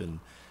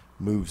legislation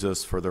moves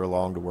us further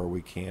along to where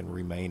we can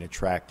remain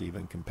attractive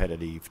and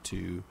competitive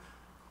to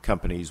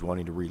companies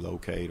wanting to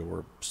relocate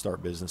or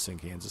start business in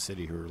Kansas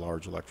City who are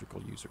large electrical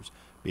users.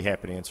 Be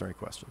happy to answer any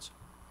questions.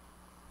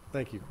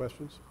 Thank you.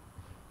 Questions?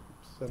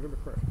 Senator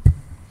McCray.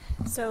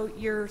 So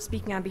you're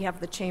speaking on behalf of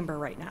the chamber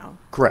right now?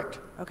 Correct.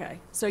 Okay.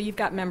 So you've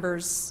got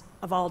members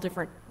of all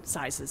different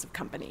sizes of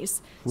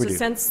companies. We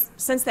so do.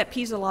 Since that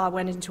PISA law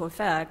went into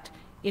effect,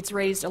 it's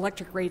raised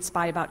electric rates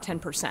by about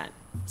 10%.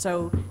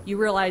 So you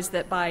realize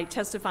that by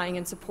testifying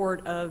in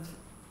support of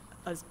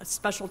a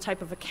special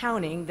type of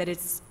accounting, that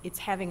it's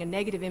having a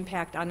negative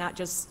impact on not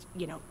just,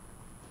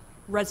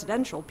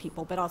 residential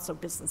people, but also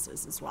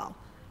businesses as well.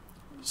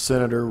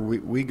 Senator,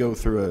 we go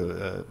through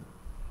a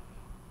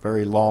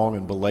very long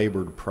and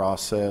belabored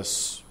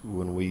process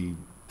when we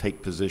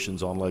take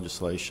positions on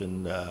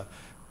legislation.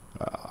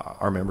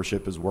 Our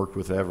membership has worked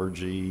with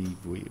Enrgy.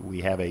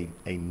 We have a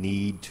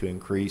need to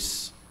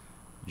increase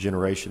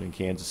generation in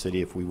Kansas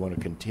City if we want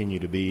to continue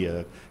to be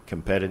a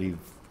competitive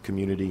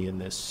community in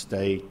this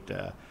state.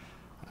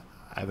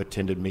 I've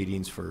attended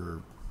meetings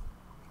for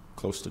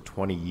close to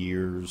 20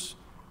 years.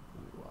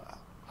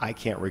 I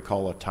can't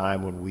recall a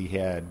time when we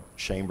had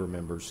chamber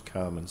members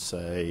come and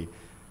say,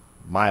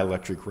 my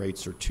electric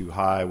rates are too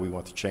high. We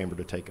want the chamber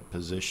to take a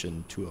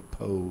position to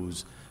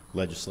oppose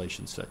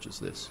legislation such as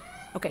this.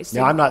 Okay. So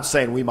now, I'm not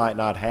saying we might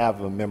not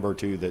have a member or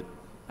two that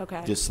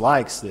okay.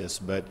 dislikes this,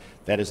 but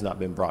that has not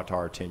been brought to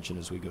our attention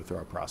as we go through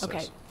our process.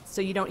 Okay.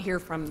 So you don't hear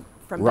from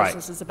Right.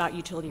 businesses about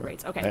utility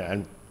rates. Okay.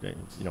 And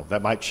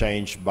that might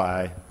change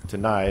by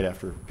tonight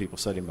after people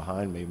sitting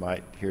behind me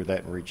might hear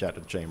that and reach out to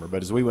the chamber.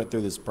 But as we went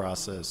through this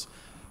process,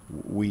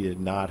 we did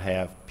not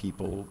have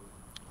people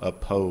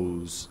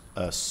oppose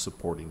us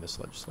supporting this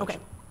legislation. Okay.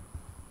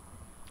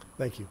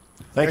 Thank you.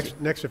 Thank you.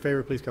 Next in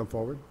favor, please come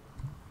forward.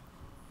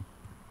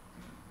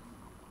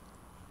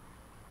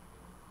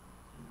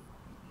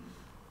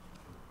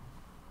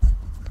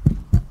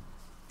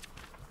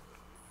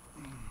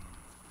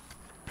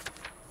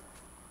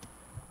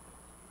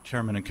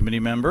 Chairman and committee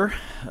member,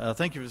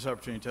 thank you for this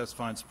opportunity to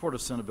testify in support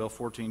of Senate Bill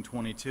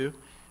 1422.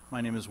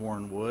 My name is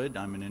Warren Wood.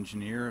 I'm an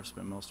engineer. I've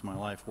spent most of my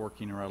life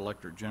working around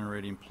electric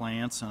generating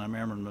plants, and I'm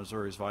Ameren,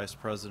 Missouri's Vice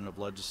President of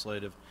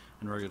Legislative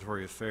and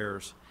Regulatory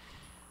Affairs.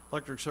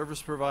 Electric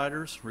service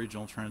providers,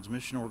 regional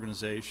transmission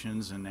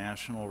organizations, and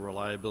national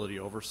reliability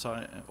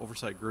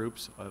oversight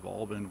groups have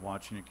all been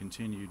watching a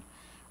continued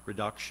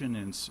reduction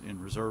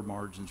in reserve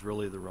margins,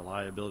 really the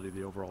reliability of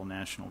the overall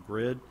national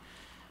grid.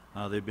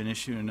 They've been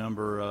issuing a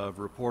number of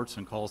reports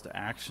and calls to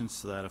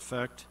actions to that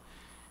effect.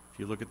 If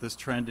you look at this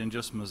trend in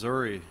just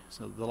Missouri,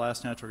 so the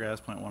last natural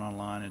gas plant went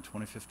online in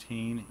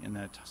 2015. In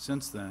that,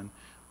 since then,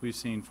 we've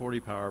seen 40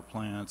 power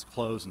plants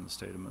close in the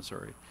state of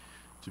Missouri.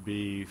 To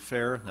be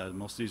fair,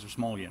 most of these are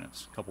small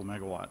units, a couple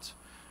megawatts,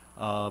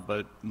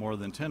 but more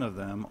than 10 of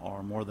them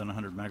are more than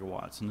 100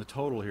 megawatts. And the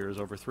total here is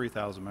over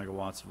 3,000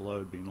 megawatts of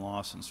load being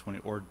lost since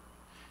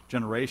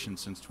generation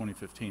since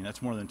 2015.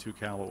 That's more than 2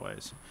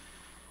 Callaways.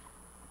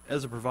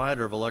 As a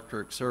provider of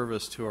electric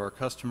service to our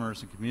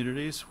customers and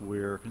communities,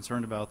 we're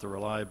concerned about the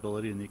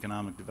reliability and the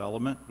economic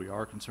development. We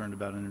are concerned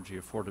about energy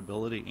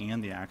affordability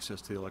and the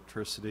access to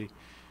electricity.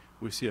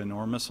 We see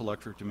enormous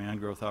electric demand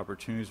growth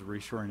opportunities,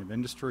 reshoring of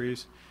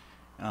industries,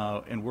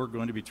 and we're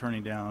going to be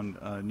turning down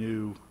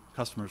new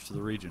customers to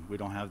the region. We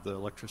don't have the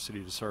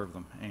electricity to serve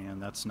them, and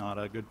that's not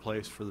a good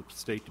place for the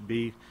state to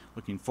be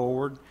looking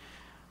forward.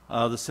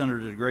 The Senator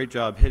did a great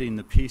job hitting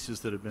the pieces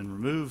that have been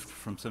removed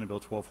from Senate Bill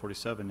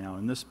 1247 now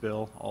in this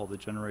bill, all the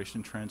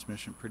generation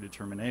transmission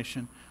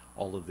predetermination,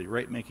 all of the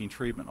rate-making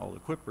treatment, all the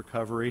QIP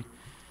recovery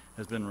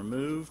has been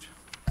removed.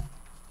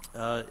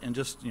 And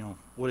just, you know,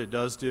 what it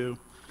does do,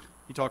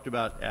 he talked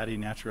about adding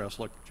natural gas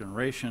electric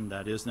generation.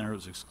 That is there. It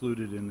was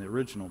excluded in the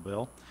original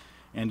bill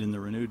and in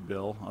the renewed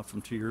bill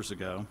from 2 years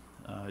ago.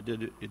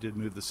 It did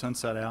move the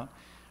sunset out.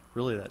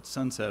 Really, that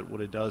sunset, what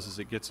it does is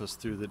it gets us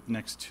through the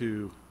next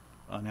 2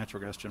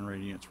 natural gas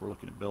generating units we're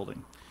looking at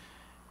building.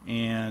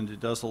 And it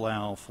does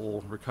allow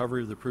full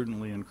recovery of the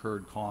prudently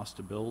incurred cost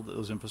to build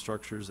those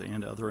infrastructures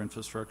and other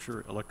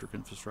infrastructure, electric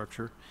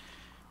infrastructure.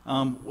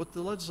 What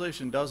the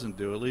legislation doesn't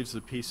do, it leaves the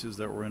pieces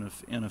that were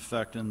in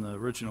effect in the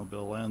original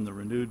bill and the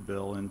renewed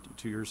bill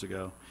 2 years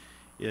ago.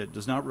 It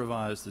does not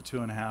revise the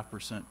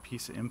 2.5%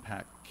 piece of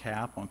impact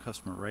cap on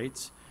customer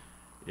rates.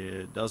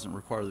 It doesn't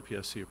require the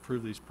PSC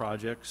approve these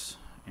projects,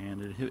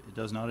 and it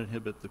does not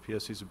inhibit the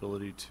PSC's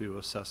ability to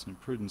assess an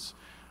prudence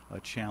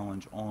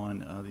challenge on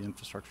the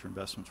infrastructure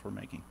investments we're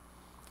making.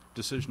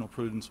 Decisional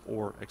prudence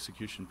or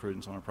execution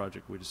prudence on a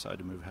project we decide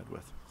to move ahead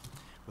with.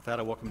 With that,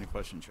 I welcome any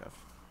questions, Jeff.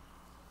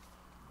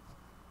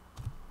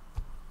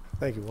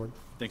 Thank you, Warren.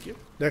 Thank you.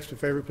 Next in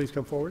favor, please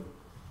come forward.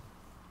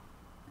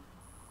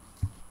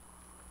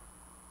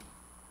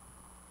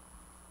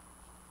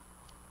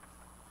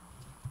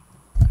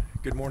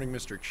 Good morning,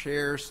 Mr.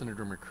 Chair,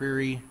 Senator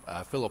McCreary,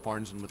 Philip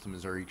Arnzen with the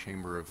Missouri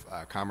Chamber of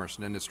Commerce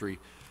and Industry.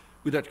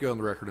 We'd like to go on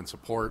the record in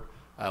support.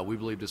 We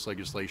believe this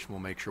legislation will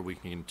make sure we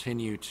can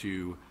continue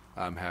to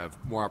have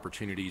more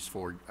opportunities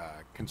for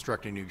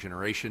constructing new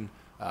generation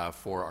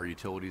for our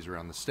utilities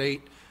around the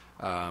state.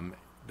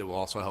 That will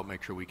also help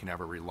make sure we can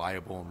have a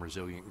reliable and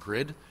resilient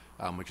grid,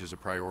 which is a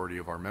priority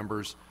of our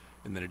members.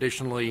 And then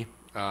additionally,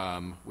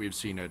 we've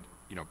seen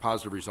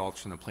positive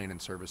results from the plan and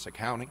service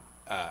accounting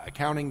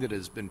that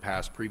has been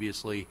passed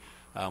previously.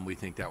 We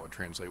think that would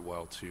translate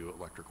well to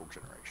electrical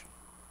generation,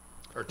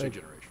 or to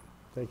generation.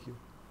 Thank you.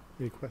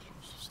 Any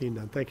questions? Seeing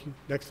none. Thank you.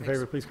 Next in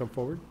favor, please come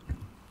forward.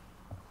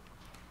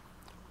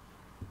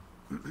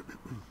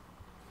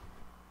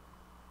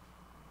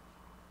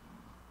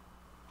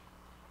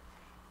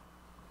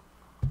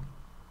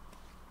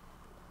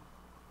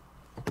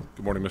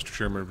 Good morning, Mr.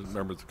 Chairman,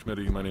 members of the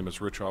committee. My name is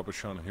Rich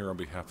Aubuchon. I'm here on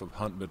behalf of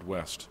Hunt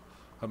Midwest.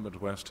 Hunt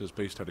Midwest is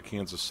based out of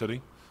Kansas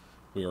City.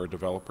 We are a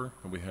developer,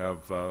 and we have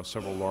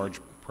several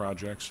large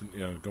projects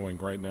going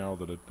right now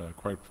that,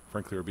 quite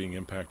frankly, are being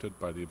impacted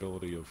by the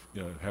ability of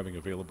having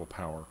available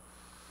power.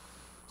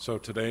 So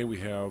today we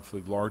have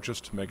the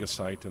largest mega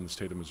site in the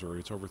state of Missouri.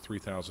 It's over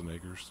 3,000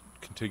 acres,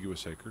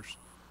 contiguous acres.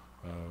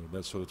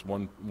 So it's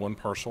one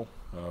parcel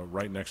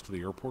right next to the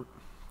airport.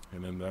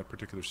 And in that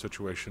particular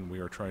situation, we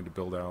are trying to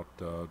build out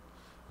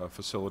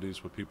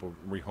facilities with people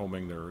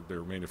rehoming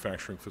their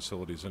manufacturing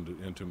facilities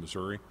into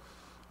Missouri,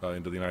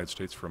 into the United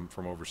States from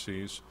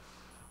overseas.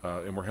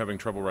 And we're having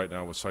trouble right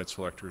now with site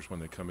selectors when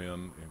they come in,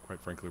 and quite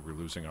frankly, we're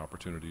losing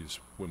opportunities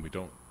when we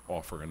don't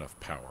offer enough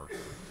power.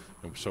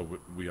 And so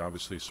we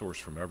obviously source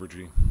from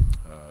Enrgy,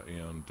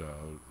 and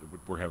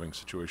we're having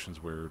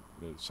situations where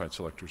site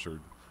selectors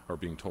are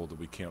being told that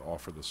we can't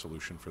offer the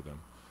solution for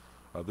them.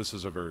 This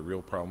is a very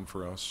real problem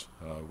for us.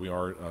 We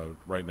are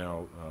right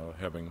now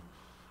having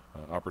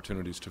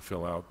opportunities to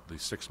fill out the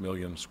 6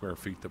 million square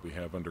feet that we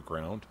have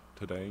underground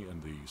today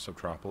in the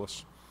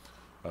subtropolis.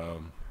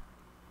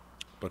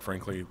 But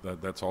frankly,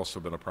 that's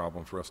also been a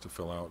problem for us to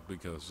fill out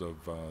because of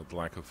the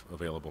lack of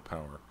available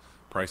power.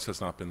 Price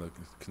has not been the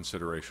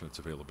consideration, it's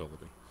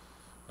availability.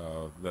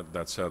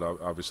 That said,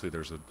 obviously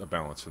there's a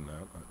balance in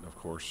that, of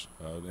course.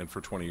 And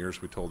for 20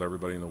 years we told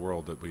everybody in the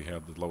world that we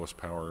had the lowest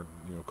power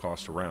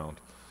cost around.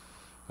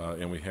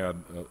 And we had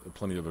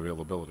plenty of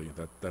availability.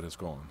 That is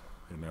gone.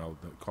 And now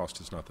the cost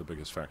is not the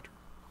biggest factor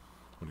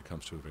when it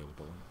comes to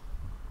availability.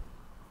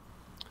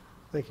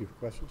 Thank you.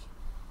 Questions?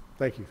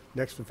 Thank you.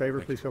 Next in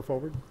favor, please come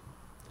forward.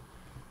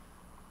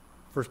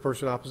 First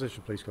person in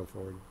opposition, please come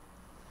forward.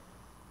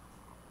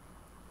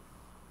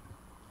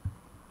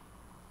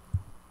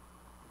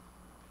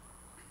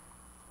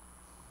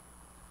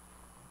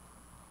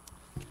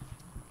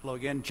 Hello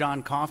again,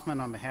 John Kaufman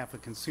on behalf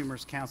of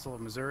Consumers Council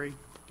of Missouri,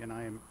 and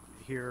I am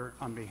here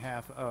on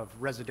behalf of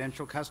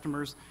residential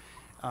customers,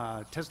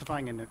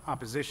 testifying in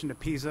opposition to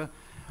PISA.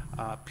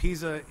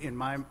 PISA, in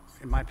my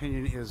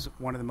opinion, is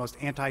one of the most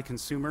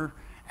anti-consumer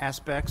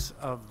aspects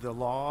of the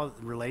law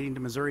relating to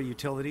Missouri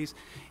utilities.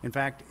 In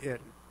fact,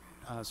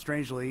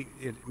 strangely,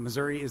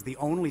 Missouri is the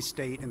only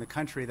state in the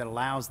country that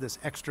allows this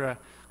extra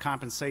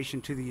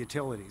compensation to the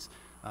utilities.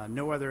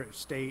 No other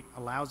state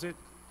allows it.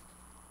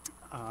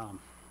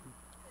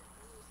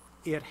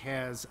 it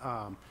has,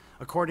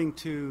 according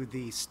to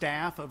the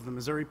staff of the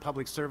Missouri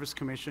Public Service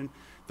Commission,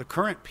 the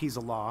current PISA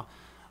law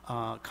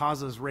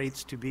causes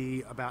rates to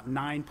be about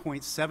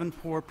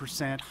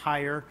 9.74%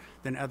 higher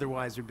than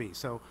otherwise would be.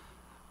 So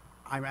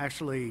I'm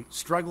actually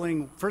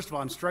struggling, first of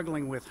all, I'm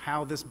struggling with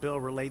how this bill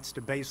relates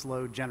to base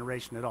load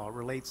generation at all. It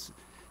relates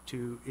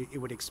to, it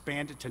would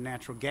expand it to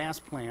natural gas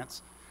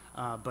plants,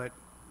 but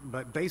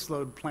base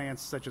load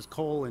plants such as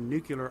coal and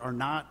nuclear are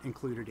not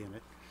included in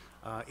it.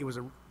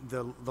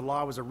 The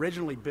law was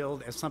originally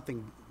billed as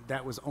something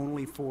that was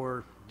only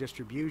for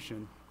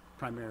distribution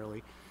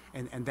primarily,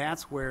 and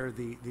that's where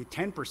the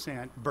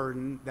 10%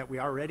 burden that we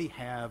already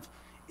have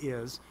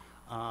is.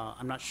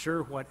 I'm not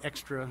sure what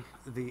extra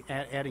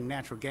adding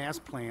natural gas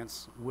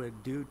plants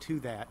would do to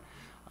that.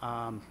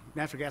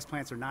 Natural gas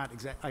plants are not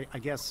I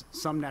guess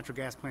some natural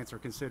gas plants are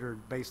considered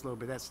baseload,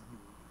 but that's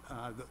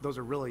those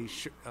are really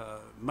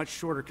much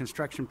shorter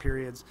construction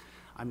periods.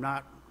 I'm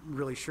not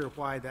really sure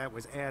why that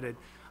was added.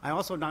 I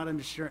also not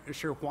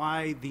sure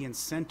why the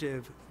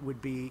incentive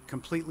would be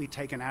completely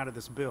taken out of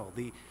this bill.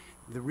 The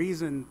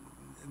reason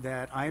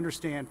that I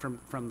understand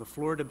from the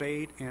floor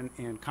debate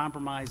and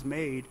compromise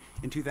made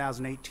in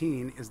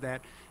 2018 is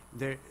that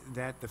the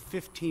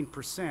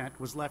 15%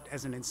 was left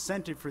as an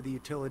incentive for the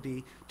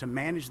utility to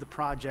manage the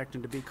project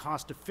and to be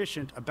cost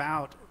efficient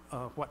about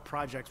what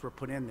projects were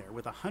put in there.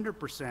 With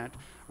 100%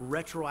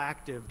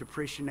 retroactive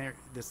depreciation,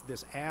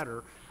 this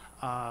adder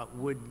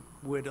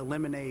would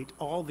eliminate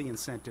all the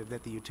incentive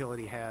that the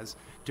utility has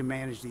to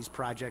manage these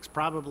projects,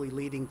 probably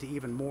leading to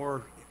even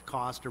more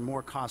cost or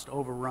more cost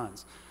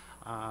overruns.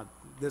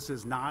 This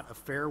is not a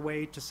fair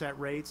way to set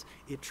rates.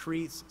 It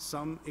treats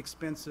some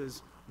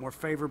expenses more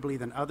favorably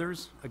than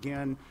others.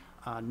 Again,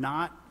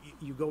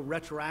 you go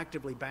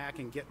retroactively back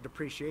and get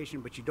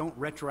depreciation, but you don't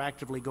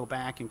retroactively go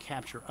back and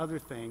capture other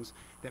things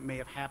that may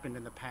have happened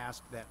in the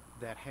past that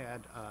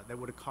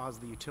would have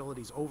caused the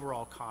utility's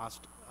overall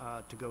cost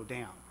to go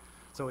down.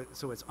 So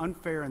it's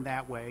unfair in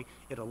that way.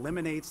 It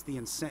eliminates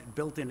the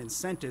built-in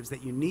incentives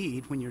that you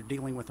need when you're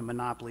dealing with a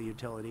monopoly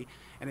utility,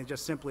 and it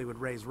just simply would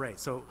raise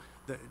rates. So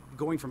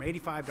going from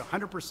 85 to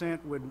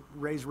 100% would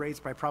raise rates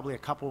by probably a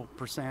couple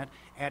percent.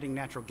 Adding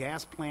natural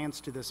gas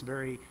plants to this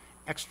very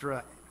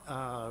extra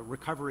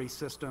recovery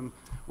system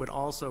would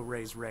also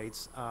raise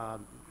rates. For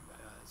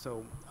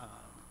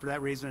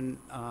that reason,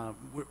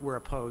 we're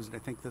opposed. I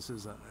think this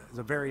is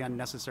a very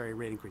unnecessary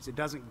rate increase. It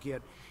doesn't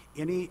get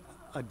any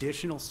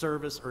additional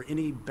service or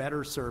any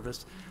better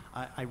service.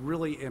 I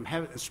really am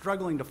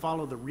struggling to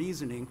follow the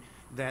reasoning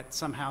that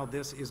somehow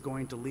this is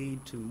going to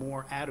lead to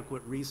more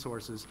adequate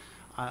resources.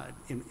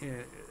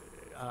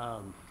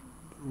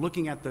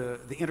 Looking at the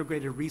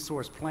integrated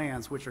resource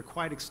plans, which are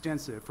quite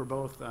extensive for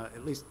both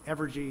at least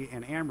Enrgy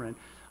and Ameren,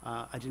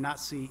 I do not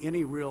see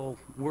any real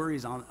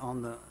worries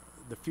on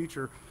the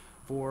future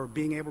for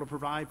being able to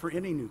provide for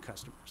any new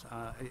customers.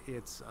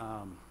 It's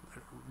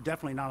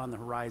definitely not on the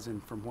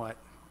horizon from what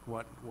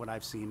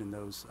I've seen in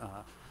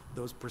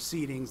those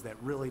proceedings that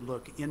really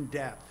look in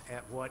depth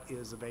at what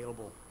is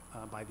available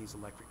by these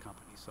electric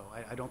companies. So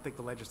I don't think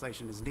the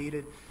legislation is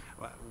needed.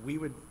 We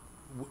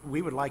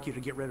would like you to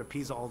get rid of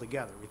PISA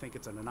altogether. We think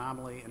it's an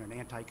anomaly and an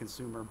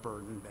anti-consumer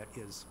burden that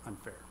is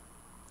unfair.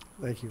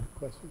 Thank you.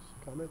 Questions,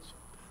 comments?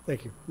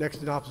 Thank you.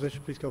 Next in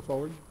opposition, please go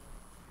forward.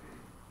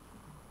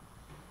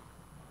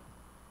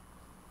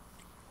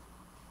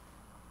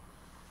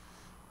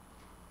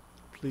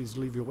 Please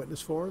leave your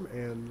witness form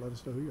and let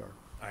us know who you are.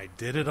 I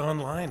did it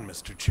online,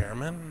 Mr.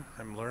 Chairman.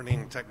 I'm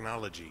learning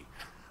technology.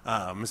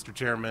 Mr.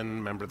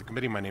 Chairman, member of the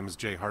committee, my name is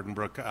Jay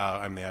Hardenbrook.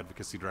 I'm the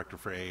Advocacy Director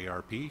for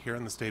AARP here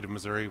in the state of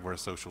Missouri. We're a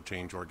social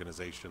change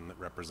organization that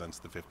represents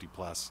the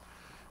 50-plus.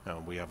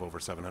 We have over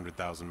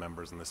 700,000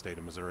 members in the state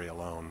of Missouri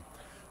alone.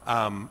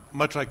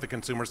 Much like the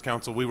Consumers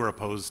Council, we were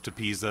opposed to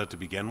PISA to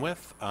begin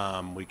with.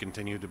 We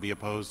continue to be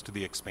opposed to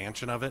the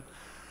expansion of it.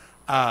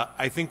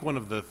 I think one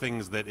of the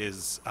things that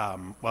is,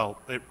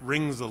 it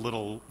rings a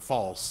little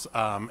false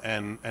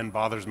and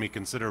bothers me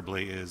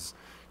considerably is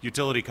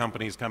utility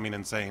companies coming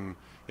and saying,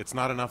 it's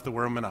not enough that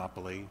we're a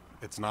monopoly.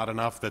 It's not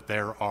enough that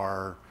there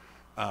are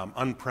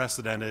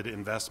unprecedented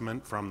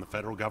investment from the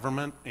federal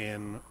government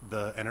in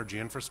the energy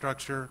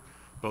infrastructure,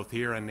 both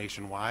here and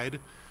nationwide,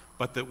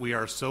 but that we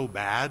are so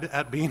bad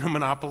at being a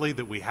monopoly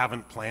that we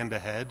haven't planned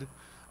ahead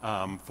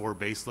for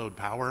baseload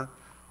power.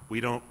 We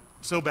don't,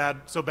 so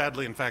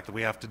badly, in fact, that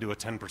we have to do a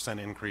 10%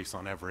 increase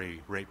on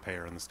every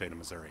ratepayer in the state of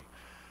Missouri.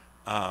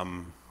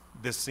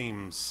 This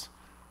seems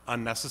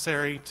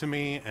unnecessary to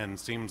me and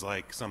seems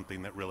like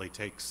something that really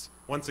takes,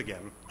 once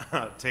again,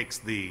 takes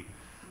the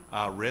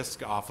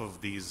risk off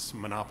of these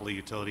monopoly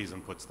utilities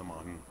and puts them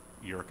on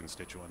your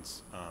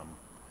constituents.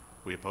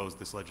 We oppose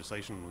this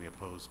legislation. We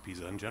oppose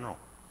PISA in general.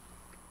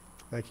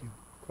 Thank you.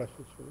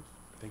 Questions for this?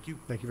 Thank you.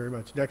 Thank you very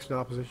much. Next in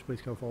opposition,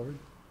 please come forward.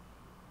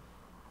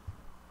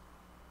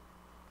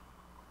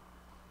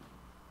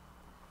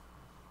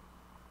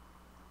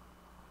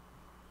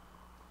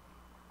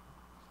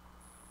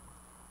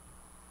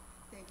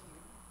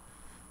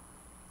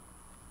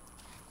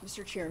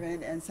 Mr.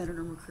 Chairman and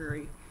Senator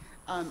McCreary,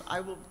 I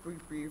will be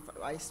brief.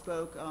 I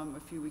spoke a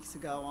few weeks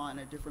ago on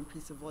a different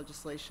piece of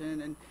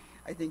legislation, and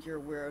I think you're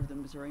aware of the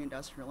Missouri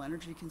Industrial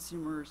Energy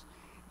Consumers.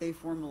 They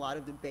form a lot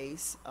of the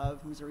base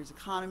of Missouri's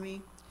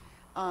economy.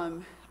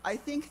 I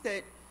think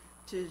that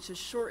to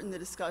shorten the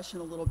discussion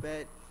a little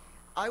bit,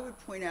 I would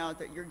point out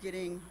that you're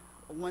getting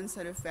one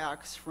set of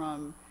facts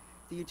from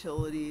the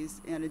utilities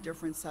and a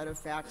different set of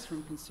facts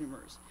from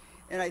consumers.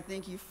 And I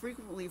think you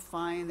frequently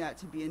find that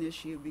to be an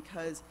issue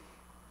because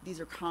these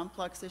are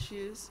complex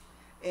issues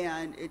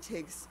and it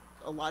takes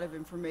a lot of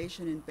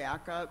information and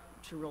backup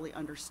to really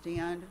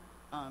understand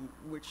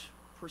which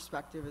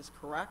perspective is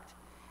correct.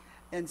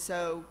 And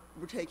so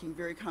we're taking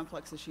very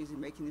complex issues and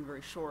making them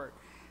very short.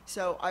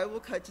 So I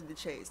will cut to the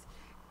chase.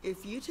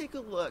 If you take a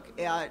look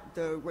at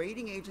the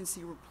rating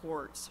agency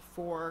reports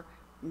for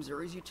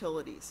Missouri's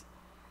utilities,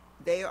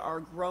 they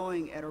are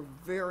growing at a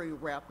very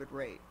rapid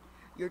rate.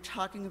 You're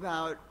talking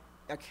about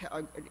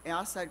an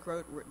asset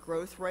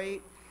growth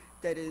rate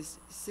that is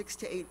 6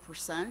 to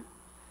 8%,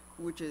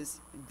 which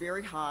is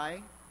very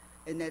high,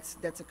 and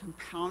that's a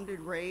compounded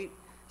rate.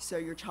 So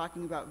you're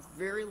talking about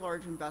very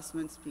large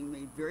investments being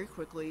made very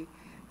quickly.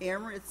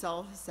 Ameren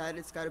itself has said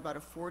it's got about a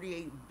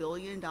 $48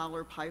 billion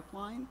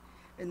pipeline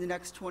in the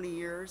next 20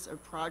 years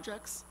of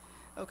projects,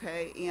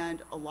 okay?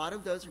 And a lot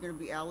of those are going to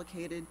be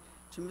allocated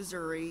to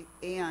Missouri,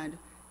 and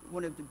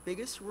one of the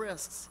biggest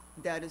risks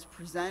that is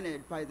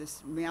presented by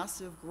this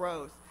massive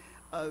growth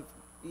of,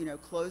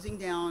 closing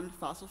down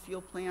fossil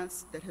fuel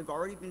plants that have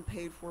already been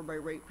paid for by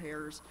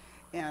ratepayers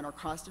and are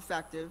cost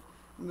effective,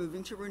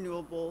 moving to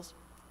renewables.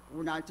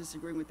 We're not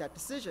disagreeing with that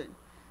decision,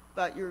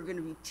 but you're going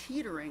to be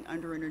teetering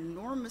under an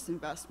enormous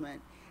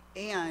investment,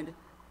 and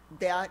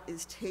that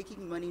is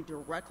taking money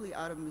directly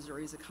out of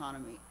Missouri's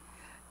economy.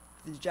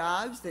 The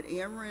jobs that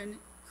Ameren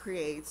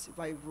creates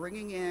by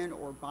bringing in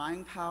or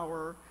buying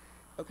power,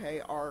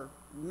 okay, are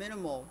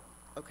minimal,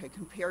 okay,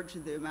 compared to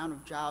the amount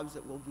of jobs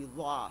that will be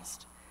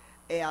lost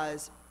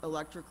as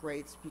electric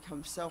rates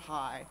become so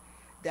high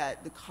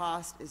that the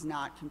cost is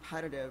not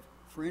competitive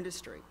for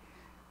industry.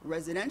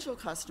 Residential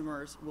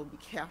customers will be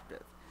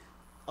captive.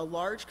 A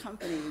large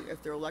company,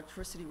 if their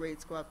electricity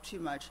rates go up too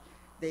much,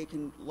 they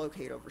can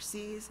locate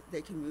overseas,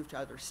 they can move to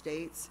other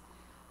states.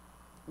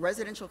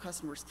 Residential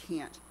customers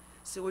can't.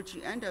 So what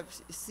you end up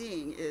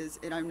seeing is,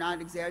 and I'm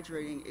not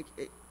exaggerating,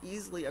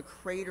 easily a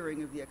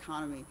cratering of the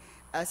economy.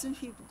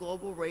 S&P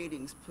Global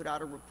Ratings put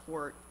out a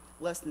report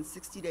less than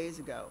 60 days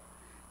ago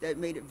that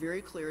made it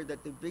very clear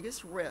that the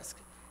biggest risk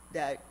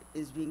that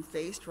is being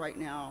faced right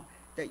now,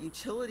 that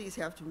utilities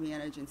have to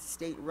manage and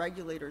state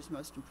regulators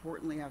most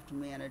importantly have to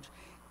manage,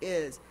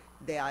 is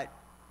that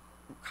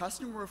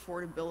customer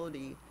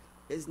affordability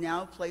is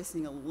now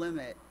placing a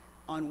limit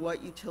on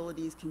what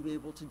utilities can be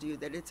able to do,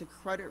 that it's a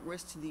credit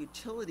risk to the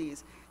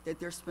utilities that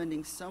they're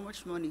spending so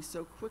much money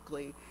so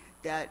quickly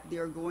that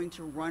they're going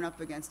to run up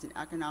against an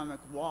economic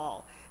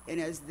wall. And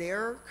as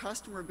their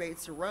customer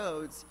base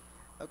erodes,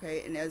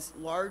 okay, and as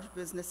large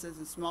businesses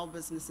and small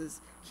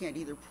businesses can't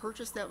either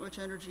purchase that much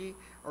energy,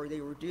 or they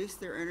reduce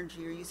their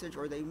energy or usage,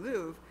 or they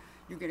move,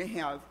 you're going to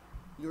have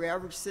your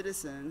average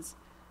citizens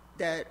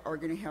that are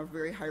going to have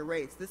very high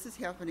rates. This is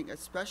happening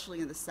especially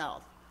in the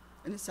South,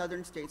 in the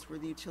southern states where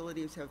the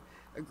utilities have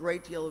a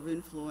great deal of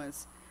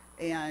influence,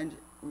 and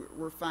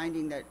we're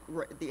finding that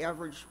the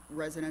average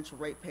residential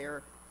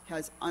ratepayer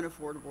has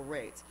unaffordable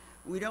rates.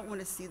 We don't want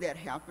to see that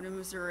happen in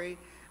Missouri.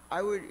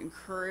 I would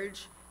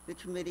encourage the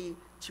committee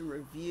to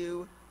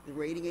review the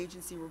rating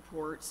agency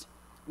reports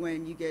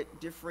when you get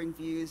differing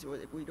views, or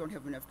we don't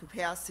have enough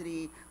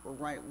capacity, or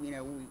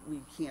we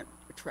can't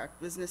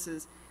attract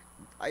businesses.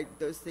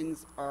 Those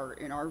things are,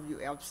 in our view,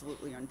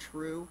 absolutely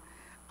untrue,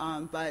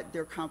 but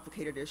they're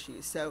complicated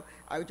issues. So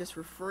I would just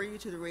refer you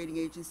to the rating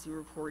agency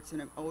reports,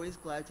 and I'm always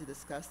glad to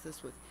discuss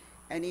this with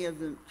any of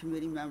the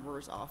committee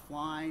members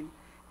offline,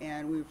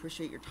 and we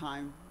appreciate your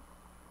time.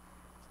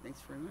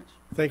 Thanks very much.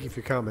 Thank you for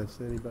your comments.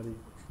 Anybody?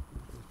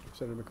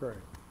 Senator McCray.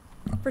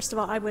 First of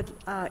all, I would,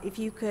 if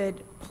you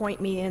could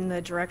point me in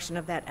the direction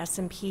of that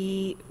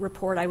S&P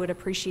report, I would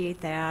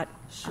appreciate that.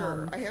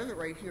 Sure. I have it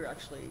right here,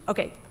 actually.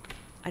 Okay.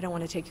 I don't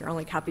want to take your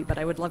only copy, but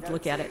I would love to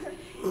look at it.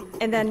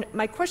 And then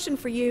my question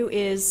for you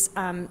is,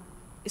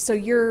 so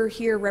you're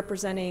here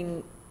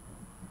representing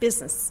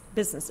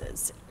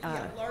businesses.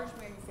 Large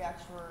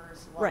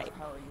manufacturers, large right.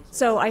 power users.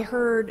 So I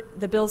heard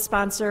the bill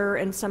sponsor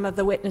and some of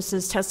the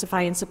witnesses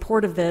testify in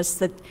support of this,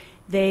 that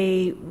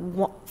they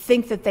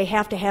think that they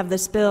have to have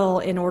this bill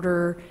in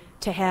order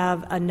to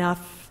have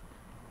enough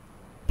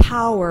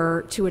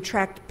power to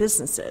attract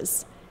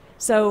businesses.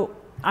 So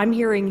I'm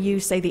hearing you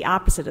say the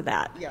opposite of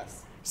that.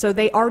 Yes. So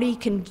they already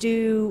can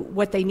do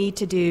what they need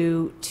to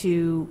do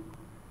to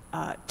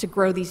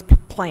grow these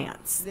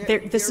plants.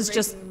 This is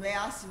just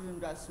massive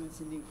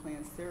investments in new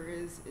plants. There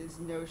is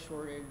no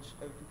shortage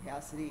of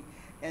capacity,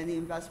 and the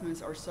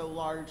investments are so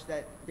large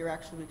that they're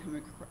actually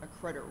becoming a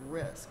credit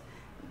risk.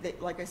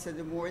 Like I said,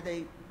 the more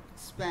they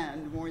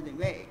spend, the more they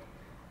make,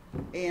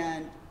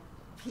 and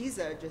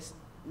PISA just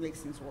makes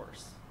things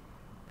worse.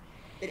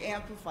 It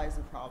amplifies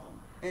the problem,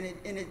 and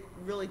it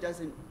really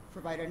doesn't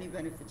provide any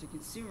benefit to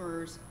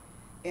consumers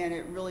and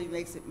it really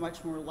makes it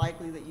much more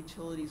likely that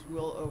utilities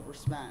will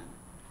overspend.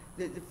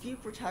 The few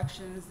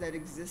protections that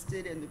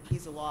existed in the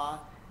PISA law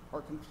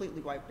are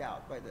completely wiped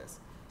out by this.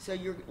 So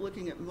you're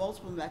looking at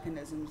multiple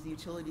mechanisms the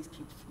utilities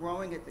keep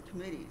throwing at the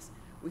committees.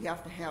 We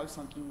have to have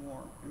something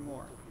more and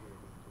more.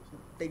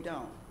 They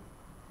don't.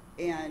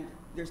 And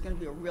there's going to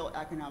be a real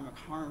economic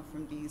harm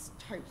from these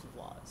types of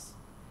laws.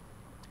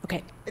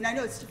 Okay. And I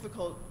know it's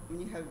difficult when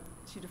you have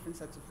two different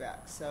sets of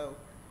facts, so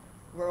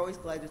we're always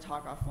glad to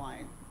talk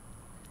offline.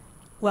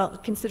 Well,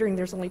 considering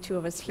there's only two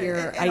of us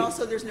here, And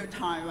also there's no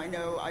time. I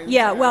know.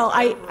 Yeah, well,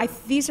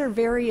 these are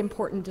very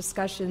important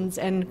discussions,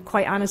 and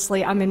quite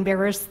honestly, I'm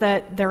embarrassed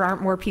that there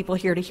aren't more people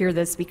here to hear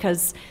this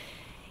because,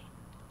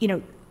 you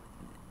know,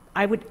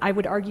 I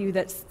would argue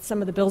that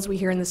some of the bills we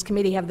hear in this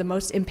committee have the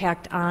most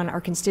impact on our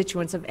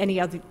constituents of any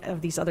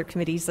of these other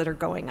committees that are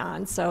going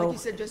on. So, like you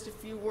said, just a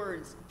few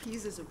words.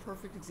 PISA is a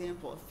perfect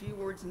example. A few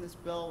words in this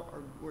bill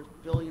are worth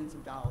billions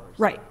of dollars.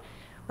 Right.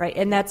 Right,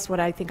 and that's what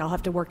I think I'll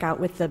have to work out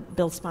with the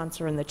bill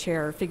sponsor and the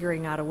chair,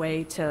 figuring out a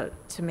way to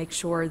make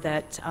sure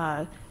that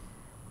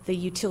the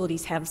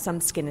utilities have some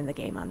skin in the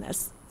game on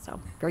this. So,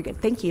 very good.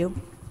 Thank you.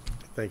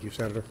 Thank you,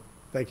 Senator.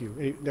 Thank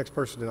you. Next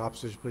person in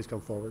opposition, please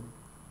come forward.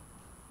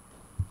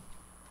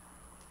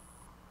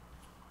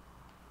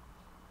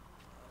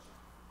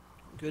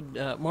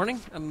 Good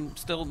morning. I'm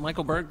still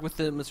Michael Berg with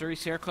the Missouri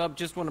Sierra Club.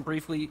 Just want to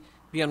briefly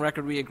be on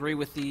record. We agree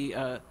with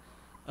the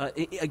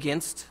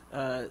against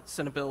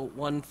Senate Bill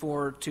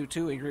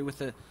 1422. We agree with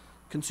the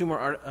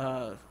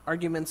consumer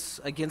arguments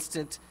against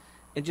it.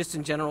 And just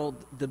in general,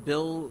 the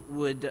bill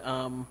would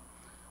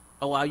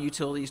allow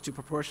utilities to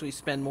proportionally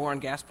spend more on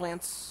gas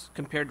plants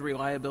compared to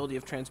reliability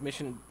of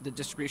transmission, the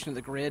distribution of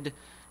the grid,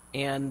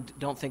 and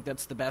don't think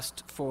that's the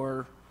best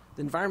for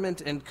the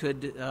environment and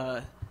could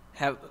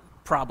have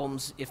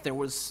problems if there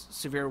was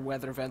severe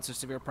weather events or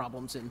severe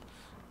problems in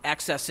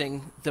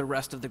accessing the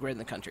rest of the grid in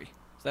the country.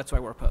 So that's why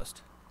we're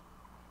opposed.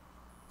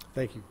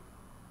 Thank you.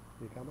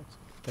 Any comments?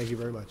 Thank you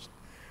very much.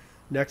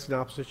 Next in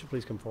opposition,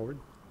 please come forward.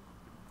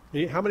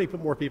 How many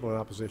more people in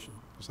opposition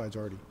besides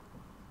Artie?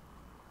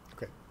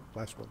 Okay,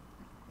 last one.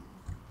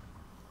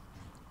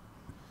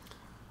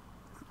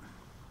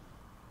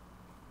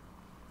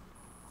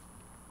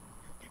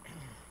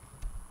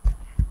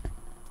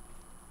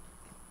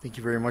 Thank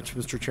you very much,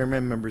 Mr.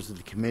 Chairman, members of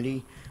the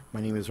committee.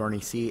 My name is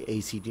Arnie C.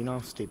 A.C.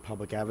 Dinoff, State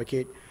Public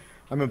Advocate.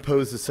 I'm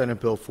opposed to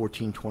Senate Bill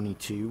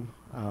 1422.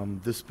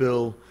 This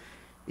bill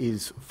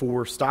is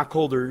for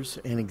stockholders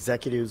and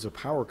executives of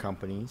power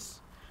companies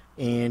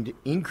and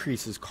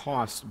increases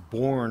costs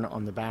borne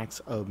on the backs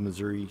of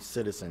Missouri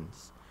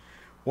citizens.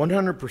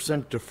 100%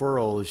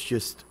 deferral is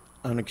just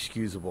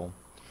unexcusable.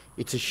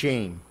 It's a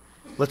shame.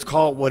 Let's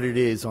call it what it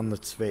is on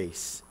its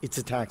face. It's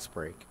a tax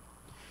break.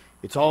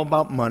 It's all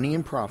about money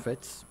and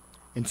profits,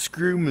 and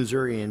screw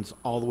Missourians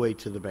all the way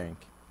to the bank.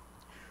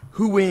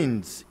 Who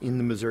wins in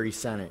the Missouri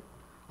Senate?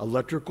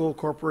 Electrical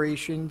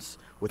corporations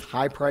with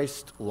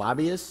high-priced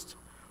lobbyists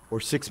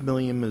or 6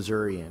 million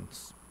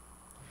Missourians?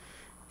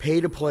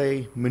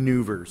 Pay-to-play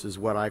maneuvers is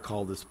what I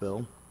call this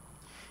bill.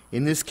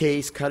 In this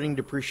case, cutting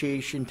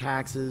depreciation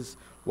taxes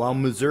while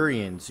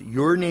Missourians,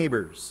 your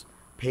neighbors,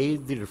 pay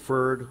the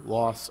deferred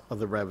loss of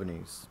the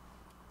revenues.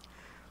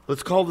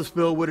 Let's call this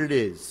bill what it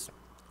is.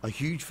 A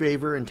huge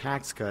favor and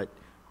tax cut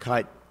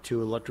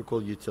to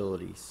electrical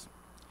utilities.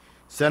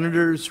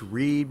 Senators,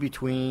 read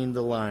between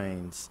the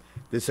lines.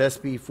 This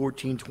SB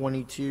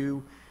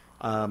 1422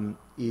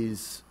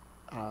 is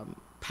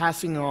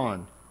passing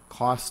on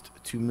cost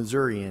to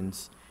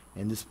Missourians,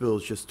 and this bill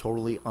is just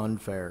totally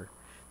unfair.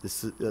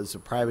 This is a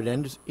private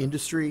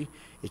industry.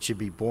 It should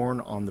be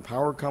borne on the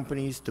power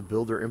companies to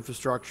build their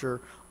infrastructure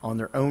on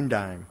their own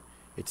dime.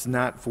 It's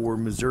not for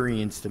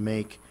Missourians to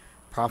make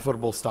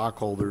profitable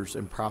stockholders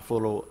and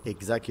profitable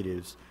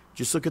executives.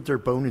 Just look at their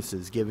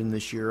bonuses given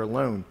this year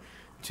alone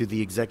to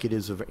the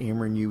executives of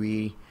Ameren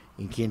UE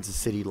and Kansas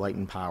City Light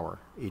and Power.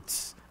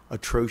 It's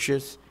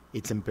atrocious,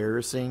 it's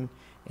embarrassing,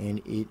 and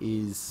it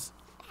is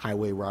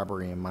highway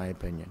robbery in my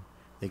opinion.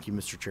 Thank you,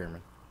 Mr.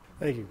 Chairman.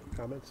 Thank you.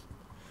 Comments?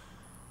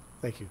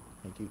 Thank you.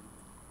 Thank you.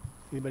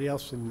 Anybody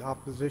else in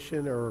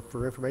opposition or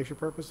for information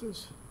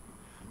purposes?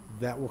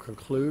 That will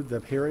conclude the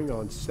hearing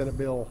on Senate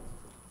Bill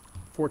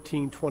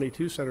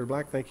 1422. Senator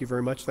Black, thank you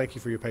very much. Thank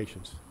you for your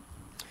patience.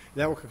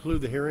 That will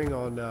conclude the hearing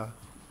on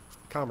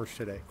Commrse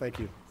today. Thank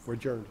you. We're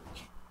adjourned.